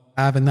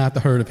 I have not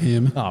heard of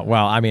him. Oh,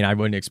 well, I mean, I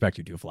wouldn't expect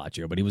you to,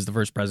 Flatio, but he was the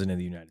first president of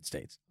the United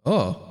States.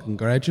 Oh,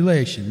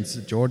 congratulations,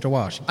 George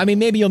Washington. I mean,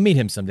 maybe you'll meet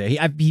him someday.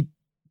 He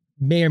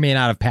may or may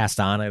not have passed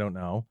on. I don't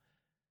know.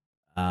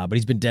 But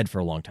he's been dead for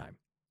a long time.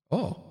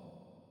 Oh,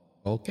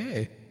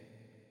 okay.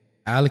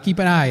 I'll keep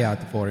an eye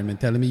out for him and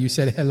tell him you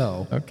said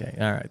hello. Okay.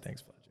 All right.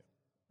 Thanks, Flatio.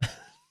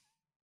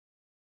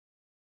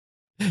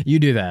 You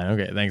do that.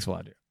 Okay. Thanks,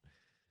 Flatio.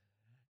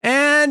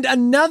 And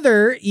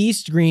another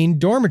East Green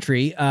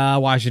dormitory,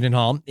 Washington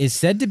Hall, is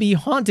said to be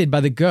haunted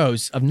by the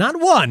ghosts of not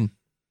one,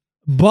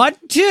 but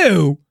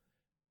two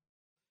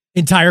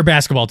entire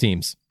basketball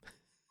teams.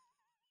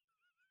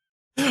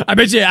 I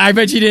bet you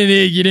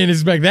didn't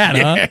expect that,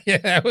 huh? Yeah,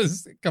 that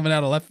was coming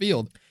out of left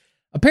field.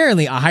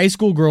 Apparently, a high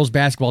school girls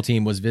basketball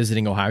team was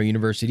visiting Ohio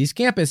University's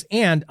campus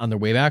and, on their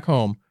way back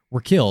home,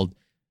 were killed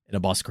in a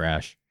bus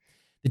crash.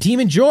 The team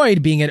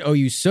enjoyed being at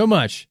OU so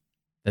much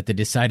that they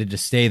decided to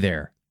stay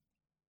there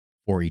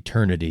for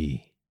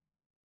eternity.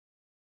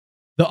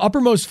 The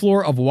uppermost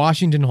floor of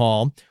Washington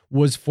Hall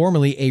was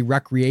formerly a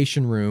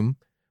recreation room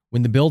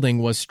when the building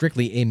was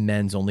strictly a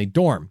men's-only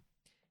dorm.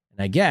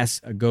 And I guess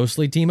a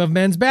ghostly team of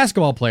men's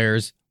basketball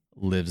players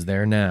lives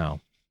there now.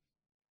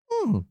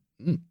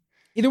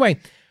 Either way,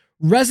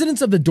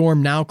 residents of the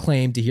dorm now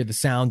claim to hear the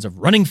sounds of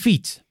running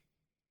feet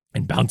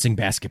and bouncing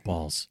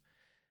basketballs.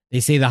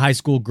 They say the high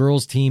school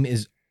girls team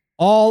is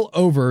all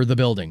over the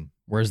building,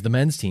 whereas the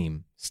men's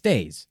team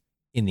stays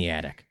in the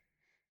attic.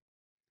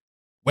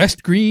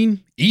 West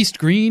Green, East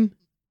Green,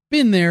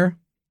 been there,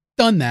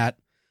 done that.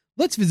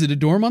 Let's visit a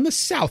dorm on the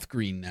South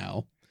Green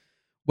now.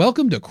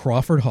 Welcome to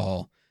Crawford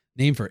Hall,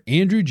 named for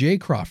Andrew J.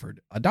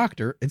 Crawford, a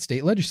doctor and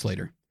state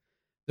legislator.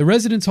 The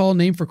residence hall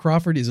named for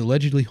Crawford is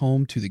allegedly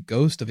home to the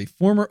ghost of a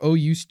former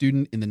OU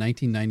student in the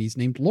 1990s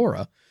named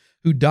Laura,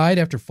 who died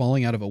after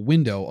falling out of a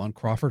window on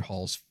Crawford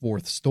Hall's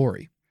 4th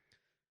story.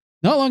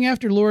 Not long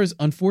after Laura's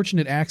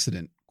unfortunate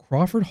accident,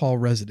 Crawford Hall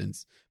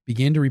residents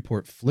began to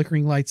report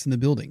flickering lights in the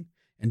building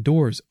and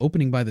doors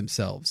opening by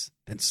themselves,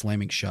 then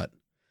slamming shut.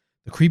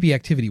 The creepy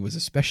activity was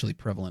especially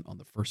prevalent on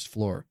the 1st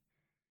floor.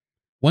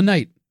 One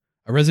night,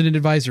 a resident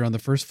advisor on the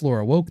 1st floor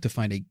awoke to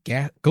find a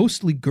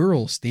ghostly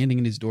girl standing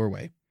in his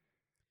doorway.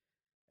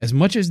 As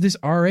much as this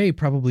RA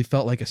probably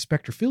felt like a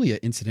spectrophilia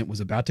incident was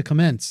about to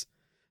commence,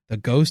 the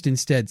ghost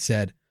instead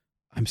said,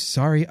 "I'm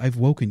sorry I've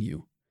woken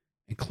you,"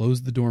 and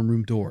closed the dorm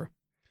room door.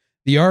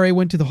 The RA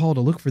went to the hall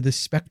to look for this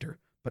specter,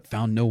 but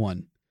found no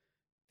one.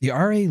 The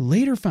RA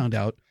later found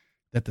out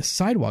that the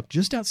sidewalk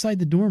just outside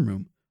the dorm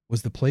room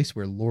was the place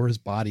where Laura's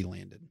body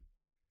landed.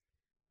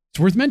 It's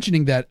worth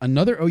mentioning that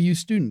another OU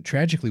student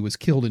tragically was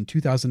killed in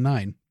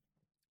 2009,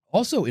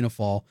 also in a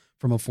fall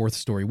from a 4th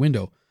story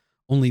window,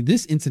 only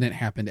this incident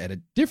happened at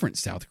a different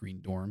South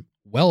Green dorm,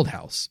 Weld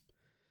House.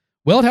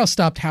 Weld House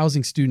stopped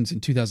housing students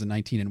in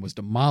 2019 and was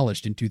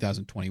demolished in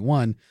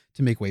 2021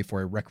 to make way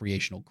for a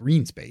recreational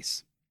green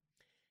space.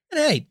 And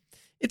hey,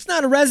 it's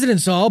not a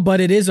residence hall,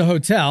 but it is a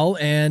hotel,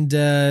 and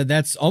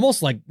that's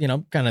almost like,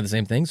 kind of the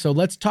same thing. So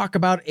let's talk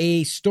about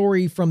a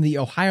story from the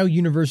Ohio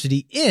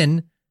University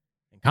Inn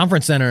and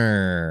Conference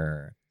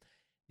Center.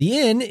 The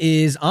Inn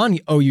is on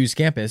OU's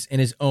campus and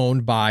is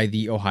owned by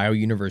the Ohio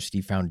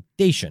University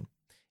Foundation.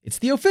 It's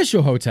the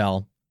official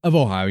hotel of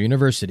Ohio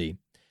University.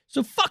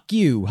 So fuck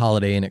you,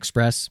 Holiday Inn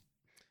Express.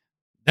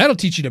 That'll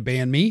teach you to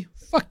ban me.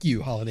 Fuck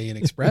you, Holiday Inn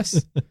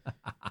Express.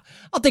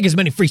 I'll take as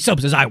many free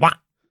soaps as I want.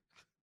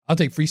 I'll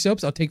take free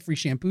soaps. I'll take free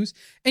shampoos.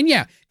 And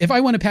yeah, if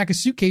I want to pack a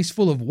suitcase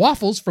full of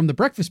waffles from the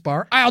breakfast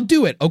bar, I'll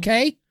do it,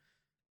 okay?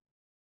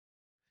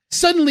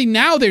 Suddenly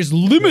now there's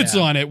limits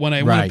on it when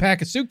I want to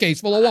pack a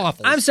suitcase full of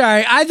waffles. I'm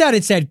sorry. I thought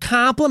it said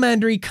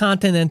complimentary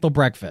continental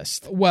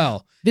breakfast.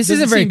 Well, this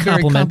isn't very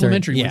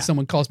complimentary when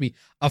someone calls me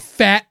a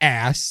fat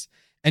ass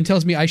and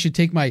tells me I should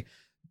take my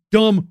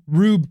dumb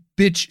rube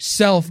bitch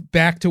self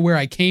back to where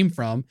I came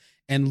from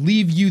and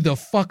leave you the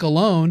fuck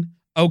alone,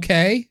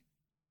 okay?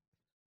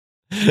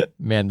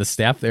 Man, the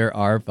staff there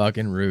are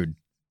fucking rude.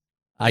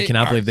 I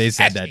cannot believe they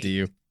said that to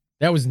you.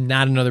 That was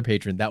not another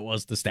patron. That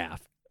was the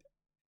staff.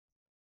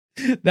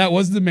 That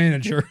was the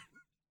manager.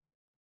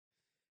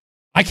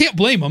 I can't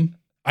blame him.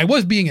 I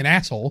was being an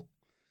asshole.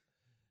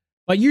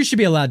 But you should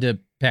be allowed to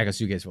pack a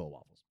suitcase full of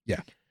waffles.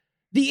 Yeah.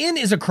 The inn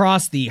is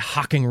across the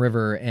Hocking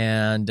River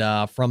and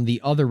from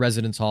the other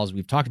residence halls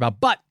we've talked about,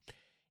 but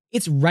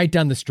it's right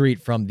down the street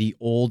from the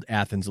old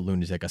Athens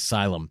Lunatic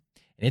Asylum.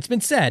 And it's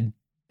been said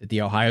that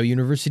the Ohio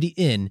University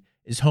Inn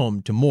is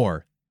home to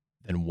more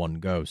than one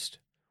ghost,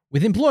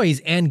 with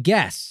employees and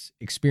guests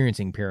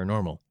experiencing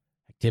paranormal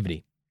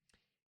activity.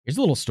 Here's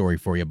a little story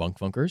for you, bunk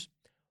funkers.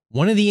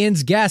 One of the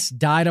inn's guests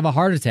died of a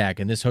heart attack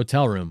in this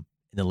hotel room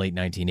in the late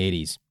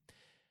 1980s.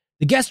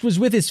 The guest was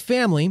with his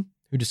family,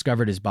 who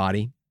discovered his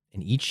body,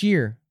 and each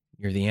year,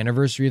 near the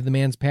anniversary of the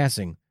man's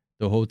passing,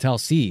 the hotel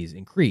sees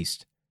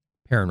increased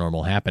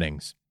paranormal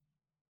happenings.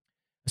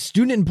 A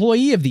student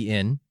employee of the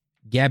inn,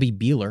 Gabby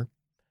Beeler,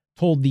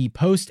 told the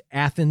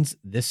Post-Athens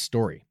this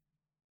story.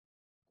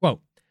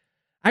 Quote,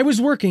 I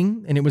was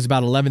working, and it was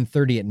about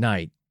 11:30 at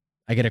night.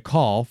 I get a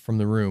call from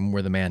the room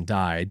where the man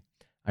died.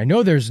 I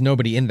know there's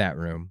nobody in that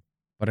room,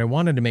 but I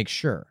wanted to make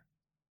sure.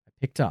 I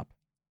picked up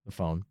the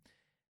phone,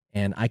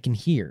 and I can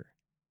hear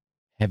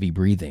heavy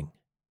breathing.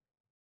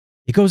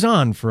 It goes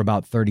on for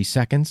about 30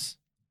 seconds,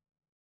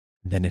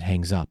 and then it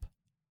hangs up.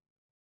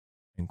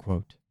 End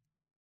quote.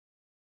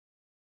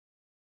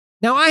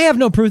 Now, I have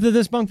no proof of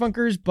this, bunk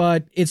funkers,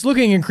 but it's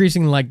looking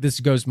increasingly like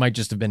this ghost might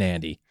just have been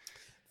Andy.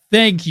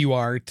 Thank you,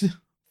 Art.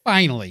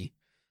 Finally,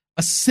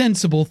 a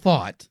sensible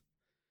thought.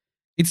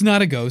 It's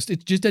not a ghost.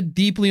 It's just a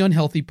deeply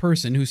unhealthy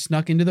person who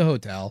snuck into the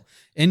hotel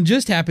and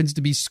just happens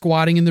to be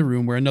squatting in the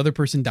room where another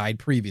person died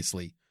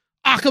previously.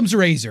 Occam's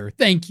razor.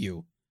 Thank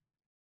you.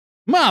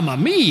 Mamma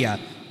mia,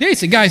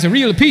 this guy's a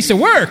real piece of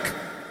work.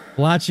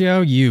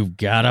 Blasio, you've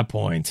got a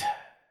point.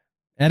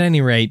 At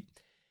any rate,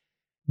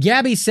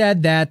 Gabby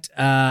said that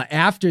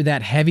after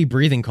that heavy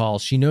breathing call,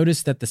 she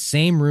noticed that the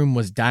same room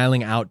was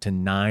dialing out to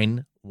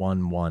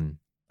 911.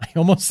 I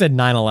almost said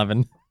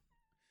 911.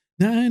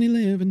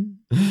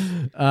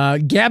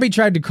 911. Gabby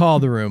tried to call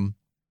the room,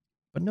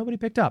 but nobody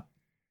picked up.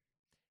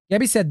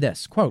 Gabby said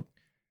this, quote,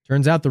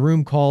 turns out the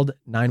room called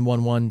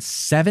 911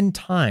 7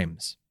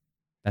 times.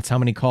 That's how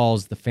many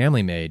calls the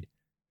family made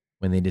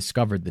when they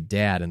discovered the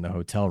dad in the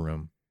hotel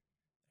room.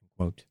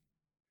 Quote.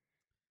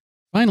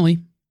 Finally,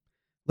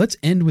 let's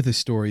end with a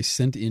story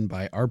sent in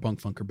by our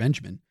bunk funker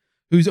Benjamin,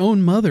 whose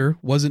own mother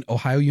was an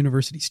Ohio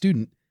University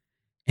student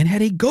and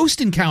had a ghost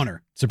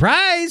encounter.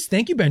 Surprise!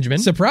 Thank you, Benjamin.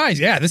 Surprise!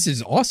 Yeah, this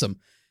is awesome.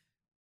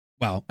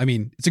 Well, I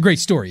mean, it's a great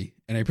story,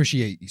 and I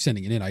appreciate you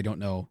sending it in. I don't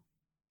know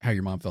how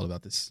your mom felt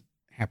about this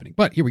happening,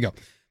 but here we go.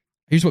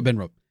 Here's what Ben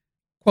wrote.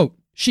 Quote,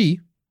 she,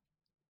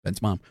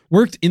 Ben's mom,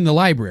 worked in the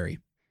library.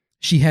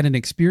 She had an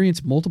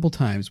experience multiple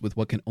times with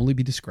what can only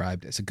be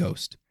described as a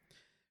ghost.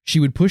 She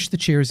would push the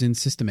chairs in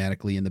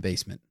systematically in the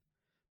basement.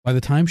 By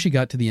the time she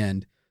got to the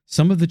end,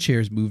 some of the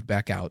chairs moved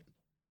back out.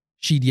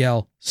 She'd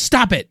yell,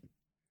 "Stop it!"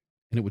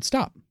 and it would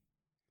stop.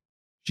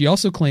 She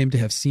also claimed to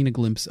have seen a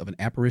glimpse of an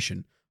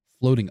apparition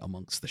floating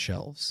amongst the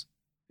shelves.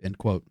 End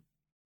quote.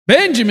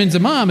 Benjamin's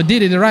mom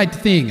did the right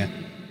thing.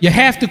 You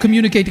have to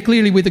communicate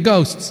clearly with the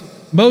ghosts.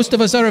 Most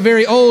of us are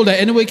very old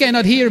and we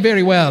cannot hear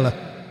very well.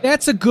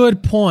 That's a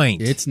good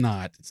point. It's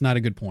not. It's not a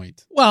good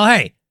point. Well,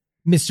 hey,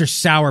 Mr.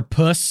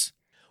 Sourpuss,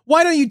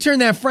 why don't you turn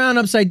that frown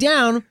upside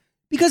down?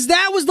 Because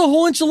that was the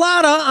whole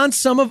enchilada on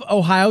some of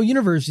Ohio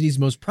University's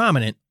most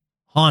prominent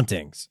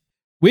hauntings.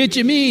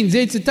 Which means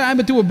it's a time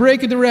to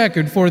break the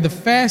record for the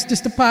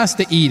fastest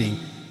pasta eating.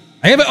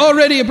 I have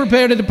already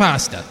prepared the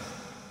pasta.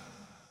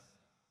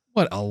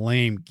 What a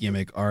lame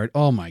gimmick, Art.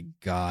 Oh my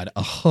God.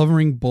 A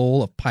hovering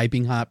bowl of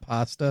piping hot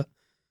pasta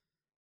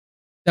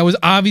that was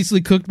obviously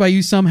cooked by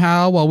you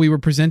somehow while we were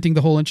presenting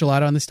the whole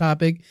enchilada on this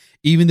topic,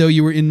 even though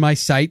you were in my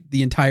sight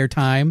the entire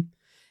time.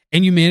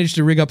 and you managed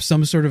to rig up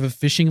some sort of a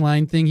fishing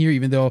line thing here,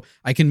 even though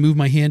I can move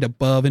my hand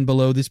above and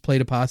below this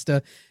plate of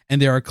pasta,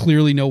 and there are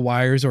clearly no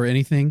wires or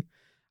anything.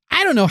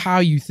 I don't know how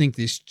you think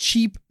this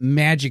cheap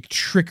magic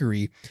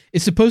trickery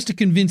is supposed to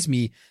convince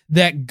me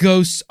that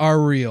ghosts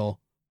are real.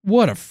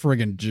 What a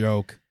friggin'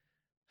 joke.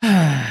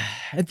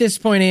 At this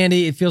point,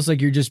 Andy, it feels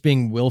like you're just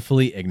being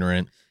willfully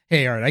ignorant.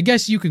 Hey, all right, I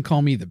guess you can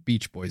call me the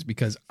Beach Boys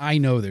because I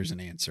know there's an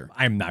answer.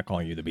 I'm not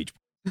calling you the Beach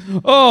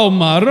Boys. Oh,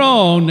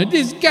 Marron,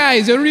 this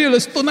guy's a real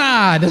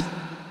stonad.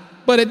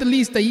 But at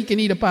least he can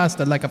eat a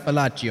pasta like a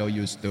Falaccio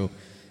used to,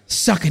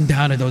 sucking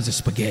down at those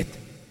spaghetti.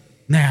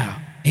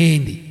 Now,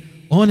 Andy,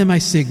 on my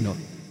signal,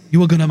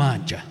 you are gonna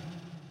mangia.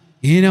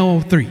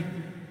 In 3, 2.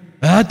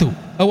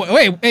 Oh,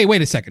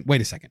 wait a second.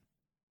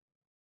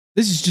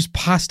 This is just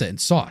pasta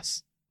and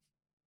sauce.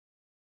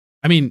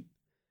 I mean,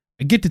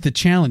 I get that the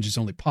challenge is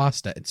only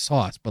pasta and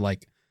sauce, but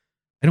like,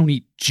 I don't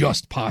eat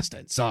just pasta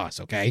and sauce,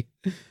 okay?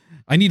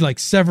 I need like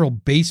several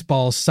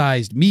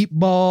baseball-sized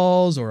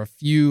meatballs or a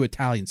few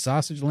Italian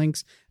sausage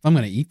links if I'm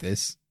going to eat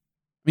this.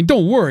 I mean,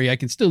 don't worry, I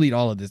can still eat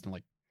all of this in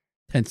like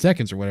 10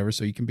 seconds or whatever,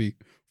 so you can be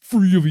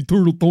free of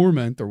eternal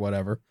torment or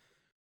whatever.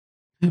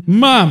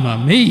 Mamma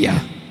mia!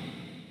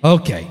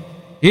 Okay,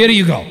 here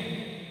you go.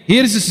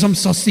 Here's some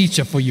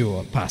salsiccia for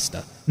you,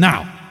 pasta.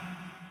 Now,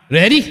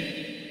 ready?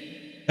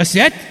 That's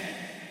it?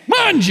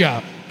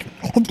 Mangia!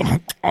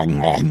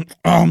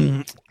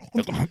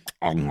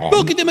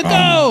 Look at them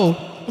go!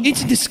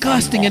 It's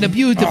disgusting and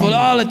beautiful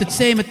all at the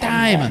same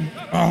time.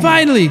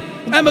 Finally,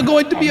 I'm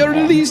going to be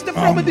released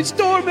from this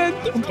torment.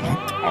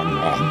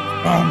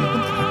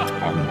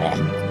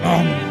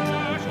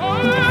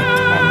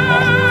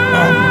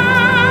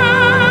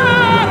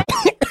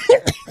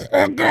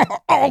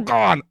 Oh,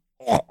 God.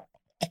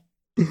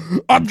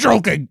 I'm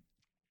choking.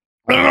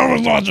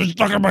 The sausage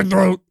stuck in my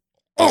throat.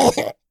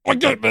 I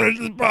can't finish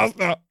this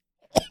pasta.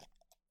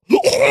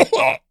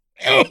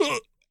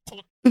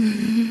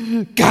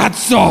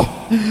 Cazzo!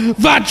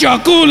 Faccio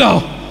culo!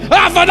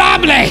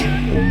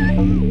 Affidabile!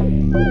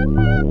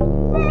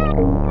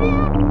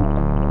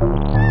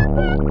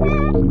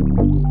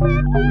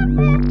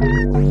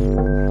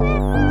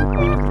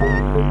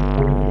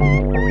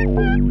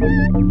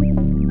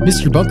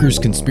 Mr. Bunker's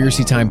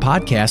Conspiracy Time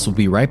podcast will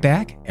be right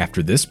back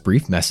after this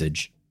brief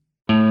message.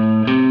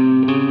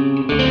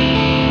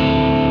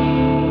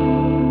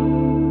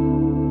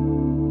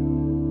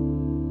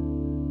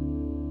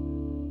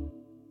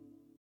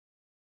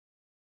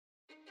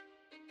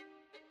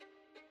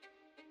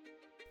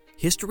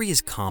 History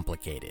is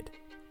complicated.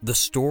 The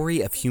story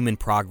of human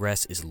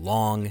progress is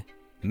long,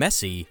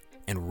 messy,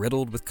 and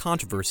riddled with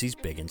controversies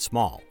big and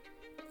small.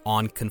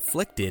 On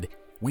Conflicted,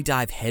 we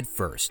dive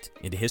headfirst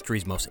into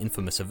history's most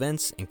infamous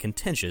events and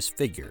contentious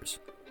figures.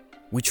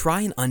 We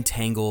try and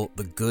untangle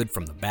the good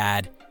from the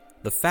bad,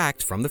 the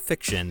fact from the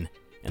fiction,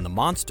 and the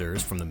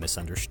monsters from the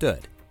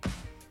misunderstood.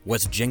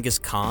 Was Genghis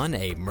Khan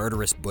a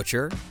murderous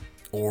butcher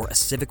or a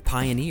civic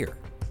pioneer?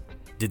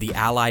 Did the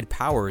Allied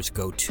powers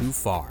go too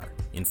far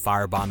in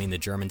firebombing the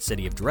German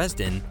city of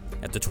Dresden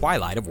at the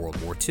twilight of World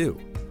War II?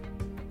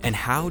 And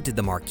how did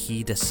the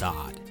Marquis de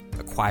Sade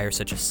acquire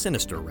such a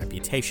sinister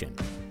reputation?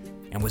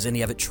 And was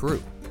any of it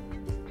true?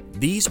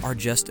 These are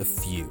just a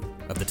few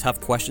of the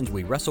tough questions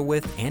we wrestle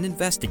with and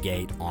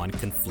investigate on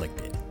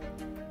Conflicted.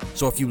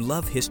 So if you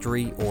love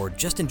history or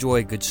just enjoy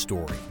a good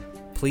story,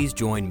 please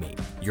join me,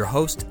 your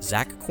host,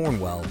 Zach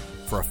Cornwell,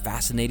 for a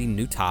fascinating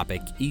new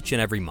topic each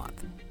and every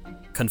month.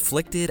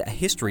 Conflicted, a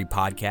history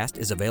podcast,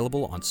 is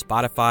available on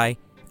Spotify,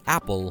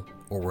 Apple,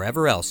 or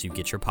wherever else you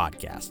get your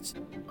podcasts.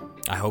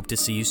 I hope to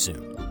see you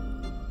soon.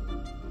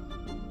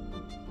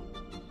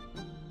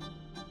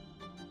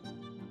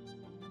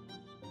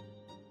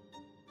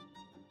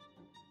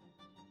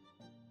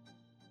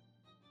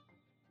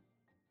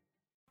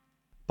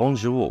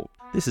 Bonjour,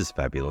 this is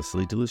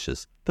Fabulously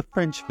Delicious, the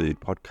French food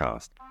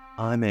podcast.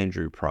 I'm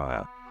Andrew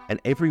Pryor, and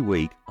every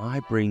week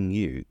I bring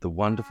you the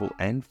wonderful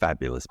and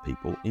fabulous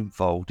people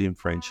involved in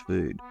French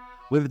food,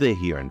 whether they're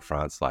here in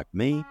France like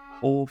me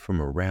or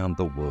from around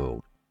the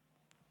world.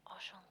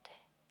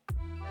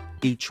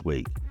 Each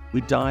week,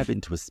 we dive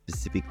into a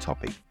specific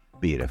topic,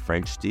 be it a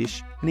French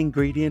dish, an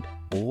ingredient,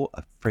 or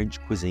a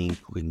French cuisine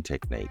cooking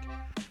technique.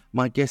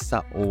 My guests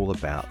are all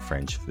about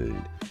French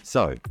food,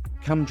 so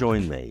come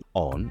join me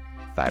on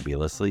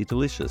Fabulously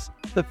Delicious,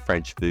 the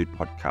French food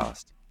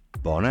podcast.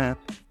 Bon app!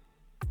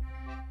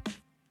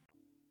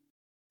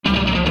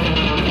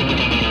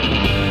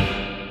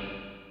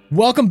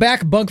 Welcome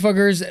back,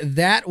 Bunkfuckers.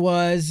 That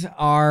was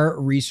our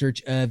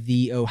research of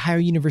the Ohio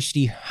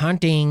University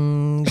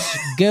hauntings.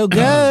 Go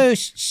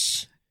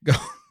Ghosts!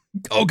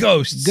 Go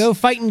Ghosts! Go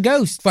fighting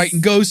ghosts! Fighting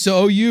ghosts,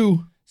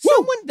 OU!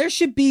 There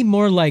should be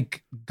more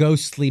like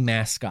ghostly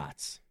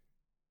mascots.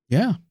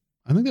 Yeah,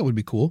 I think that would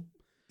be cool.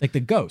 Like the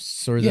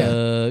ghosts or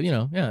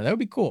that would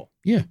be cool.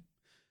 Yeah.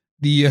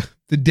 The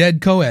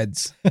dead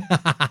co-eds.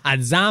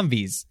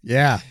 Zombies.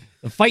 Yeah.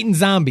 The fighting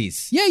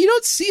zombies. Yeah, you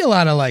don't see a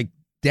lot of like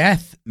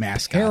death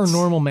mascots.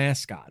 Paranormal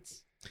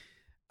mascots.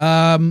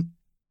 Yeah.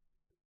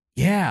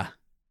 Well,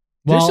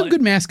 There's some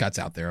good mascots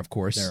out there, of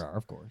course. There are,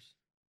 of course.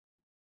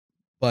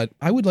 but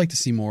I would like to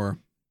see more.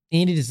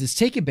 Andy, does this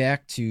take you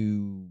back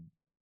to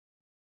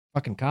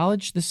fucking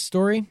college, this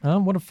story? Huh?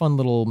 What a fun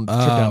little trip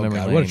down memory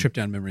lane. What a trip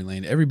down memory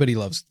lane. Everybody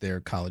loves their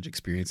college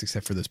experience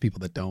except for those people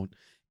that don't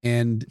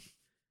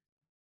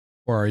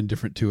or are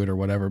indifferent to it or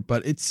whatever.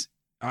 But it's,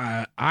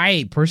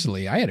 I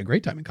personally had a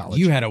great time in college.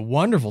 You had a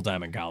wonderful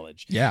time in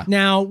college. Yeah.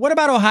 Now, what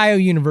about Ohio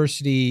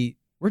University?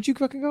 Where'd you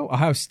fucking go?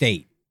 Ohio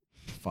State.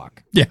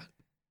 Fuck. Yeah.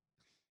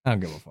 I don't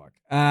give a fuck.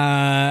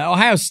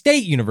 Ohio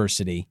State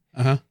University.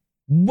 Uh-huh.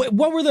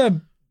 What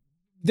were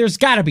there's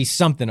got to be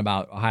something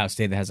about Ohio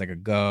State that has like a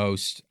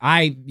ghost.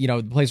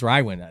 The place where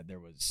I went at, there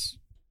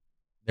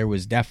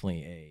was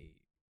definitely a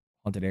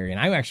haunted area, and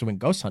I actually went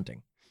ghost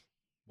hunting.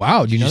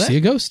 Wow. Did you know see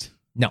a ghost?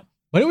 No,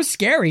 but it was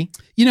scary.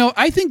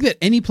 I think that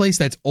any place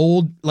that's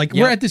old, like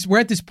we're at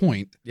this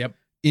point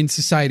in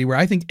society where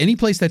I think any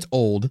place that's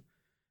old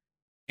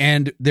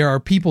and there are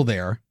people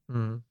there,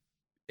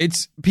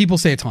 it's people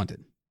say it's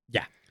haunted.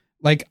 Yeah.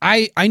 Like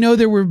I know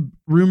there were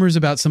rumors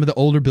about some of the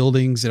older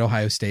buildings at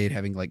Ohio State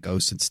having like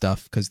ghosts and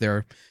stuff because there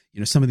are,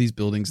 some of these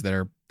buildings that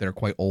are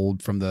quite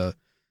old from the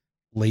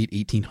late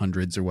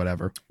 1800s or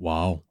whatever.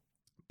 Wow.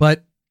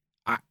 But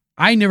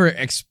I never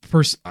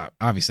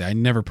obviously I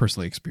never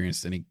personally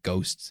experienced any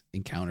ghost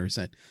encounters.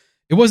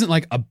 It wasn't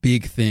like a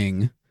big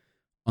thing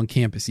on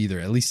campus either,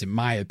 at least in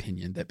my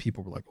opinion, that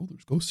people were like, "Oh,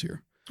 there's ghosts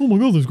here. Oh my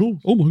God, there's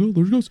ghosts. Oh my God,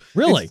 there's ghosts."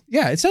 Really?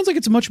 It sounds like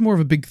it's much more of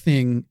a big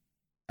thing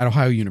at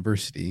Ohio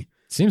University.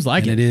 Seems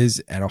like it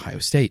is at Ohio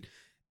State.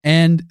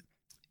 And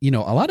a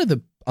lot of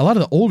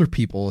the older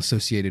people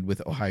associated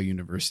with Ohio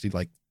University,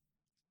 like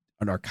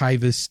an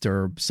archivist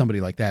or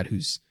somebody like that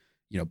who's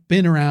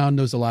been around,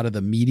 knows a lot of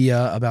the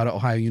media about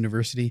Ohio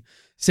University,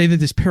 say that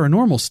this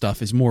paranormal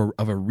stuff is more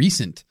of a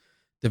recent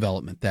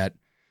development, that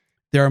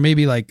there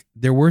are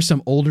there were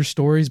some older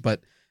stories,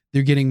 but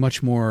they're getting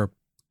much more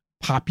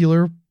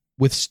popular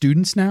with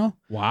students now.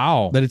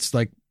 Wow. That it's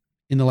like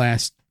in the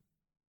last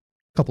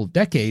couple of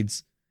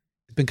decades,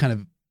 it's been kind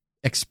of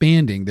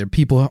expanding. There,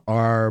 people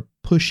are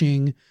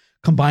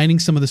combining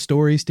some of the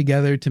stories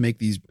together to make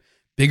these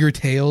bigger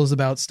tales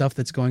about stuff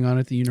that's going on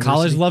at the university.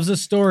 College loves a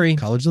story.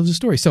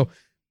 So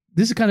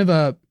this is kind of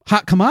a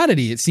hot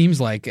commodity, it seems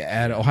like,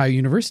 at Ohio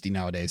University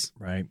nowadays.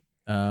 Right.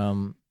 Yeah,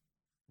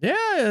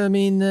 I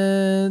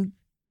mean,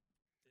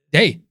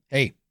 hey,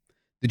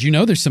 did you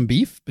know there's some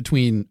beef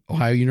between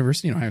Ohio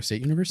University and Ohio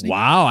State University?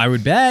 Wow, I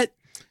would bet.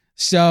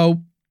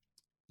 So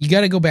you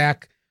got to go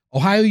back.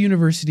 Ohio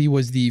University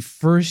was the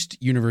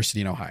first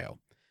university in Ohio.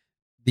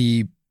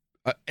 The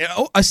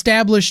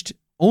established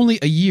only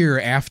a year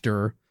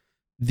after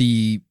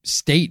the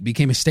state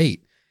became a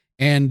state.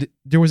 And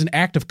there was an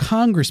act of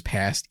Congress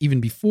passed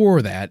even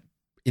before that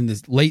in the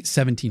late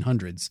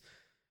 1700s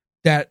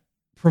that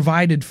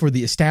provided for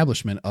the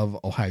establishment of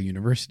Ohio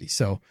University.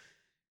 So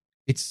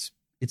it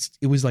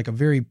was like a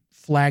very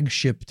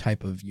flagship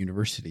type of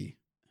university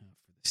for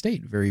the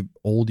state, very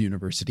old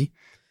university.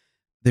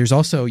 There's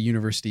also a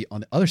university on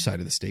the other side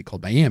of the state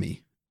called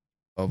Miami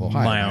of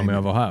Ohio. Miami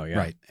of Ohio, yeah.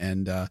 Right.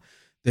 And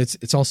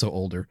it's also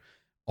older.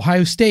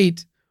 Ohio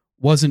State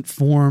wasn't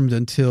formed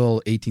until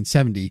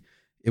 1870.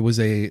 It was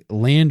a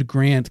land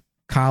grant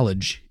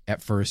college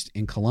at first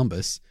in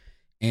Columbus.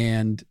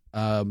 And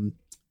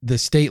the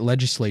state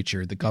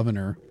legislature, the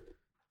governor,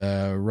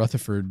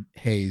 Rutherford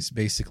Hayes,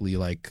 basically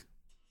like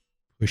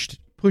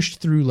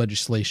pushed through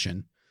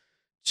legislation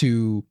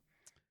to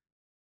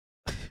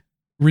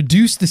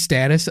reduce the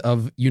status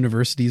of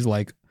universities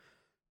like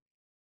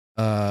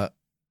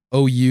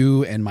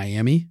OU and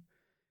Miami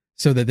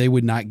so that they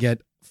would not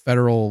get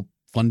federal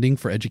funding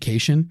for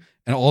education.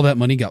 And all that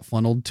money got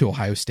funneled to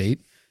Ohio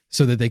State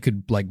so that they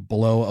could like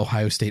blow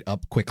Ohio State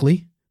up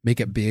quickly, make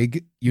a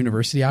big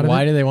university out of it.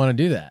 Why do they want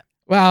to do that?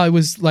 Well, it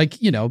was like,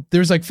 there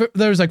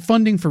was like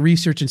funding for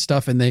research and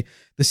stuff. And the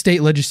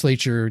state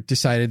legislature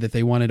decided that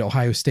they wanted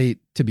Ohio State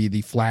to be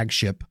the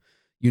flagship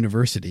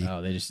university.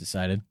 Oh, they just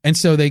decided. And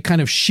so they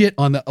kind of shit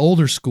on the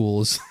older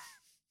schools.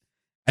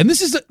 And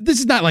this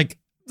is not like,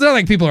 it's not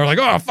like people are like,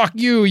 "Oh, fuck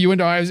you. You went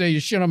to Ohio State,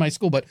 you shit on my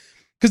school," but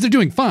because they're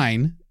doing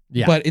fine.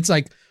 Yeah. But it's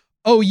like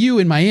OU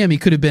in Miami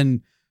could have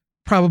been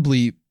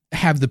probably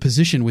have the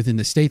position within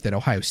the state that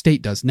Ohio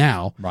State does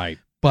now. Right.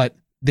 But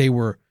they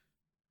were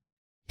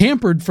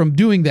hampered from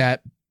doing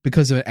that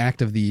because of an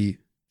act of the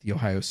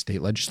Ohio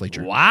State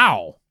legislature.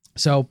 Wow.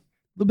 So a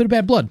little bit of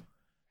bad blood.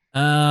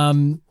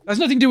 Has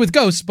nothing to do with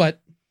ghosts, but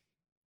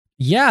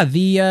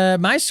yeah,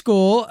 my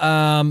school,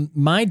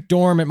 my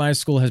dorm at my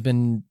school has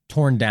been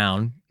torn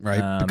down.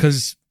 Right.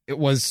 Because I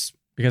was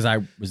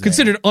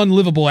considered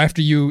unlivable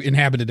after you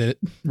inhabited it,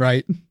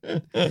 right?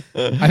 I've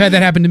had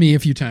that happen to me a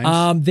few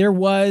times. There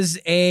was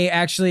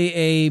actually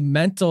a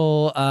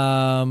mental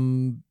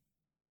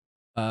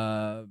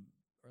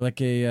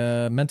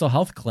mental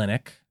health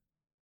clinic.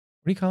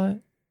 What do you call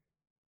it?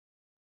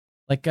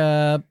 Like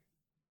a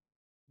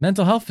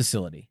mental health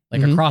facility,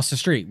 like across the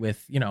street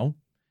with,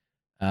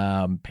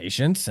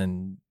 patients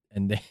and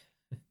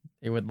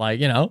they would like,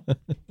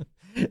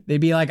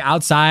 they'd be like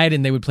outside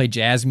and they would play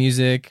jazz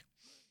music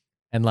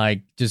and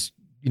like just,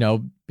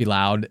 be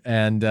loud.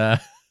 And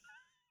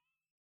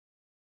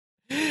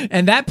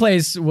And that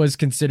place was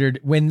considered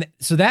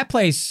that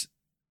place,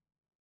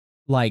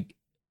 like,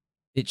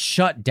 it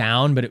shut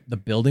down, but the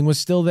building was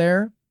still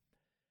there.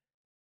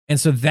 And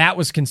so that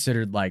was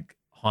considered like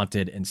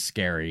haunted and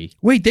scary.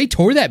 Wait, they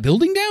tore that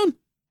building down?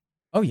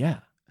 Oh yeah.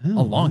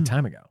 Oh, a long wow.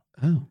 time ago.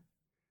 Oh.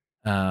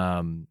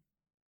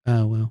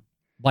 Oh, well.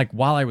 Like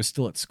while I was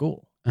still at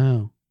school.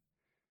 Oh.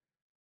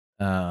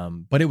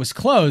 But it was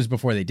closed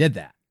before they did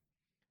that.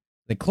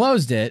 They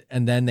closed it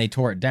and then they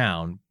tore it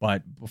down.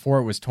 But before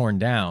it was torn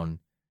down,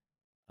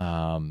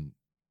 it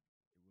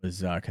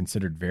was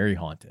considered very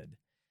haunted.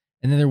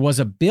 And then there was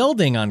a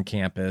building on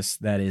campus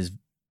that is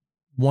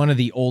one of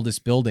the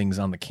oldest buildings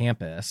on the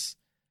campus.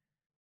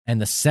 And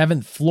the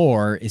 7th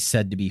floor is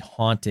said to be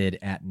haunted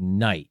at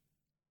night.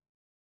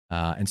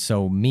 And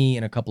so me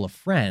and a couple of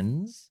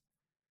friends,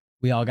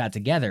 we all got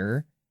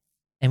together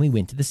and we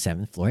went to the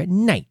 7th floor at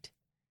night.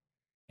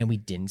 And we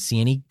didn't see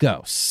any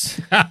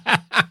ghosts.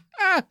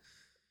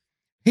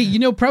 Hey, you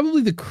know,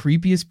 probably the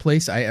creepiest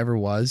place I ever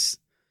was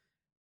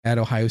at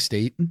Ohio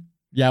State.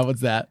 Yeah,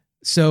 what's that?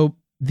 So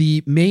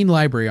the main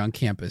library on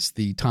campus,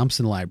 the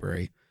Thompson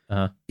Library,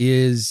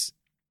 is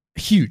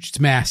huge. It's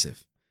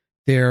massive.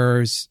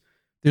 There's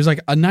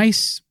like a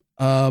nice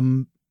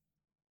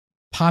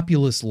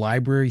populous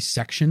library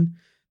section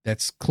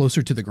that's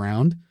closer to the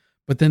ground,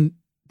 but then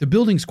the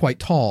building's quite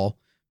tall.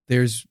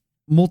 There's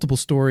multiple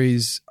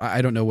stories.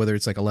 I don't know whether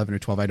it's like 11 or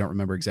 12. I don't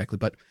remember exactly,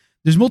 but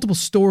there's multiple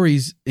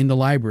stories in the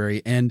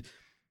library, and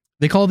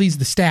they call these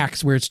the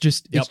stacks, where it's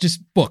just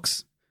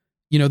books.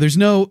 You know, there's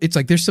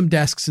some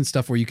desks and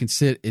stuff where you can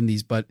sit in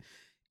these, but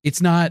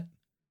it's not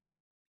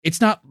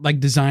like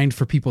designed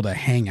for people to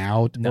hang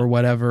out or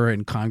whatever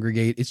and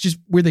congregate. It's just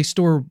where they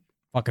store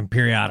fucking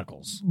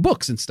periodicals,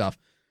 books and stuff.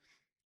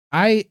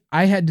 I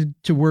had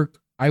to work.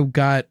 I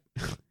got,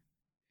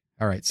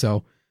 all right.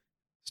 So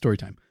story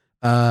time,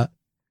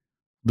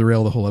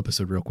 derail the whole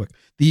episode real quick.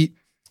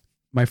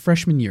 My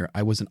freshman year,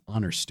 I was an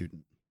honors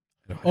student.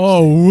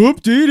 Oh,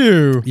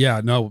 whoop-dee-doo.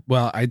 Yeah, no.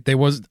 Well, I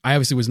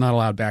obviously was not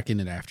allowed back in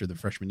it after the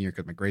freshman year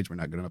because my grades were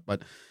not good enough.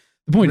 But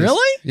the point is,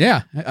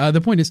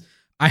 the point is,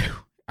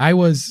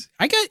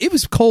 it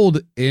was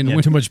cold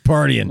in too much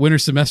partying winter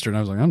semester, and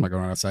I was like, I'm not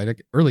going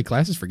outside. Early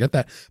classes, forget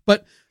that.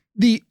 But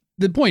the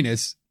point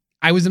is,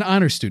 I was an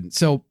honors student.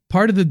 So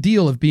part of the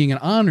deal of being an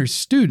honors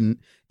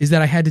student is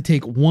that I had to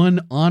take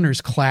one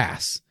honors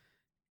class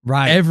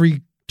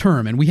every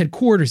term, and we had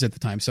quarters at the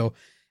time, so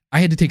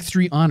I had to take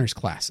 3 honors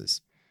classes.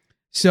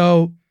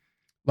 So,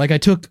 like, I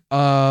took,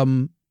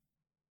 I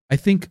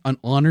think an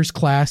honors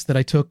class that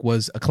I took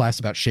was a class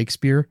about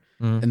Shakespeare,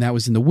 and that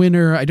was in the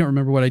winter. I don't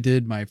remember what I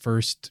did my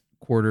first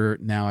quarter.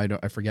 Now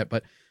I forget.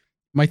 But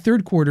my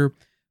third quarter,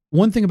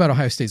 one thing about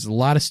Ohio State is a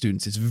lot of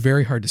students, it's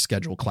very hard to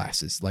schedule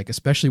classes, like,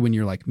 especially when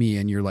you're like me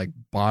and you're like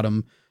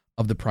bottom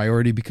of the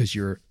priority because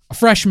you're a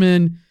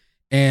freshman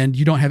and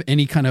you don't have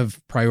any kind of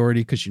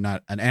priority because you're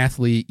not an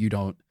athlete. You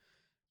don't,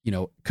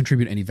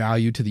 contribute any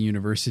value to the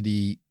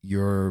university.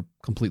 You're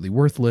completely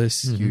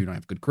worthless. Mm-hmm. You don't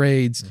have good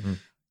grades. Mm-hmm.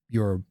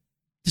 You're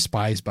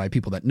despised by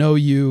people that know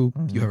you.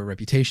 Mm-hmm. You have a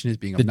reputation as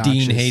being obnoxious.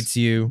 The dean hates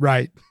you.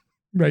 Right.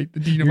 The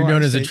dean You're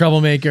known as a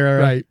troublemaker.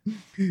 Right.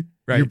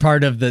 You're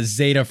part of the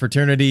Zeta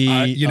fraternity,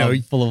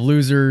 full of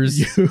losers.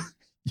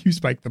 You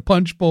spike the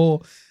punch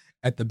bowl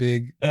at the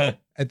big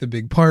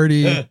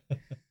party.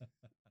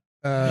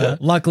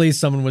 Luckily,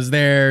 someone was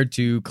there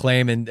to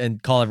claim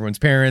and call everyone's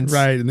parents.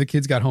 Right, and the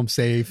kids got home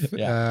safe.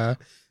 Yeah.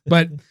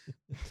 But,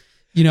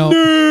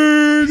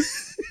 Nerd!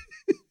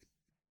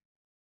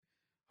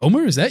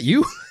 Homer, is that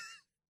you?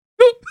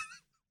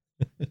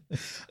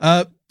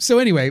 So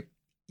anyway,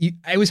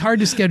 it was hard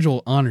to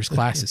schedule honors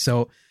classes.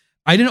 So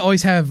I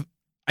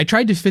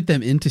tried to fit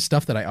them into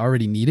stuff that I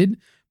already needed,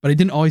 but I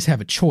didn't always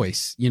have a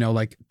choice,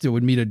 like it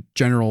would meet a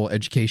general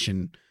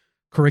education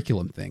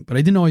curriculum thing, but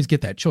I didn't always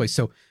get that choice.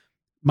 So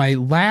my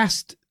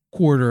last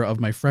quarter of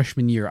my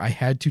freshman year, I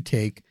had to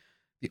take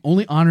the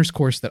only honors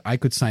course that I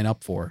could sign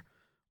up for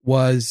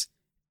was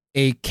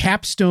a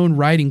capstone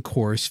writing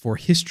course for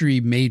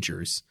history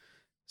majors.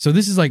 So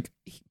this is like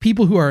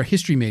people who are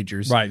history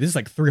majors. Right. This is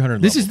like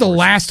 300. This is the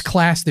last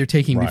class they're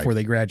taking before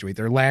they graduate.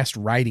 Their last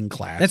writing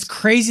class. That's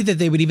crazy that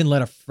they would even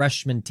let a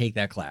freshman take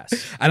that class.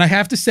 And I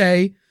have to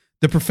say,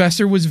 the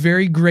professor was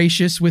very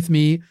gracious with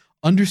me,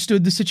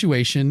 understood the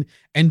situation,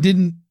 and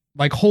didn't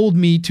like hold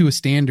me to a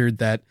standard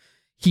that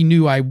he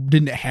knew I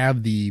didn't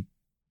have the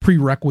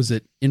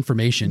prerequisite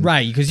information.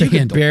 Right, because you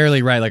could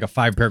barely write like a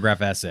 5-paragraph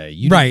essay.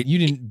 You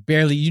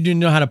didn't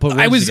know how to put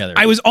words together.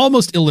 I was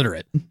almost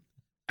illiterate.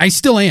 I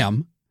still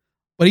am,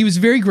 but he was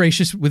very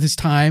gracious with his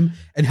time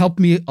and helped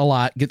me a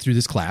lot get through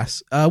this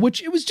class,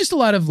 which it was just a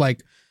lot of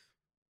like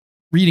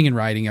reading and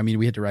writing. I mean,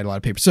 we had to write a lot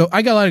of papers. So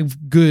I got a lot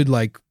of good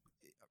like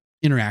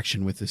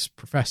interaction with this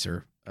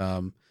professor,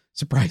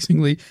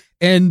 surprisingly.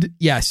 And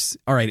yes,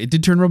 all right, it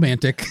did turn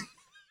romantic.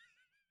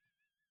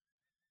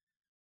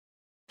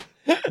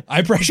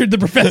 I pressured the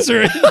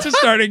professor into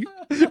starting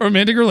a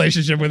romantic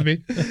relationship with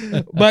me.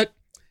 But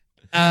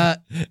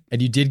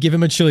and you did give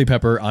him a chili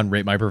pepper on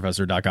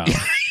ratemyprofessor.com.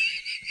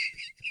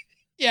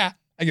 Yeah,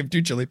 I give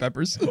 2 chili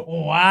peppers.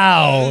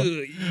 Wow.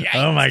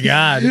 Oh my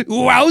God.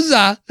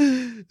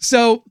 Wowza.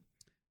 So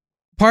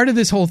part of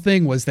this whole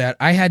thing was that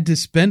I had to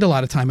spend a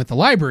lot of time at the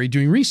library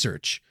doing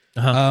research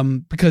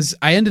because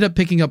I ended up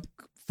picking up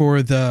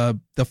for the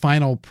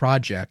final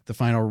project, the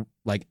final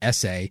like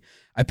essay.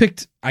 I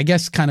picked, I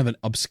guess, kind of an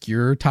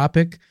obscure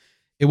topic.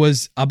 It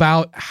was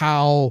about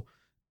how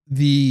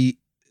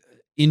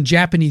in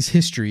Japanese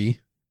history,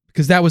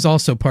 because that was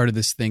also part of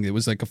this thing. It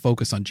was like a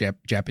focus on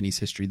Japanese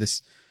history.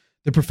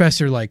 The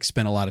professor like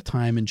spent a lot of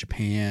time in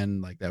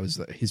Japan. Like that was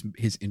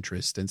his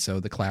interest. And so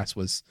the class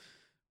was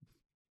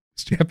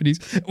Japanese.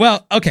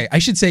 Well, okay. I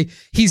should say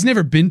he's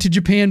never been to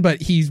Japan,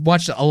 but he's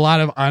watched a lot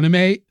of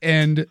anime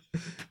and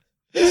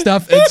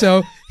stuff. And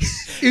so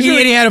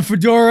he had a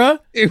fedora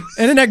and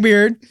a neck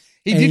beard.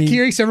 He did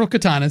carry several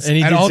katanas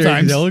and at all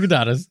times. Several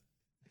katanas.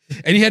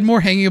 And he had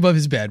more hanging above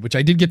his bed, which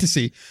I did get to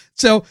see.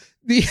 So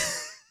the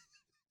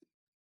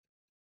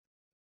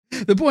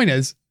point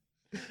is,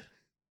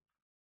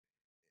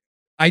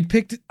 I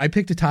picked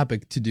a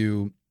topic to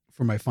do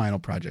for my final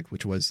project,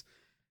 which was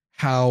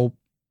how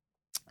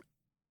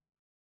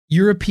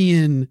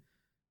European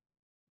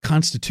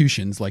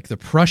constitutions, like the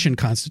Prussian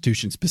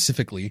Constitution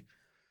specifically,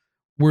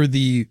 were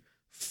the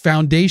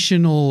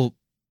foundational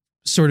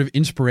sort of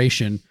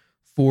inspiration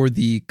for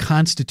the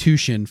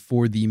constitution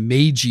for the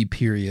Meiji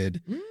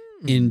period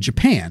in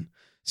Japan.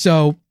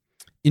 So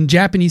in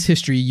Japanese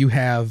history, you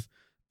have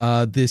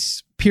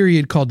this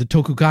period called the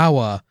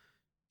Tokugawa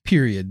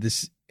period,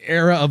 this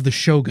era of the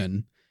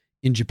shogun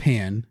in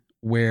Japan,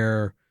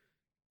 where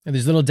and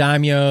there's little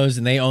daimyos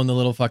and they own the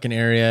little fucking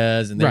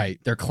areas and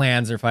their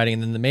clans are fighting.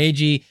 And then the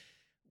Meiji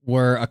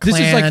were a clan.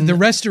 This is like the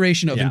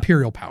restoration of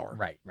imperial power.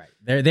 Right.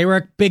 They were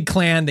a big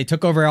clan. They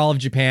took over all of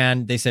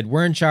Japan. They said,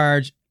 we're in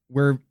charge.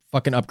 We're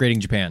fucking upgrading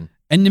Japan.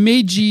 And the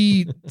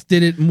Meiji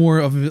did it more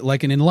of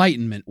like an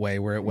enlightenment way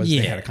where it was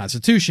they had a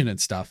constitution and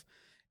stuff.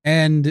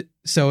 And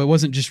so it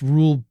wasn't just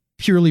ruled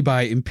purely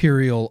by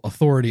imperial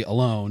authority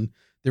alone.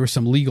 There was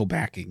some legal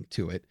backing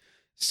to it.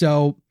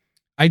 So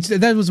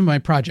that was my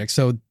project.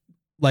 So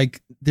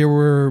like there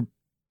were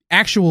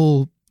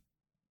actual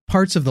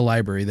parts of the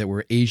library that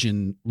were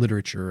Asian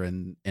literature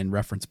and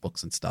reference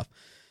books and stuff.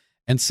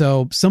 And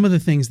so some of the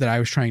things that I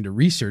was trying to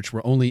research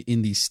were only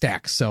in these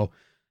stacks. So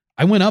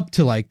I went up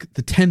to like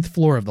the 10th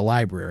floor of the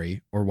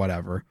library or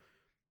whatever.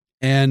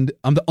 And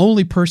I'm the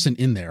only person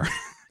in there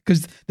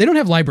because they don't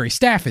have library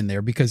staff in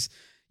there because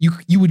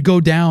you would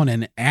go down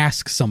and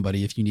ask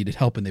somebody if you needed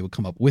help and they would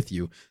come up with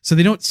you. So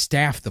they don't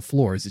staff the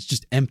floors. It's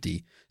just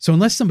empty. So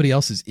unless somebody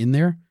else is in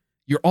there,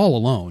 you're all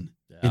alone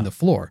in the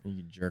floor.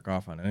 You can jerk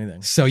off on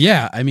anything. So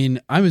yeah, I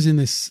mean, I was in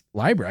this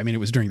library. I mean, it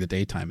was during the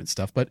daytime and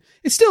stuff, but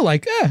it's still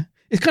like,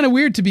 it's kind of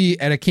weird to be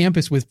at a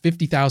campus with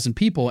 50,000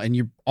 people and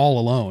you're all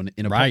alone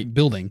in a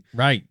building.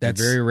 Right. That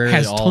very rarely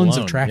has all tons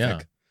alone. of traffic. Yeah.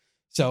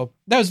 So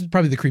that was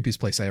probably the creepiest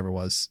place I ever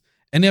was.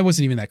 And that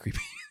wasn't even that creepy.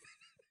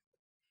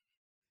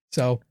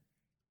 So,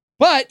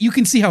 but you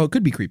can see how it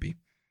could be creepy.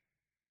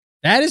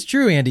 That is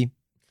true, Andy.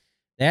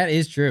 That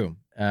is true.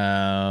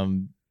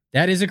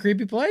 That is a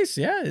creepy place.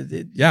 Yeah.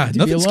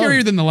 Nothing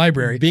scarier than the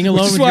library. Being alone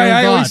which is with why your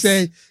own I always thoughts.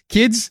 say,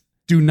 kids,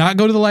 do not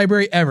go to the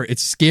library ever.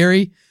 It's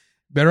scary.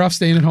 Better off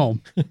staying at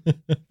home.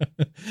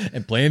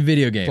 And playing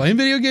video games. Playing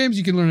video games,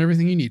 you can learn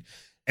everything you need.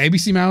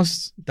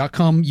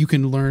 abcmouse.com, you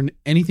can learn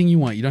anything you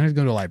want. You don't have to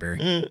go to a library.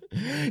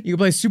 You can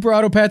play Super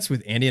Auto Pets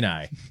with Andy and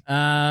I.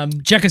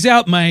 Check us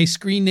out. My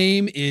screen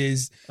name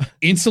is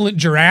Insolent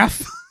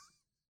Giraffe. Is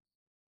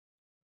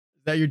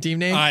that your team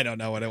name? I don't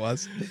know what it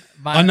was.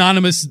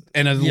 Anonymous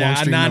and a long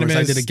string anonymous.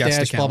 I did a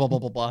guest account. Blah, blah, blah,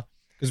 blah, blah.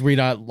 Because we're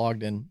not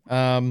logged in.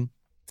 No,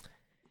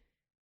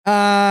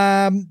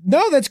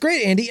 that's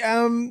great, Andy.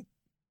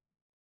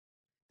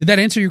 Did that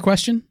answer your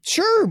question?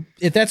 Sure.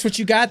 If that's what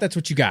you got, that's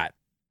what you got.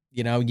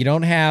 You know, you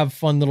don't have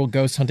fun little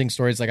ghost hunting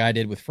stories like I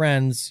did with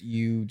friends.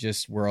 You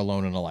just were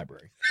alone in a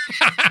library.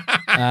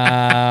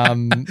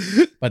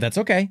 But that's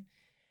okay.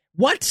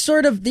 What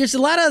sort of, there's a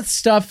lot of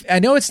stuff. I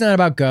know it's not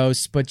about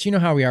ghosts, but you know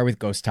how we are with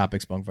ghost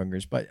topics, Bunk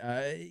Funkers. But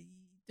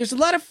there's a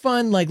lot of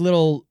fun, like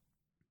little,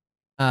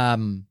 like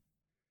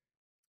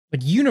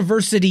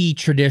university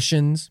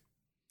traditions.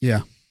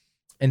 Yeah.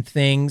 And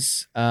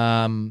things.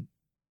 Did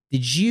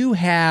you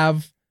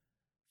have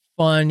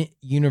fun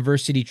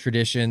university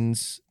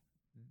traditions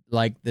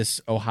like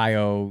this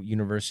Ohio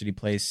University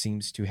place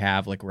seems to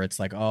have, like where it's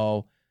like,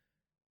 oh,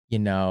 you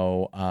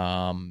know,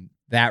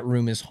 that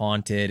room is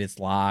haunted, it's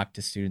locked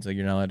to students, like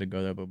you're not allowed to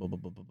go there, blah, blah, blah,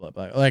 blah, blah,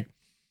 blah. Like,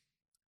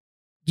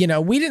 you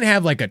know, we didn't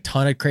have like a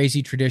ton of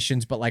crazy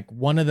traditions, but like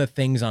one of the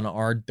things on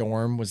our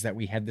dorm was that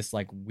we had this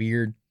like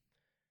weird,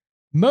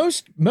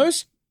 most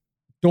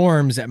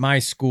dorms at my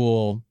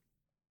school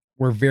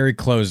were very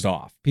closed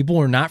off. People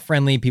were not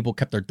friendly. People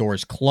kept their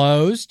doors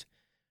closed.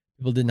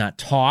 People did not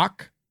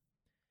talk.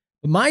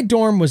 But my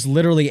dorm was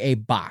literally a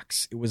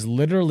box. It was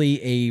literally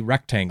a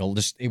rectangle.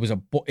 It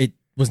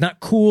was not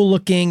cool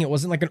looking. It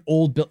wasn't like an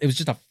old building. It was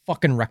just a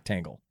fucking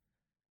rectangle.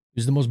 It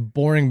was the most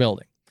boring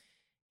building.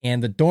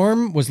 And the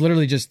dorm was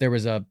literally just, there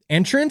was a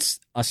entrance,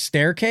 a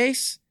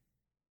staircase,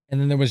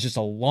 and then there was just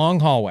a long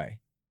hallway.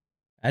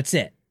 That's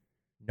it.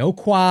 No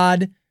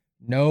quad,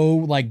 no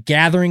like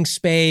gathering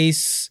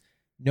space,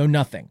 no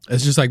nothing.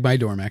 It's just like my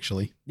dorm,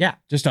 actually. Yeah,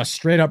 just a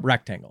straight up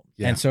rectangle.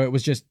 Yeah. And so it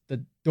was just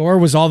the door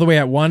was all the way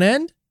at one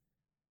end,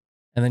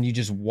 and then you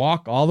just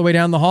walk all the way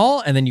down the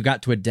hall, and then you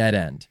got to a dead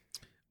end.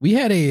 We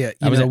had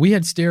we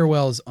had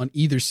stairwells on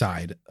either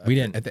side. We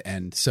didn't at the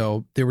end.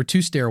 So there were two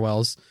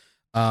stairwells.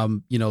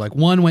 Like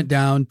one went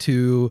down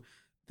to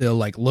the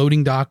like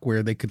loading dock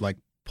where they could like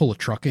pull a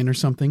truck in or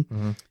something.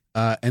 Mm-hmm.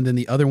 And then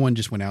the other one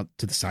just went out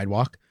to the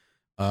sidewalk,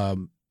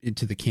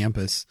 into the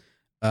campus.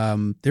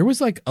 There was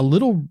like a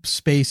little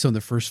space on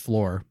the first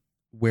floor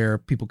where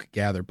people could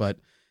gather, but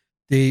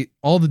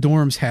all the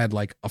dorms had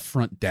like a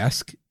front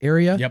desk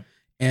area. Yep.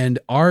 And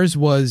ours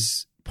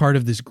was part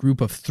of this group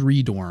of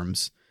 3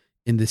 dorms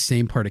in the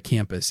same part of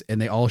campus,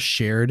 and they all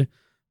shared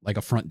like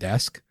a front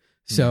desk.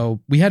 So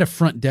we had a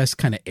front desk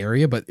kind of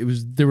area, but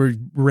there were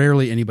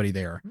rarely anybody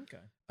there. Okay.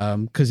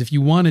 Because if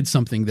you wanted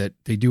something that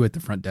they do at the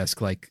front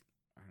desk, like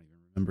I don't even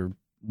remember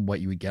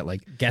what you would get,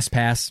 like Guest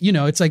pass.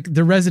 it's like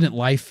the resident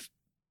life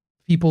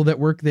people that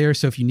work there.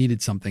 So if you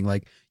needed something,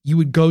 like you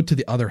would go to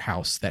the other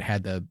house that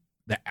had the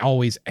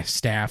always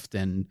staffed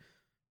and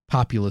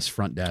populous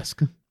front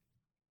desk.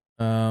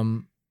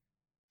 But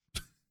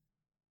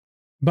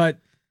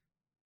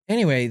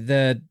anyway,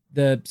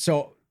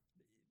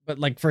 but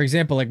like, for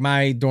example, like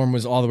my dorm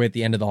was all the way at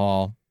the end of the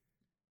hall.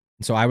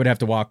 And so I would have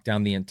to walk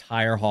down the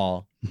entire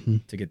hall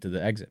to get to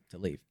the exit to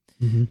leave.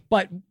 Mm-hmm.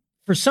 But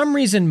for some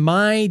reason,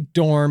 my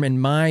dorm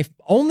and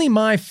only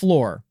my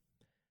floor,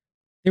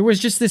 there was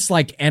just this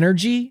like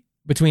energy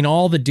between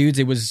all the dudes.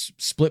 It was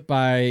split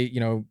by,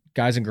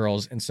 guys and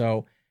girls. And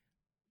so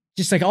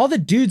just like all the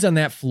dudes on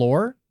that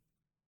floor,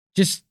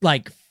 just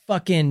like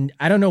fucking,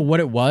 I don't know what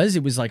it was.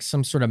 It was like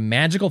some sort of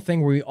magical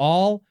thing where we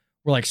all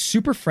were like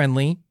super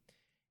friendly.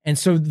 And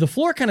so the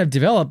floor kind of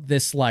developed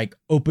this like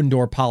open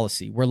door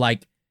policy where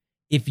like,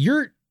 if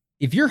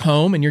you're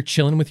home and you're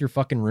chilling with your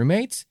fucking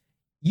roommates,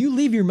 you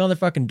leave your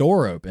motherfucking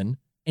door open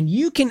and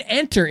you can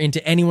enter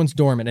into anyone's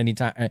dorm at any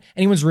time,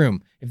 anyone's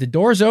room. If the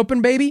door's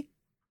open, baby,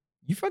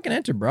 you fucking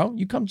enter, bro.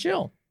 You come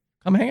chill,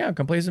 come hang out,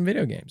 come play some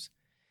video games.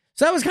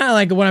 So that was kind of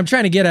like what I'm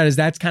trying to get at is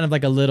that's kind of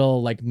like a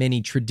little like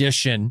mini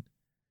tradition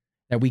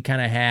that we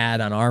kind of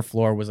had on our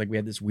floor was like, we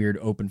had this weird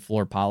open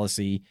floor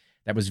policy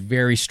that was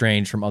very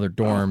strange from other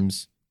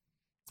dorms.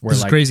 This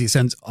is crazy. It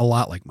sounds a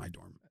lot like my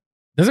dorm.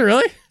 Does it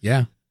really?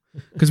 Yeah.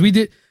 Because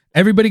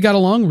everybody got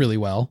along really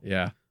well.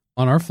 Yeah.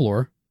 On our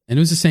floor. And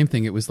it was the same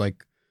thing. It was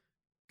like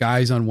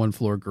guys on one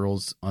floor,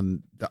 girls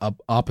on the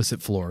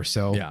opposite floor.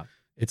 So yeah,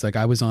 it's like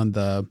I was on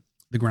the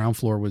ground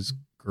floor was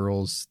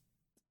girls.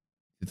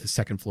 The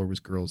second floor was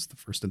girls. The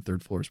first and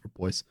third floors were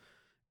boys.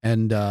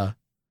 And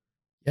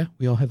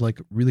we all had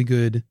like really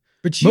good.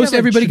 But most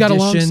everybody got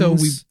along. So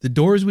the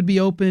doors would be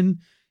open.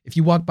 If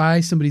you walk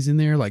by, somebody's in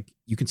there, like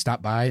you can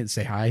stop by and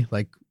say hi.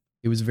 Like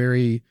it was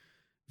very,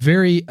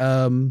 very,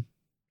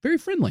 very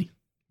friendly.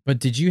 But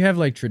did you have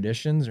like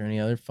traditions or any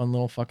other fun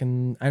little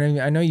fucking,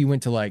 I know you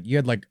went to like, you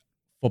had like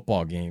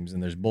football games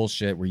and there's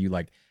bullshit where you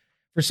like,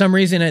 for some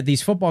reason at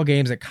these football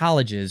games at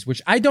colleges,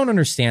 which I don't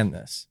understand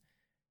this.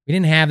 We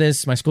didn't have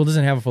this. My school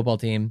doesn't have a football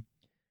team,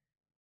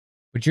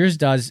 but yours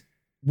does.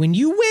 When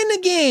you win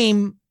a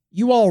game,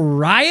 you all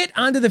riot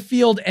onto the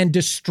field and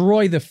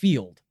destroy the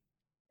field.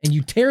 And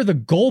you tear the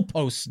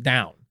goalposts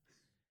down.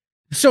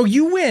 So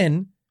you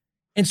win.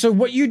 And so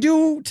what you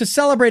do to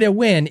celebrate a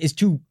win is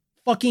to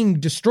fucking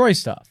destroy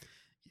stuff.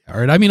 All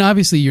right. I mean,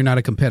 obviously you're not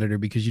a competitor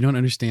because you don't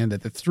understand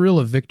that the thrill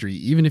of victory,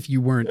 even if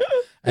you weren't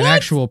an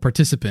actual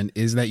participant,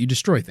 is that you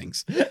destroy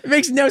things. It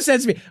makes no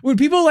sense to me. When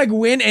people like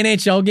win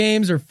NHL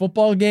games or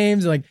football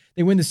games, like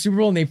they win the Super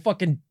Bowl and they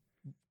fucking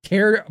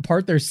tear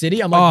apart their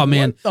city. I'm like, oh,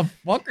 man, what the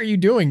fuck are you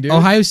doing, dude?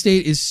 Ohio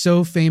State is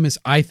so famous,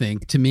 I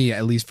think, to me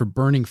at least, for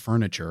burning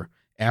furniture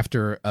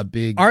after a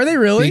big, are they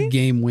really big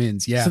game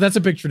wins? Yeah. So that's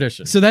a big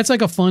tradition. So that's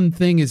like a fun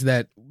thing is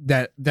that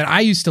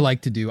I used to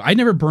like to do. I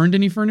never burned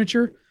any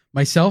furniture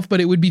myself,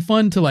 but it would be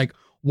fun to like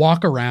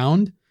walk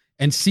around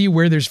and see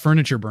where there's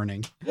furniture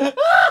burning.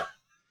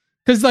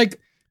 Cause like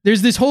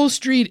there's this whole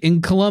street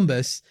in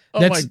Columbus.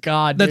 That's, oh my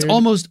God, that's dude.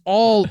 almost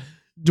all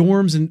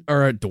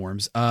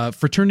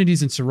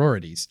fraternities and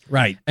sororities.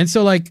 Right. And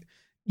so like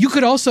you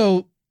could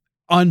also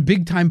on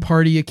big time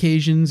party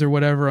occasions or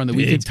whatever on the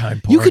weekends,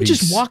 you could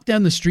just walk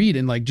down the street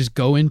and like just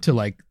go into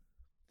like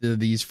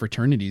these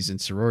fraternities and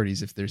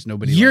sororities if there's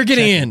nobody. You're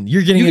getting in.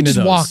 You're getting in. You can just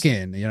those. walk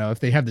in. If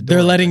they have the door.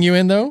 They're letting you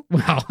in though.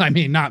 Well, I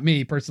mean, not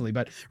me personally,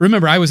 but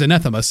remember, I was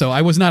anathema, so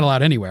I was not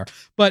allowed anywhere.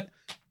 But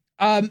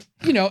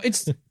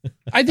it's.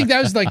 I think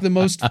that was like the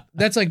most.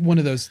 That's like one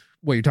of those.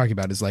 What you're talking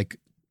about is like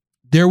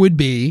there would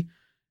be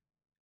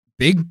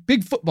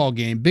big football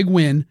game, big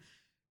win.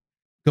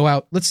 Go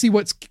out. Let's see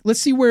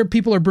where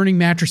people are burning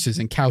mattresses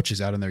and couches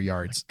out in their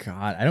yards. Oh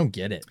God, I don't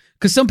get it.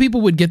 Because some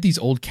people would get these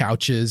old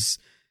couches.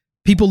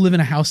 People live in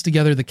a house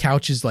together. The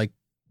couch is like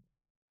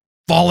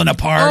falling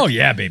apart. Oh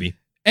yeah, baby.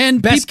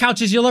 And best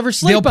couches you'll ever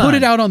sleep on. They'll put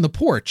it out on the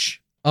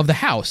porch of the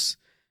house.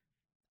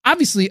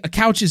 obviously a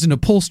couch is an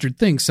upholstered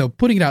thing, so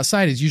putting it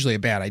outside is usually a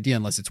bad idea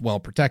unless it's well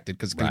protected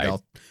because it can be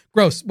all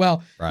gross.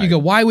 Well, you go,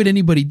 why would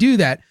anybody do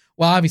that?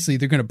 Well, obviously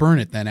they're going to burn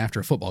it then after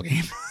a football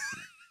game.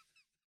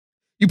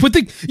 You put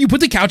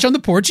the couch on the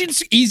porch,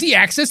 it's easy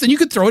access, then you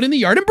could throw it in the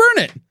yard and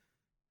burn it.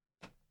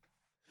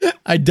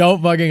 I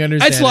don't fucking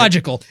understand. That's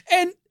logical.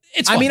 And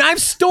it's fun. I mean,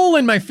 I've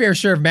stolen my fair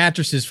share of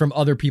mattresses from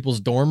other people's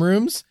dorm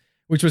rooms,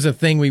 which was a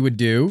thing we would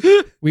do.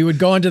 We would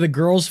go onto the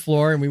girls'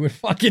 floor and we would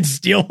fucking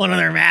steal one of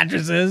their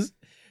mattresses.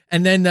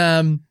 And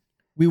then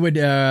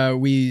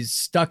we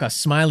stuck a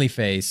smiley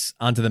face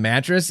onto the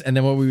mattress. And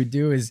then what we would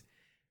do is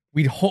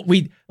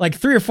we'd like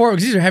 3 or 4,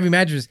 because these are heavy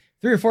mattresses,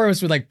 3 or 4 of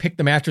us would like pick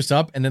the mattress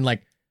up and then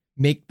like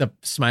make the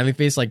smiley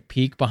face like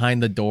peek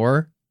behind the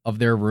door of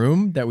their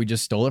room that we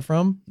just stole it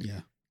from. Yeah.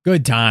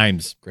 Good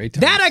times. Great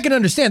times. That I can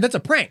understand. That's a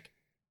prank.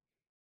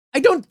 I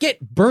don't get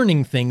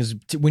burning things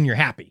when you're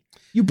happy.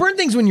 You burn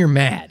things when you're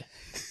mad.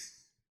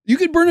 You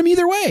could burn them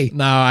either way.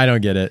 No, I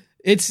don't get it.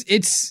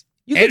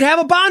 You could have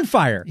a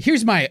bonfire.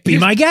 Be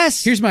my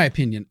guest. Here's my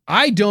opinion.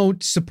 I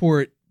don't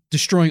support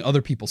destroying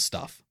other people's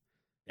stuff.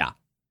 Yeah.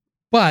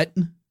 But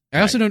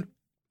I also don't,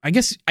 I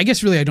guess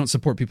really I don't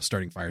support people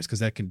starting fires because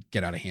that can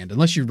get out of hand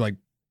unless you're like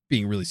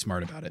being really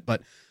smart about it.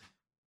 But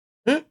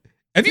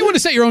if you want to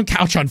set your own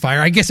couch on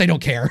fire, I guess I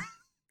don't care.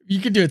 You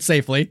can do it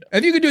safely.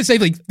 If you can do it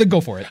safely, then go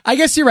for it. I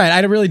guess you're right.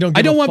 I really don't.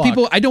 I don't want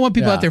people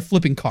out there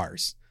flipping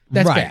cars.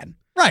 That's bad.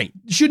 Right.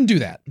 You shouldn't do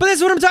that. But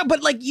that's what I'm talking.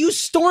 But like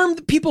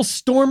people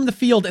stormed the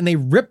field and they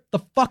ripped the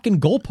fucking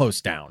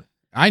goalpost down.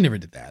 I never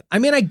did that. I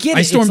mean, I get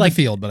it. I stormed the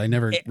field, but I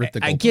never ripped the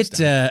goalpost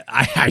down.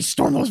 I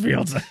stormed those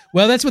fields.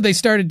 Well, that's what they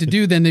started to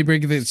do. Then they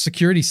bring the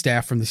security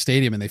staff from the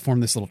stadium and they form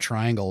this little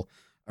triangle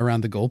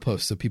around the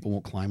goalpost so people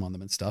won't climb on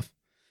them and stuff.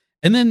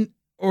 And then,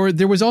 or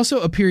there was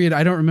also a period,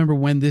 I don't remember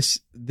when this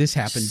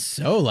happened.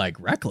 So like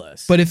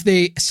reckless. But if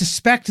they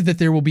suspect that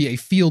there will be a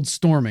field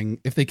storming,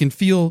 if they can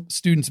feel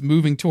students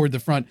moving toward the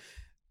front,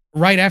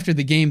 right after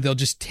the game, they'll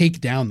just take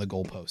down the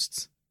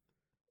goalposts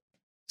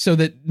so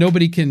that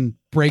nobody can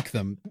break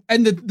them.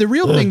 And the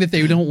real thing that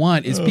they don't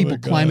want is people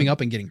climbing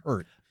up and getting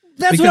hurt.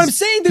 That's what I'm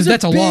saying.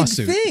 That's a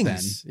lawsuit then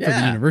for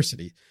the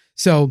university.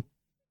 So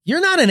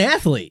you're not an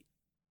athlete.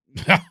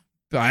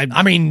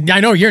 I mean, I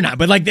know you're not,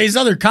 but like these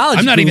other colleges,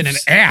 I'm not even an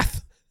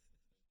ath,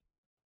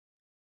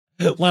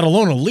 let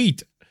alone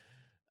elite.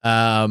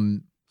 I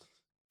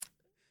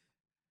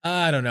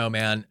don't know,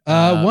 man.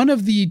 One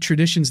of the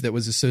traditions that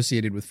was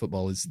associated with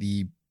football is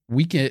the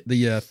weekend,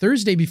 the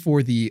Thursday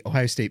before the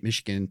Ohio State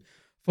Michigan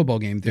football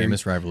game.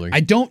 Famous rivalry. I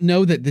don't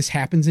know that this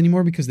happens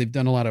anymore because they've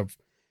done a lot of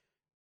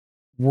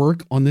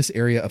work on this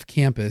area of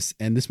campus,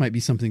 and this might be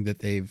something that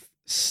they've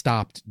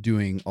stopped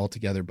doing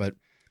altogether. But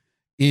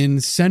in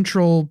the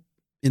central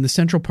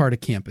part of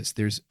campus,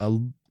 there's a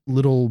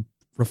little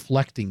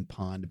reflecting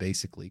pond,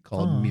 basically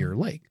called Mirror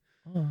Lake,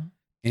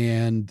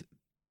 and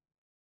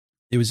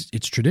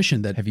it's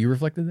tradition that. Have you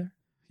reflected there?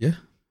 Yeah,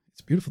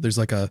 it's beautiful. There's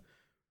a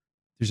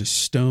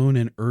stone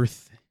and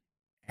earth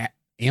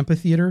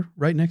amphitheater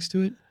right next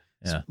to it.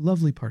 It's a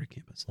lovely part of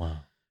campus. Wow.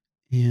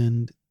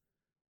 And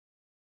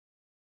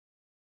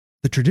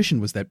the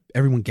tradition was that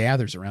everyone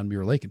gathers around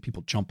Mirror Lake and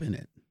people jump in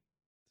it.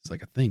 It's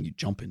like a thing. You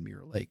jump in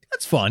Mirror Lake.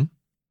 That's fun.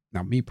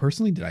 Now, me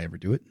personally, did I ever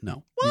do it?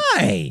 No.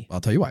 Why?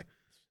 I'll tell you why.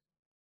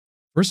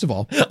 First of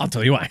all, I'll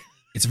tell you why.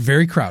 It's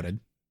very crowded.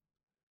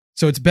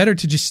 So it's better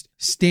to just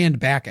stand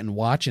back and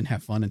watch and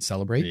have fun and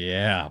celebrate.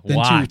 Yeah, than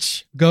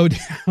watch. To go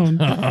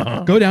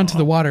down to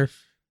the water.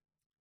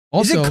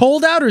 Also, is it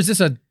cold out or is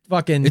this a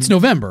fucking... It's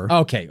November.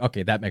 Okay,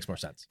 that makes more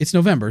sense. It's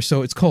November,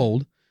 so it's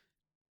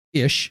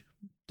cold-ish.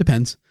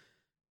 Depends.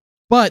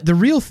 But the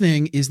real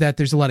thing is that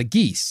there's a lot of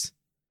geese.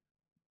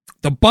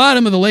 The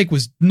bottom of the lake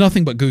was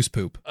nothing but goose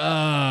poop.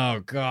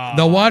 Oh, God.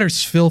 The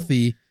water's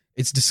filthy.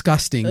 It's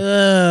disgusting.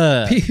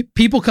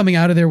 People coming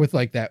out of there with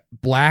like that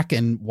black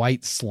and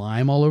white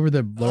slime all over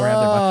the lower half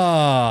of their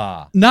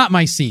body. Not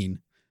my scene.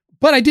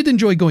 But I did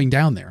enjoy going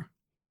down there.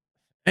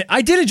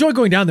 I did enjoy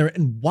going down there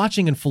and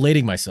watching and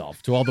filleting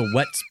myself to all the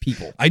wet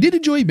people. I did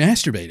enjoy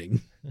masturbating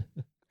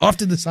off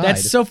to the side.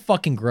 That's so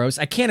fucking gross.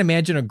 I can't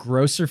imagine a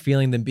grosser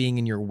feeling than being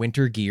in your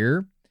winter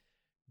gear,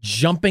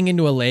 jumping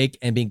into a lake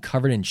and being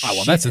covered in shit. Oh,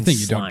 well, that's the thing.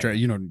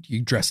 Slime.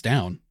 You dress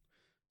down.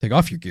 Take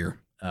off your gear.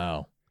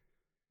 Oh,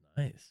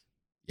 nice.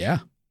 Yeah.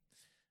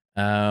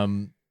 A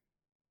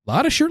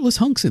lot of shirtless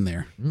hunks in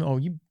there. No,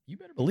 you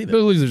better believe it.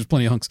 There's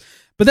plenty of hunks.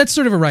 But that's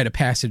sort of a rite of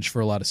passage for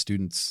a lot of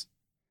students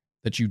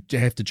that you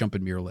have to jump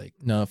in Mirror Lake.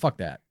 No, fuck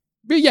that.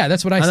 But yeah,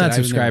 that's what I'm said. not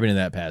subscribing to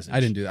that passage. I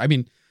didn't do that. I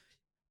mean,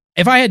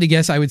 if I had to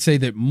guess, I would say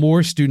that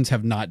more students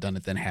have not done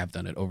it than have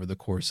done it over the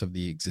course of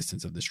the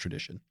existence of this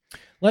tradition.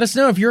 Let us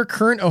know if you're a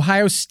current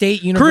Ohio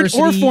State University.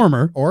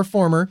 Current or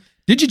former.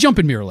 Did you jump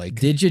in Mirror Lake?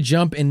 Did you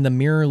jump in the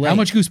Mirror Lake? How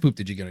much goose poop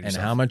did you get on yourself?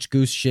 yourself? And how much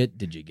goose shit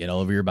did you get all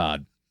over your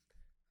bod?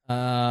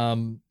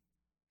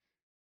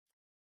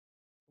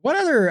 What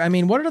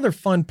other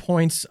fun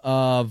points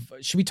of...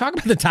 Should we talk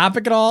about the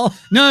topic at all?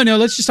 No,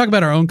 let's just talk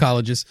about our own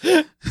colleges.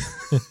 I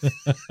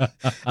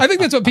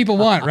think that's what people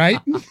want, right?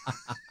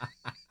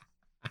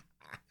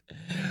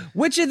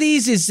 Which of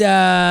these is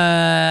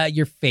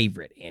your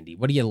favorite, Andy?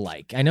 What do you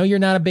like? I know you're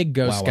not a big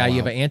ghost guy. You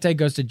have an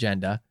anti-ghost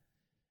agenda.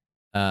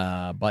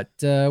 But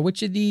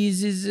which of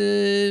these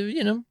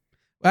is,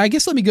 I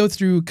guess let me go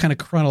through kind of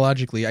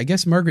chronologically. I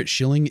guess Margaret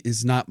Schilling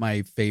is not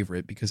my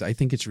favorite because I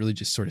think it's really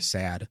just sort of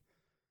sad.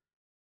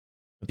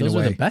 But those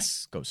are the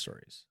best ghost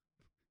stories.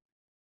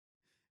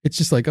 It's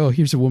just like, oh,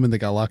 here's a woman that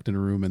got locked in a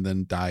room and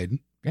then died.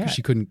 Yeah.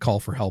 She couldn't call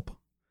for help.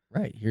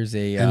 Right. Here's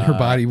and her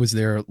body was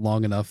there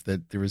long enough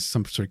that there was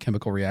some sort of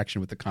chemical reaction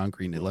with the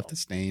concrete and it left a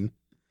stain.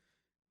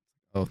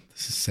 Oh,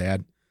 this is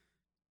sad.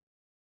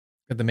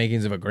 Got the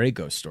makings of a great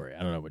ghost story.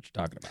 I don't know what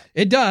you're talking about.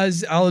 It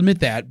does. I'll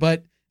admit that.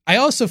 But I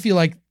also feel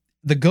like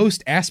the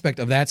ghost aspect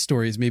of that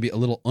story is maybe a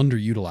little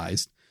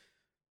underutilized.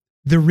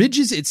 The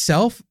Ridges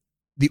itself,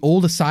 the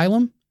old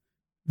asylum,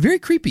 very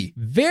creepy.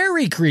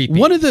 Very creepy.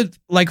 One of the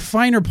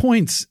finer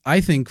points,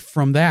 I think,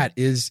 from that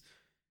is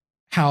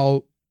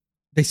how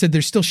they said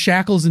there's still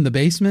shackles in the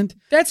basement.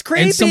 That's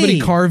creepy. And somebody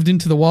carved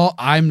into the wall.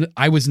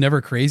 I was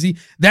never crazy.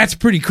 That's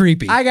pretty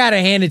creepy. I gotta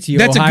hand it to you.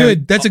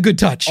 That's a good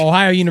touch.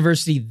 Ohio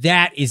University.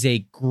 That is a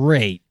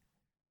great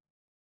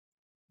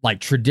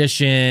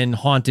tradition,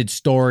 haunted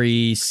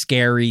story,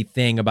 scary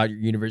thing about your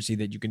university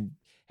that you can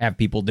have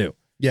people do.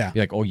 Yeah. Be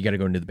like, oh, you got to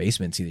go into the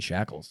basement and see the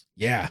shackles.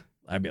 Yeah.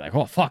 I'd be like,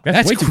 oh, fuck.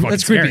 That's way too fucking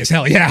That's creepy scary. as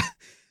hell. Yeah.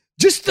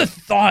 Just the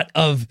thought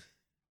of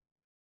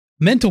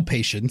mental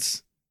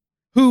patients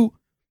who,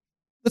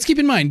 let's keep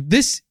in mind,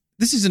 this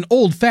is an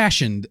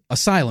old-fashioned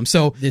asylum.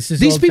 So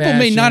these people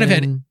may not have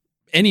had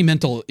any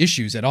mental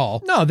issues at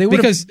all. No, they would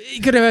because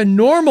you could have had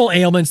normal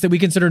ailments that we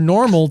consider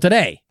normal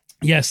today.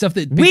 Yeah, stuff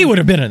that we would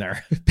have been in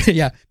there.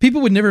 Yeah,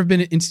 people would never have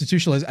been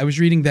institutionalized. I was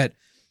reading that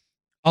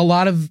a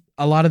lot of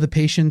the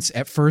patients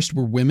at first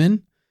were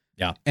women.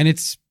 Yeah, and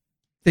it's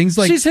things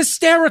like she's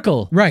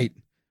hysterical, right?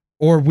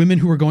 Or women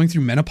who were going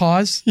through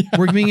menopause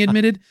were being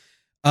admitted.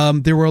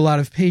 There were a lot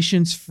of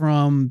patients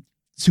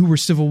who were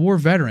Civil War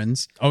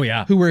veterans. Oh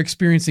yeah, who were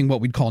experiencing what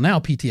we'd call now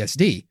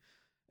PTSD,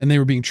 and they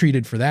were being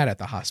treated for that at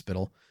the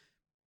hospital.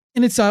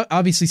 And it's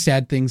obviously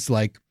sad things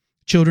like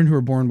children who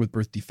are born with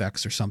birth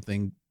defects or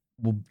something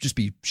will just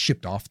be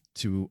shipped off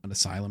to an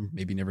asylum,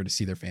 maybe never to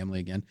see their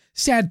family again.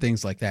 Sad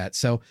things like that.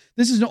 So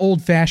this is an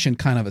old-fashioned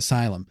kind of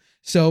asylum.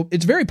 So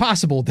it's very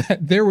possible that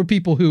there were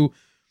people who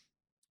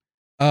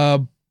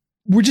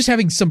were just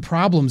having some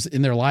problems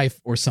in their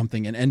life or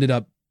something and ended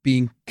up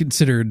being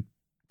considered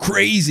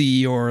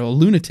crazy or a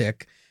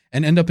lunatic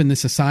and end up in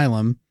this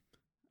asylum.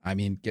 I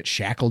mean, get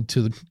shackled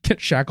to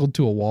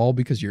a wall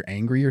because you're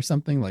angry or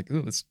something. Like,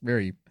 ooh, it's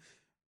very...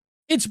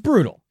 It's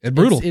brutal. It's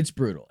brutal. It's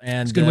brutal.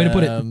 And it's a good way to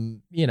put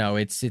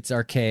it. It's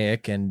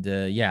archaic. And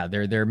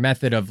their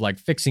method of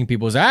fixing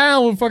people is,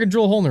 we'll fucking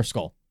drill a hole in their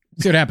skull.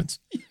 See what happens.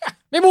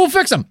 Maybe we'll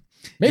fix them.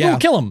 Maybe we'll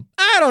kill them.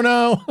 I don't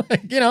know.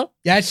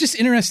 Yeah, it's just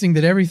interesting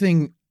that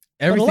everything.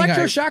 But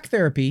electroshock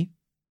therapy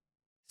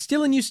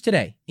still in use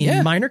today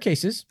in minor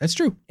cases. That's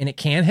true. And it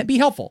can be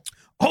helpful.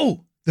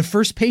 Oh, the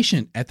first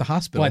patient at the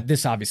hospital. But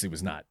this obviously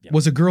was not.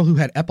 Was a girl who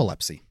had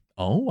epilepsy.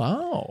 Oh,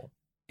 wow.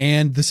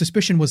 And the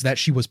suspicion was that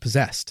she was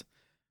possessed,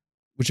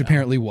 which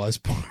apparently was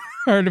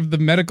part of the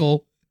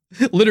medical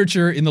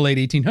literature in the late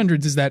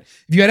 1800s, is that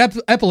if you had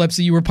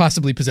epilepsy, you were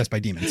possibly possessed by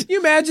demons. Can you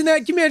imagine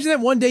that? Can you imagine that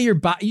one day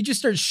you just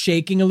start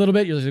shaking a little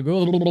bit? You're like, and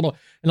all of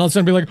a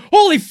sudden be like,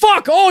 holy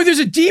fuck, oh, there's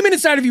a demon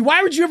inside of you.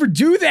 Why would you ever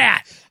do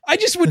that?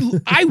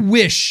 I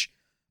wish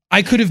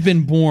I could have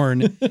been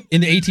born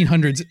in the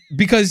 1800s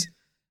because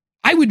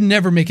I would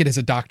never make it as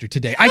a doctor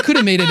today. I could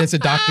have made it as a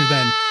doctor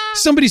then.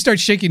 Somebody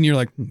starts shaking and you're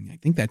like, I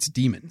think that's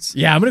demons.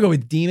 Yeah, I'm going to go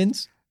with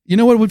demons. You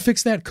know what would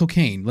fix that?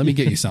 Cocaine. Let me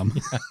get you some.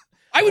 Yeah.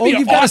 I would be an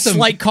awesome... got a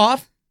slight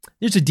cough?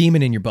 There's a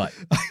demon in your butt.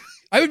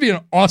 I would be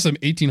an awesome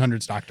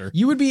 1800s doctor.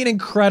 You would be an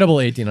incredible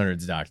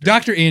 1800s doctor.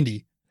 Dr.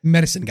 Andy,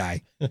 medicine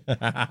guy.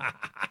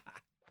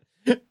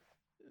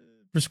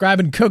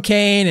 Prescribing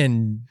cocaine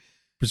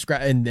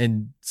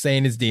and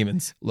saying it's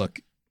demons. Look,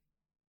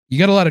 you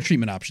got a lot of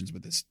treatment options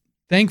with this.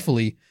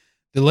 Thankfully,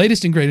 the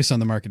latest and greatest on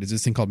the market is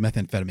this thing called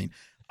methamphetamine.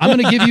 I'm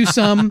going to give you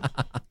some,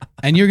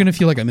 and you're going to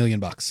feel like $1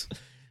 million.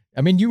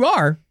 I mean, you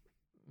are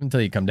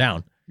until you come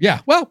down.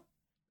 Yeah. Well,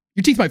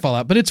 your teeth might fall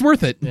out, but it's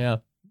worth it. Yeah.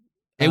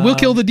 It will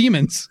kill the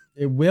demons.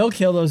 It will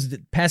kill those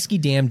pesky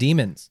damn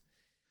demons.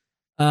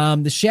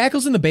 The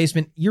shackles in the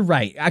basement, you're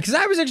right. Because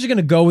I was actually going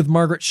to go with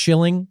Margaret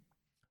Schilling,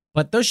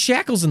 but those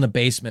shackles in the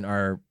basement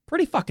are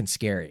pretty fucking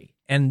scary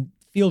and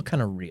feel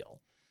kind of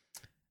real.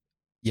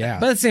 Yeah.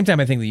 But at the same time,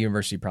 I think the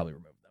university probably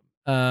removed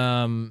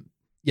them.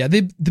 Yeah,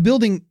 the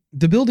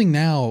building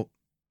now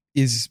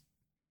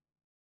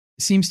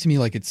seems to me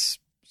like it's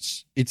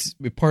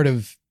part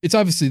of, it's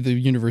obviously the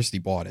university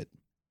bought it.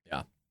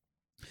 Yeah.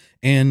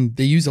 And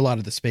they use a lot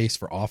of the space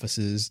for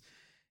offices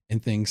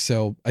and things.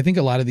 So I think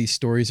a lot of these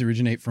stories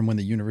originate from when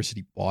the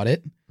university bought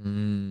it.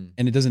 And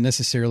it doesn't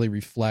necessarily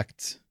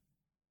reflect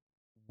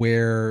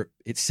where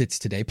it sits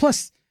today.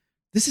 Plus,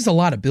 this is a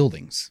lot of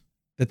buildings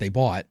that they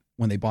bought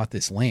when they bought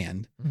this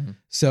land. Mm-hmm.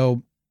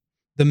 So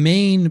the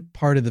main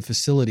part of the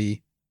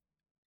facility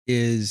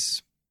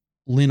is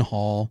Lynn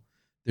Hall.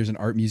 There's an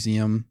art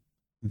museum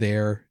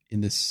there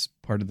in this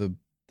part of the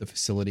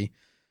facility.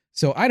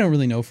 So I don't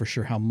really know for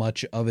sure how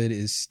much of it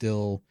is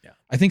still. Yeah.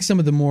 I think some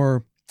of the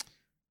more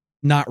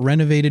not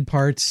renovated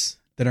parts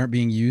that aren't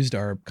being used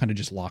are kind of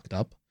just locked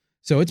up.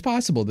 So it's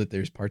possible that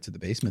there's parts of the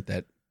basement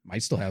that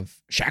might still have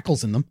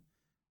shackles in them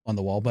on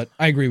the wall. But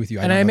I agree with you.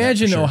 And I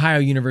imagine Ohio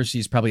University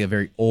is probably a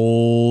very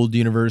old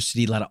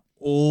university, a lot of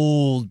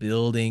old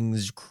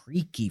buildings,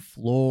 creaky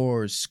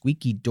floors,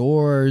 squeaky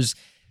doors.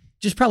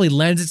 Just probably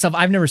lends itself.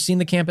 I've never seen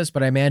the campus,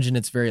 but I imagine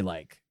it's very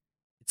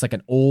it's like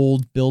an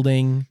old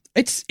building.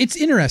 It's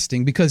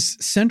interesting because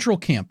Central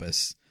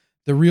Campus,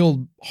 the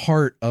real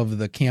heart of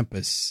the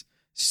campus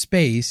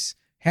space,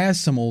 has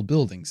some old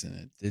buildings in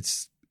it.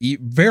 It's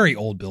very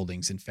old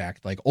buildings, in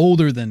fact, like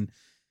older than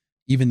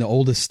even the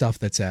oldest stuff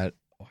that's at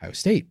Ohio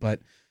State.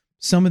 But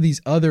some of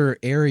these other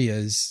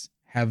areas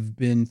have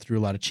been through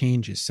a lot of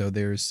changes. So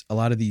there's a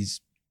lot of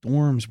these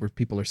dorms where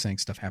people are saying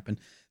stuff happened.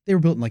 They were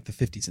built in like the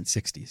 50s and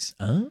 60s.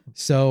 Oh.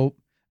 So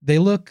they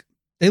look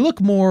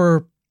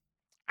more,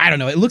 I don't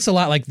know. It looks a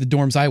lot like the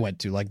dorms I went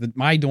to, like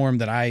my dorm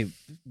that I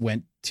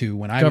went to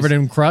when I Covered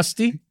in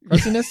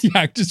crustiness?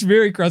 Yeah, just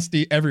very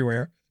crusty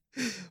everywhere.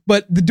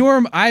 But the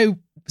dorm I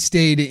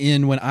stayed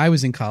in when I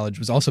was in college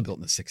was also built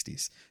in the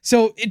 60s.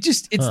 So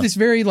it's this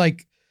very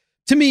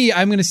to me,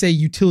 I'm going to say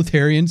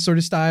utilitarian sort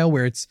of style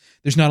where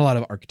there's not a lot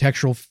of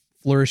architectural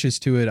flourishes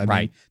to it. I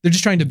mean, they're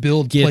just trying to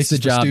build places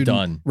the job for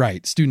done.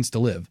 Right, students to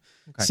live.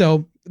 Okay.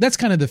 So that's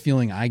kind of the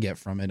feeling I get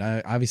from it.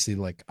 I obviously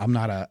I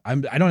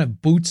don't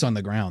have boots on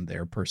the ground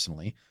there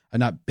personally. I've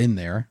not been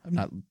there. I've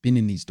not been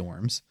in these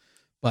dorms,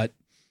 but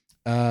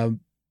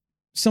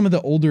some of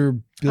the older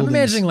buildings. I'm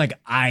imagining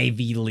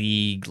Ivy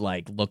League,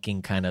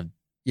 looking kind of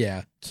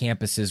yeah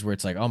campuses where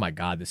it's like, oh my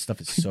God, this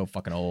stuff is so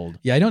fucking old.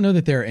 Yeah, I don't know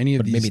that there are any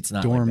of these maybe it's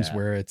not dorms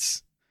where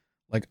it's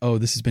like, oh,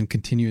 this has been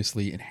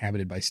continuously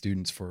inhabited by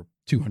students for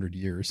 200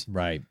 years.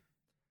 Right.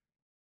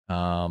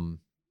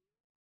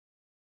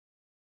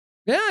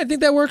 Yeah, I think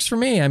that works for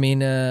me. I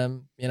mean,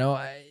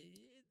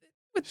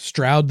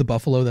 Stroud the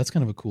buffalo, that's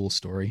kind of a cool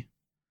story.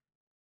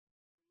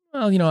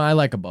 Well, I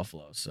like a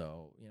buffalo,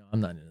 so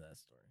I'm not into that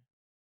story.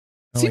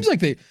 Seems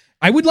like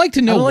I would like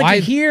to know why.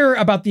 To hear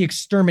about the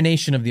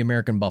extermination of the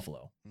American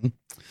buffalo.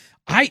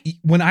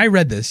 When I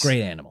read this,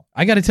 great animal.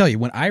 I got to tell you,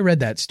 when I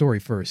read that story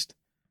first,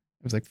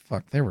 I was like,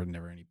 "Fuck, there were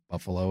never any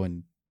buffalo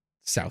in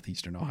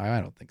southeastern Ohio."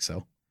 I don't think so.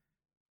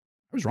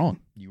 I was wrong.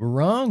 You were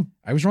wrong.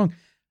 I was wrong.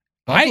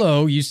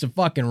 Buffalo used to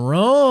fucking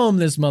roam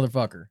this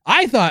motherfucker.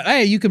 I thought,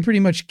 hey, you can pretty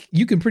much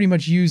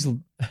use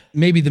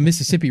maybe the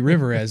Mississippi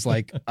River as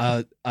like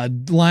a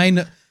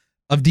line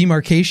of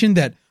demarcation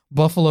that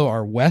buffalo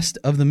are west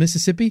of the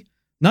Mississippi.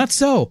 Not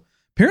so.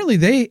 Apparently,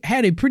 they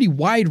had a pretty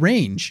wide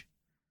range,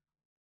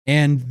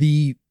 and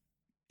the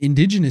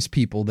indigenous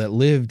people that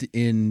lived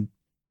in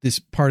this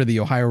part of the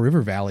Ohio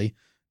River Valley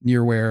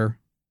near where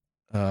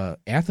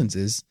Athens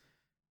is,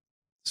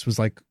 this was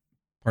like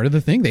part of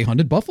the thing. They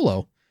hunted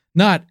buffalo.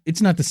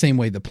 It's not the same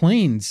way the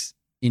Plains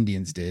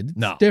Indians did.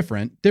 No.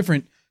 Different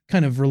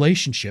kind of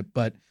relationship,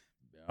 but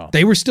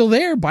they were still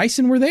there.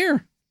 Bison were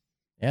there.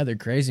 Yeah, they're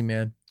crazy,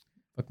 man.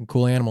 Fucking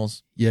cool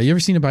animals. Yeah, you ever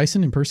seen a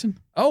bison in person?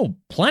 Oh,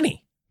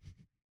 plenty.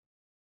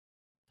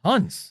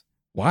 Tons.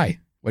 Why?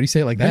 Why do you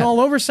say it like that? Been all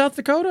over South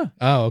Dakota.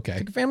 Oh, okay.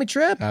 Took a family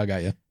trip. Oh,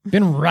 got you.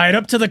 Been right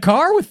up to the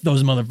car with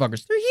those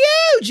motherfuckers. They're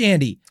huge,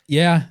 Andy.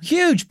 Yeah.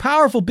 Huge,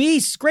 powerful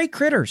beasts. Great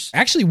critters.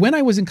 Actually, when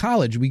I was in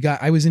college,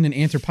 I was in an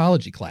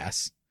anthropology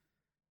class.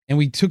 And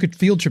we took a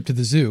field trip to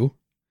the zoo.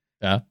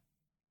 Yeah.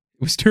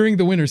 It was during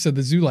the winter, so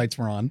the zoo lights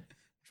were on,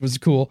 which was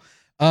cool.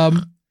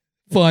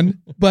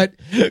 Fun. But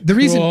the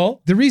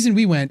reason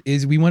we went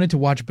is we wanted to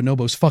watch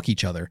bonobos fuck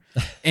each other.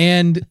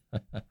 And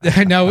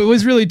now it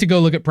was really to go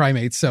look at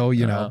primates. So,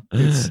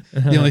 it's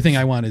the only thing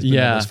I want is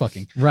bonobos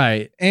fucking.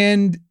 Right.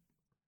 And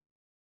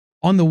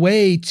on the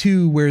way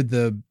to where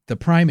the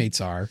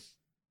primates are,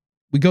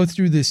 we go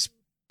through this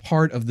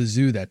part of the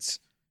zoo that's,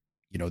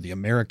 the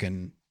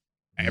American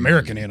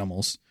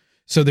animals.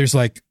 So there's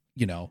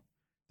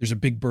there's a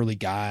big burly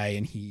guy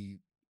and he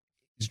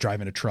is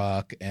driving a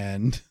truck,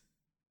 and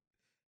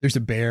there's a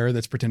bear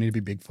that's pretending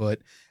to be Bigfoot,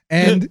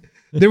 and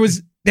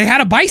they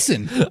had a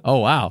bison. Oh,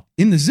 wow.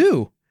 In the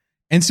zoo.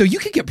 And so you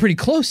could get pretty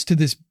close to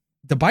this.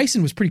 The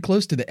bison was pretty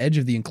close to the edge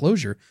of the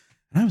enclosure.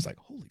 And I was like,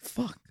 holy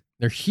fuck.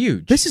 They're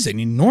huge. This is an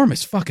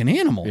enormous fucking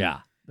animal.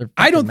 Yeah.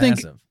 I don't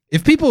massive.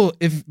 think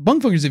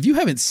if you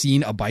haven't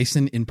seen a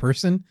bison in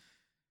person,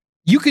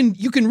 you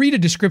can read a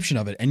description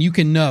of it and you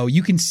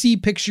can see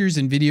pictures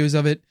and videos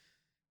of it.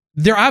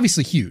 They're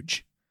obviously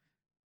huge.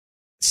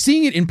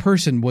 Seeing it in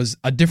person was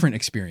a different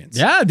experience.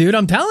 Yeah, dude,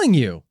 I'm telling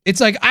you. It's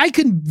like I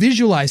can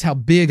visualize how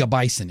big a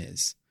bison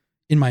is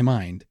in my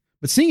mind,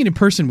 but seeing it in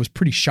person was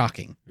pretty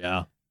shocking.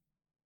 Yeah.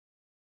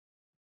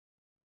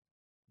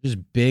 Just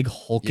big,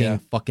 hulking,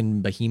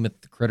 fucking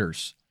behemoth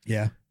critters.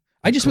 Yeah.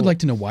 I just would like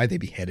to know why they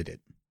beheaded it.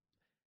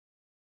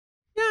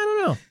 Yeah, I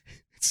don't know.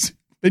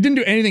 They didn't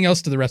do anything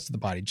else to the rest of the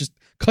body. Just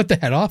cut the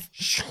head off.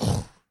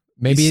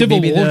 Maybe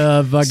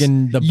the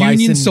bison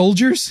Union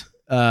soldiers.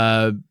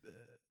 God,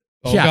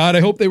 I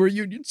hope they were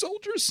Union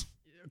soldiers.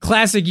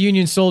 Classic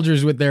Union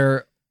soldiers with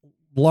their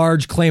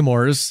large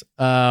claymores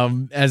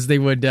as they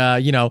would,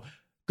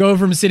 go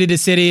from city to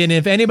city. And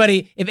if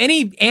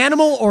any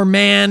animal or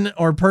man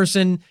or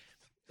person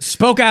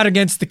spoke out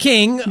against the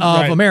king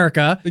of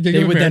America,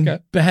 they would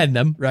then behead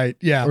them. Right.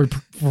 Yeah. Or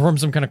perform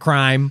some kind of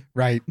crime.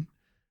 Right.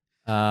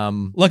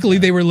 Luckily,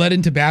 they were led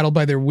into battle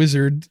by their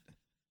wizard,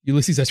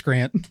 Ulysses S.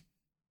 Grant,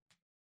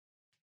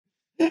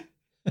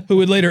 who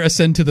would later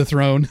ascend to the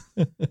throne.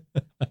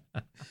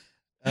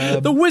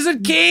 The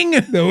Wizard King.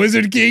 The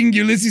Wizard King,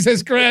 Ulysses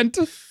S. Grant.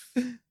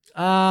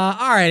 All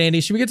right,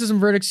 Andy, should we get to some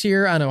verdicts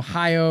here on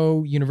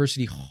Ohio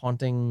University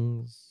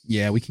hauntings?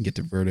 Yeah, we can get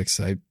to verdicts.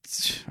 I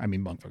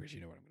mean, motherfuckers,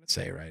 you know what I'm going to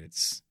say, right?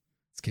 It's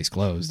case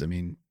closed. I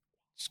mean,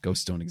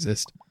 ghosts don't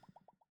exist.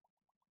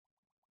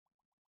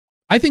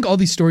 I think all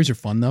these stories are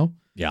fun, though.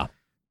 Yeah.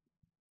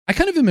 I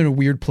kind of am in a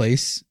weird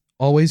place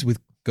always with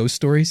ghost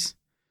stories.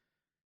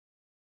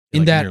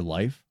 In your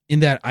life?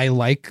 In that I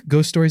like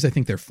ghost stories. I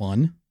think they're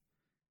fun.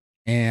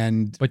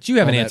 But you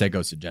have an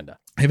anti-ghost agenda.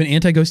 I have an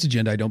anti-ghost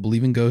agenda. I don't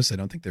believe in ghosts. I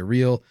don't think they're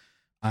real.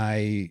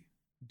 I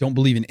don't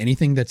believe in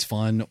anything that's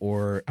fun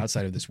or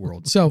outside of this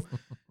world. So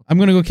I'm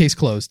going to go case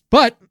closed.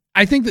 But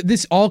I think that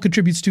this all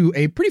contributes to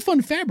a pretty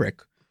fun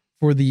fabric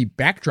for the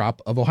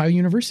backdrop of Ohio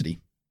University.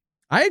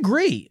 I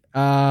agree.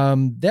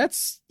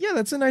 That's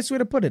a nice way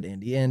to put it,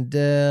 Andy. And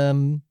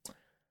I'm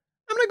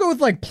going to go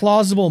with like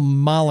plausible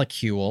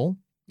molecule.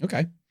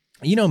 Okay.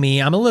 You know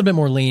me, I'm a little bit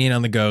more lenient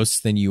on the ghosts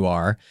than you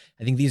are.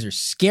 I think these are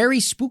scary,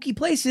 spooky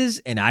places,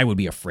 and I would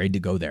be afraid to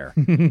go there.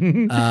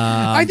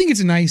 I think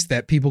it's nice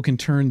that people can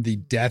turn the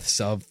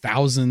deaths of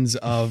thousands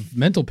of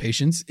mental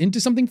patients into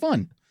something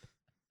fun.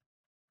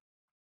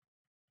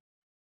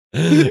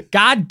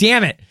 God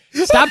damn it.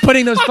 Stop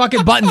putting those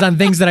fucking buttons on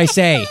things that I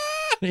say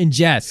in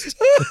jest.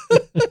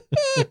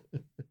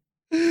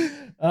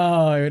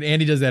 Oh, and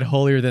Andy does that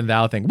holier than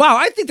thou thing. Wow,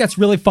 I think that's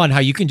really fun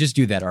how you can just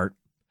do that, Art.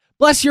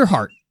 Bless your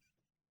heart.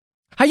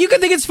 How you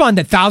can think it's fun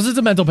that thousands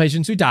of mental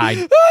patients who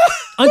died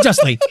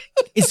unjustly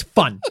is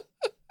fun.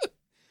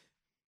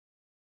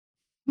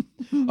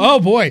 Oh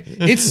boy,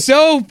 it's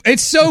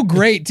so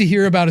great to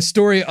hear about a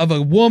story of a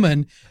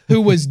woman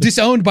who was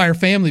disowned by her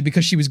family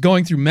because she was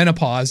going through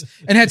menopause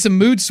and had some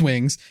mood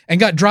swings and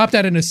got dropped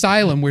at an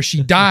asylum where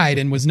she died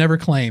and was never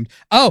claimed.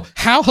 Oh,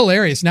 how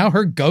hilarious. Now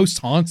her ghost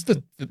haunts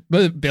the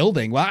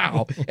building.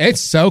 Wow.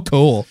 It's so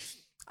cool.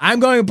 I'm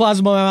going with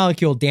plausible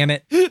molecule, damn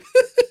it.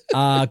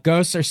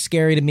 Ghosts are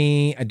scary to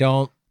me. I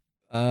don't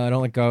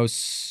like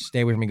ghosts.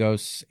 Stay away from me,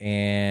 ghosts.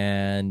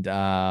 And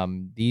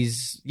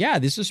this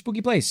is a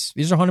spooky place.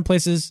 These are haunted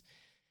places.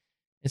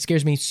 It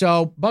scares me.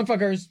 So,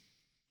 bunkfuckers,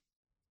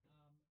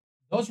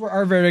 those were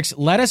our verdicts.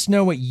 Let us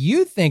know what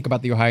you think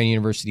about the Ohio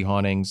University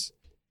hauntings.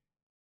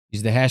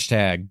 Use the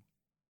hashtag.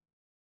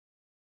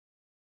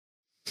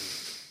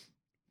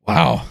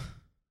 Wow.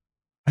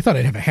 I thought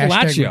I'd have a hashtag.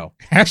 Fellatio.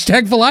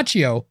 Hashtag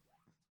Fellatio.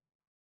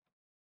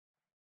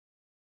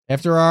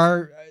 After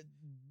our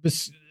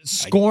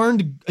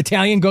scorned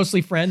Italian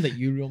ghostly friend that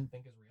you don't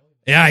think is real.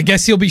 Yeah, I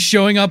guess he'll be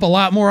showing up a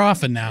lot more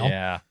often now.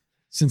 Yeah.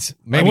 Since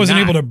Maybe I wasn't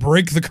not. able to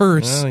break the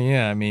curse. Oh,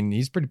 yeah. I mean,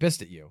 he's pretty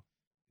pissed at you.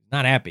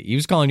 Not happy. He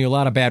was calling you a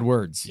lot of bad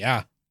words.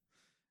 Yeah.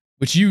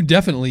 Which you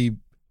definitely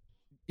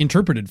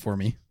interpreted for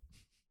me.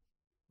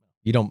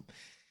 You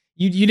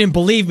didn't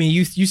believe me.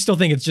 You still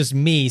think it's just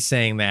me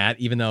saying that,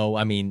 even though,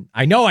 I mean,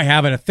 I know I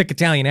have a thick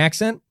Italian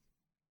accent.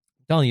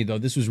 I'm telling you, though,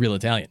 this was real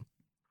Italian.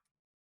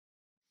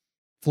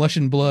 Flesh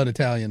and blood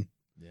Italian.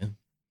 Yeah.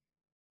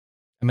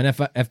 I'm an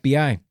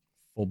FBI.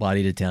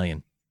 Full-bodied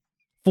Italian.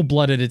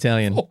 Full-blooded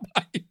Italian.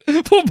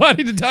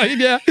 Full-bodied Italian,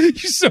 yeah. You're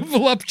so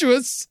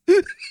voluptuous.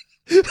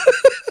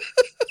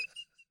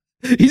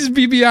 He's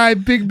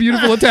BBI, big,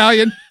 beautiful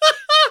Italian.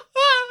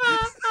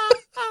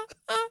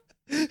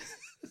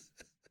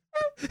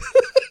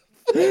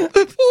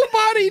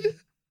 Full-bodied.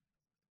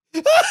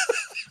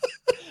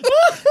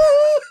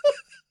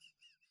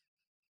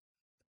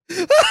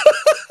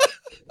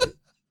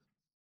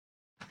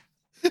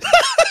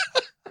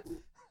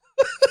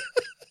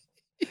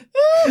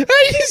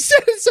 You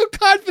said it so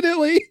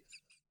confidently.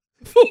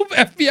 Full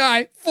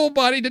FBI,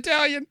 full-bodied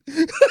Italian.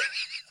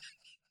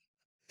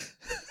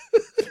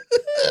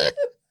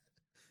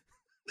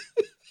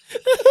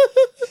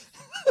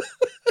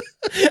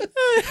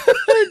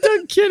 I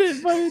don't get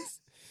it, but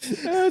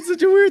it's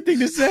such a weird thing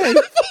to say.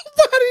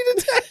 Full-bodied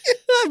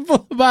Italian.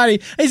 Full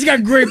body. He's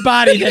got great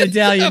body, that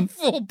Italian.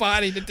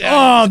 Full-bodied Italian.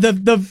 Oh,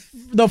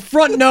 the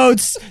front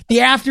notes,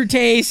 the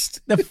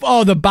aftertaste,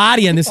 the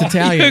body on this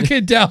Italian. You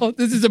can tell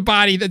this is a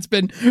body that's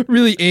been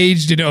really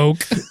aged in oak.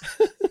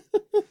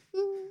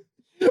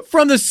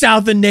 From the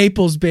south of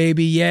Naples,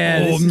 baby. Yeah,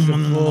 this is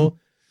a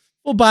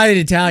full-bodied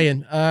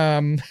Italian.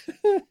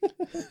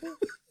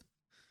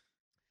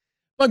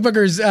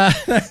 Bunkfuckers,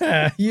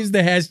 use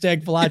the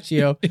hashtag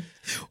Fellatio.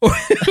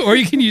 or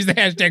you can use the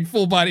hashtag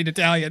full-bodied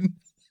Italian.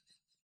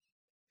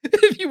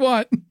 If you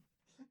want.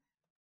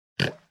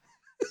 Oh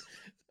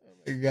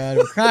my God,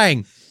 I'm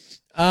crying.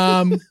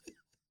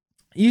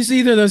 Use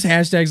either of those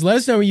hashtags. Let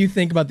us know what you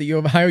think about the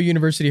Ohio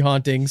University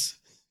hauntings.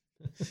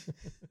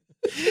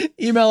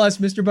 Email us,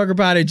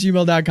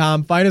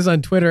 MrBunkerPod@gmail.com. Find us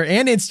on Twitter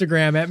and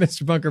Instagram at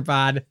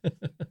MrBunkerPod.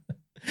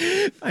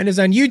 Find us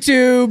on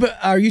YouTube,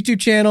 our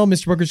YouTube channel,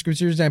 Mr. Bunker's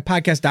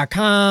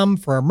Podcast.com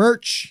for our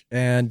merch.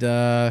 And,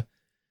 oh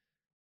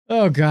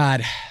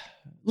God,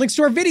 links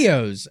to our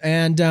videos.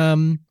 And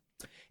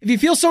if you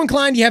feel so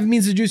inclined, you have a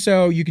means to do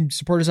so, you can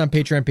support us on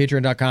Patreon,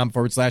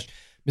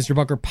 patreon.com/Mr.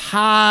 Bunker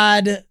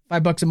Pod.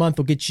 $5 a month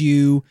will get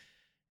you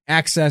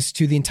access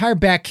to the entire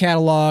back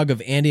catalog of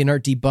Andy and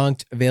Art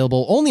Debunked,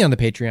 available only on the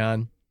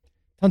Patreon.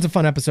 Tons of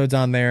fun episodes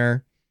on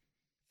there.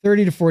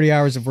 30 to 40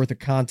 hours of worth of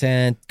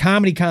content,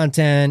 comedy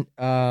content,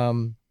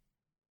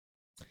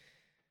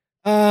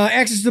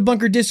 access to the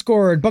Bunker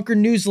Discord, Bunker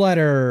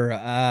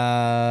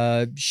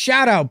newsletter,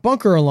 shout out,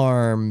 Bunker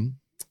Alarm,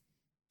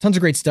 tons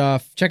of great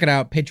stuff. Check it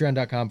out,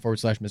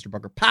 patreon.com/Mr.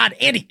 Bunker Pod.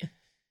 Andy,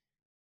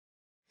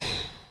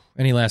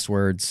 any last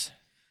words?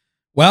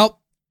 Well,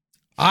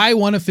 I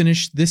want to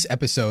finish this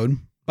episode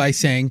by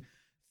saying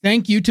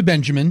thank you to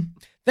Benjamin.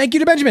 Thank you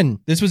to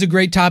Benjamin. This was a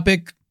great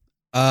topic.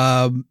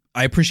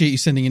 I appreciate you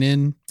sending it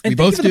in. And we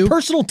both do. The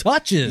personal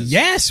touches.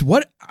 Yes.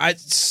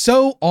 It's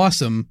so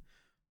awesome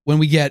when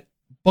we get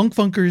bunk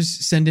funkers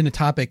send in a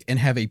topic and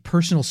have a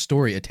personal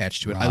story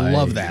attached to it. Right, I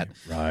love that.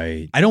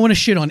 Right. I don't want to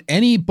shit on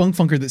any bunk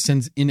funker that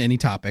sends in any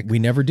topic. We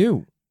never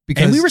do.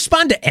 Because and we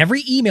respond to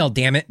every email,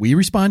 damn it. We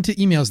respond to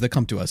emails that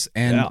come to us.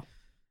 And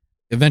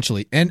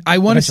eventually. And I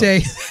want to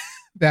say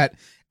that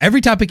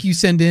every topic you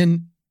send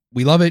in,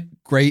 we love it.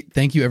 Great.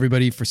 Thank you,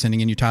 everybody, for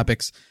sending in your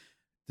topics.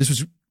 This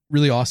was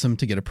really awesome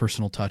to get a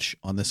personal touch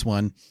on this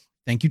one.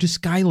 Thank you to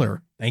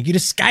Skylar. Thank you to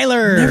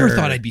Skylar. Never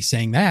thought I'd be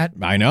saying that.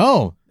 I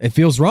know. It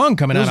feels wrong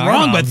coming out of our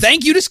wrong, mouths. but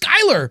thank you to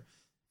Skylar.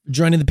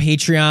 Joining the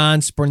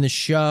Patreon, supporting the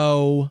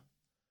show,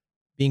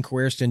 being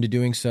coerced into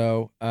doing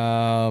so.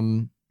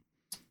 Well,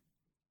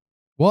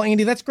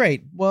 Andy, that's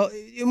great. Well,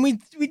 and we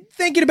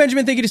thank you to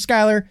Benjamin, thank you to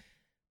Skylar,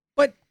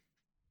 but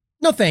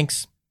no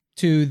thanks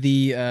to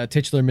the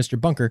titular Mr.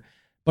 Bunker.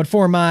 But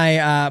for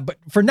my, but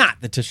for not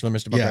the titular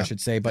Mr. Bunker, I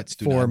should say, but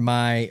for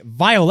my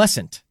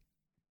Violescent.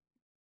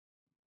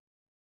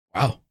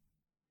 Wow.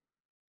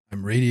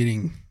 I'm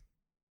radiating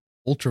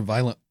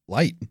ultraviolet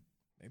light.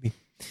 Maybe.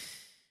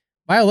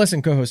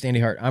 Violescent co-host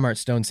Andy Hart. I'm Art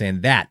Stone saying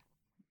that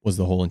was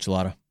the whole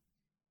enchilada.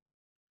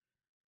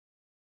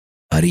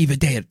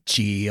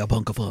 Arrivederci, a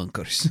bunker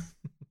funkers.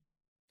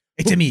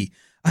 It's me,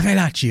 a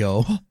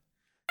Velaccio.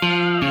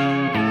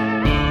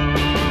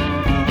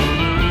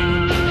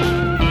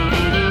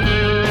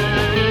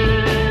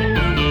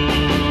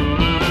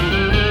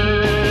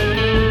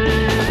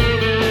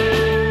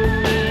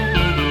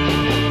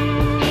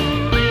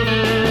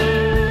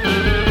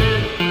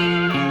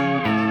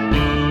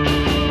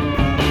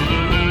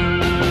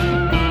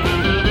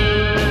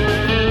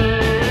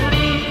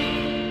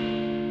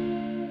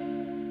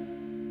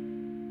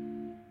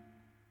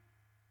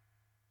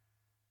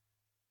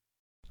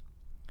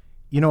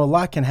 You know, a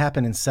lot can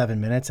happen in 7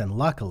 minutes, and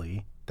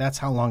luckily, that's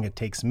how long it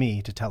takes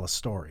me to tell a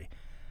story.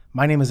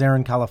 My name is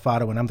Aaron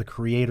Califato, and I'm the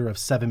creator of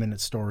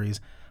 7-Minute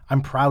Stories.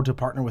 I'm proud to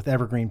partner with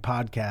Evergreen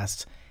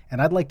Podcasts, and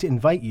I'd like to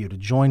invite you to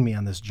join me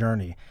on this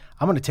journey.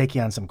 I'm going to take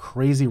you on some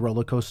crazy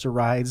roller coaster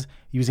rides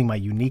using my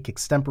unique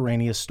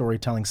extemporaneous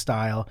storytelling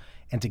style,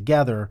 and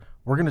together,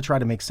 we're going to try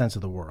to make sense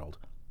of the world,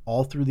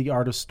 all through the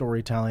art of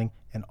storytelling,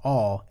 and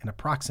all in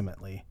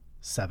approximately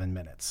 7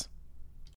 minutes.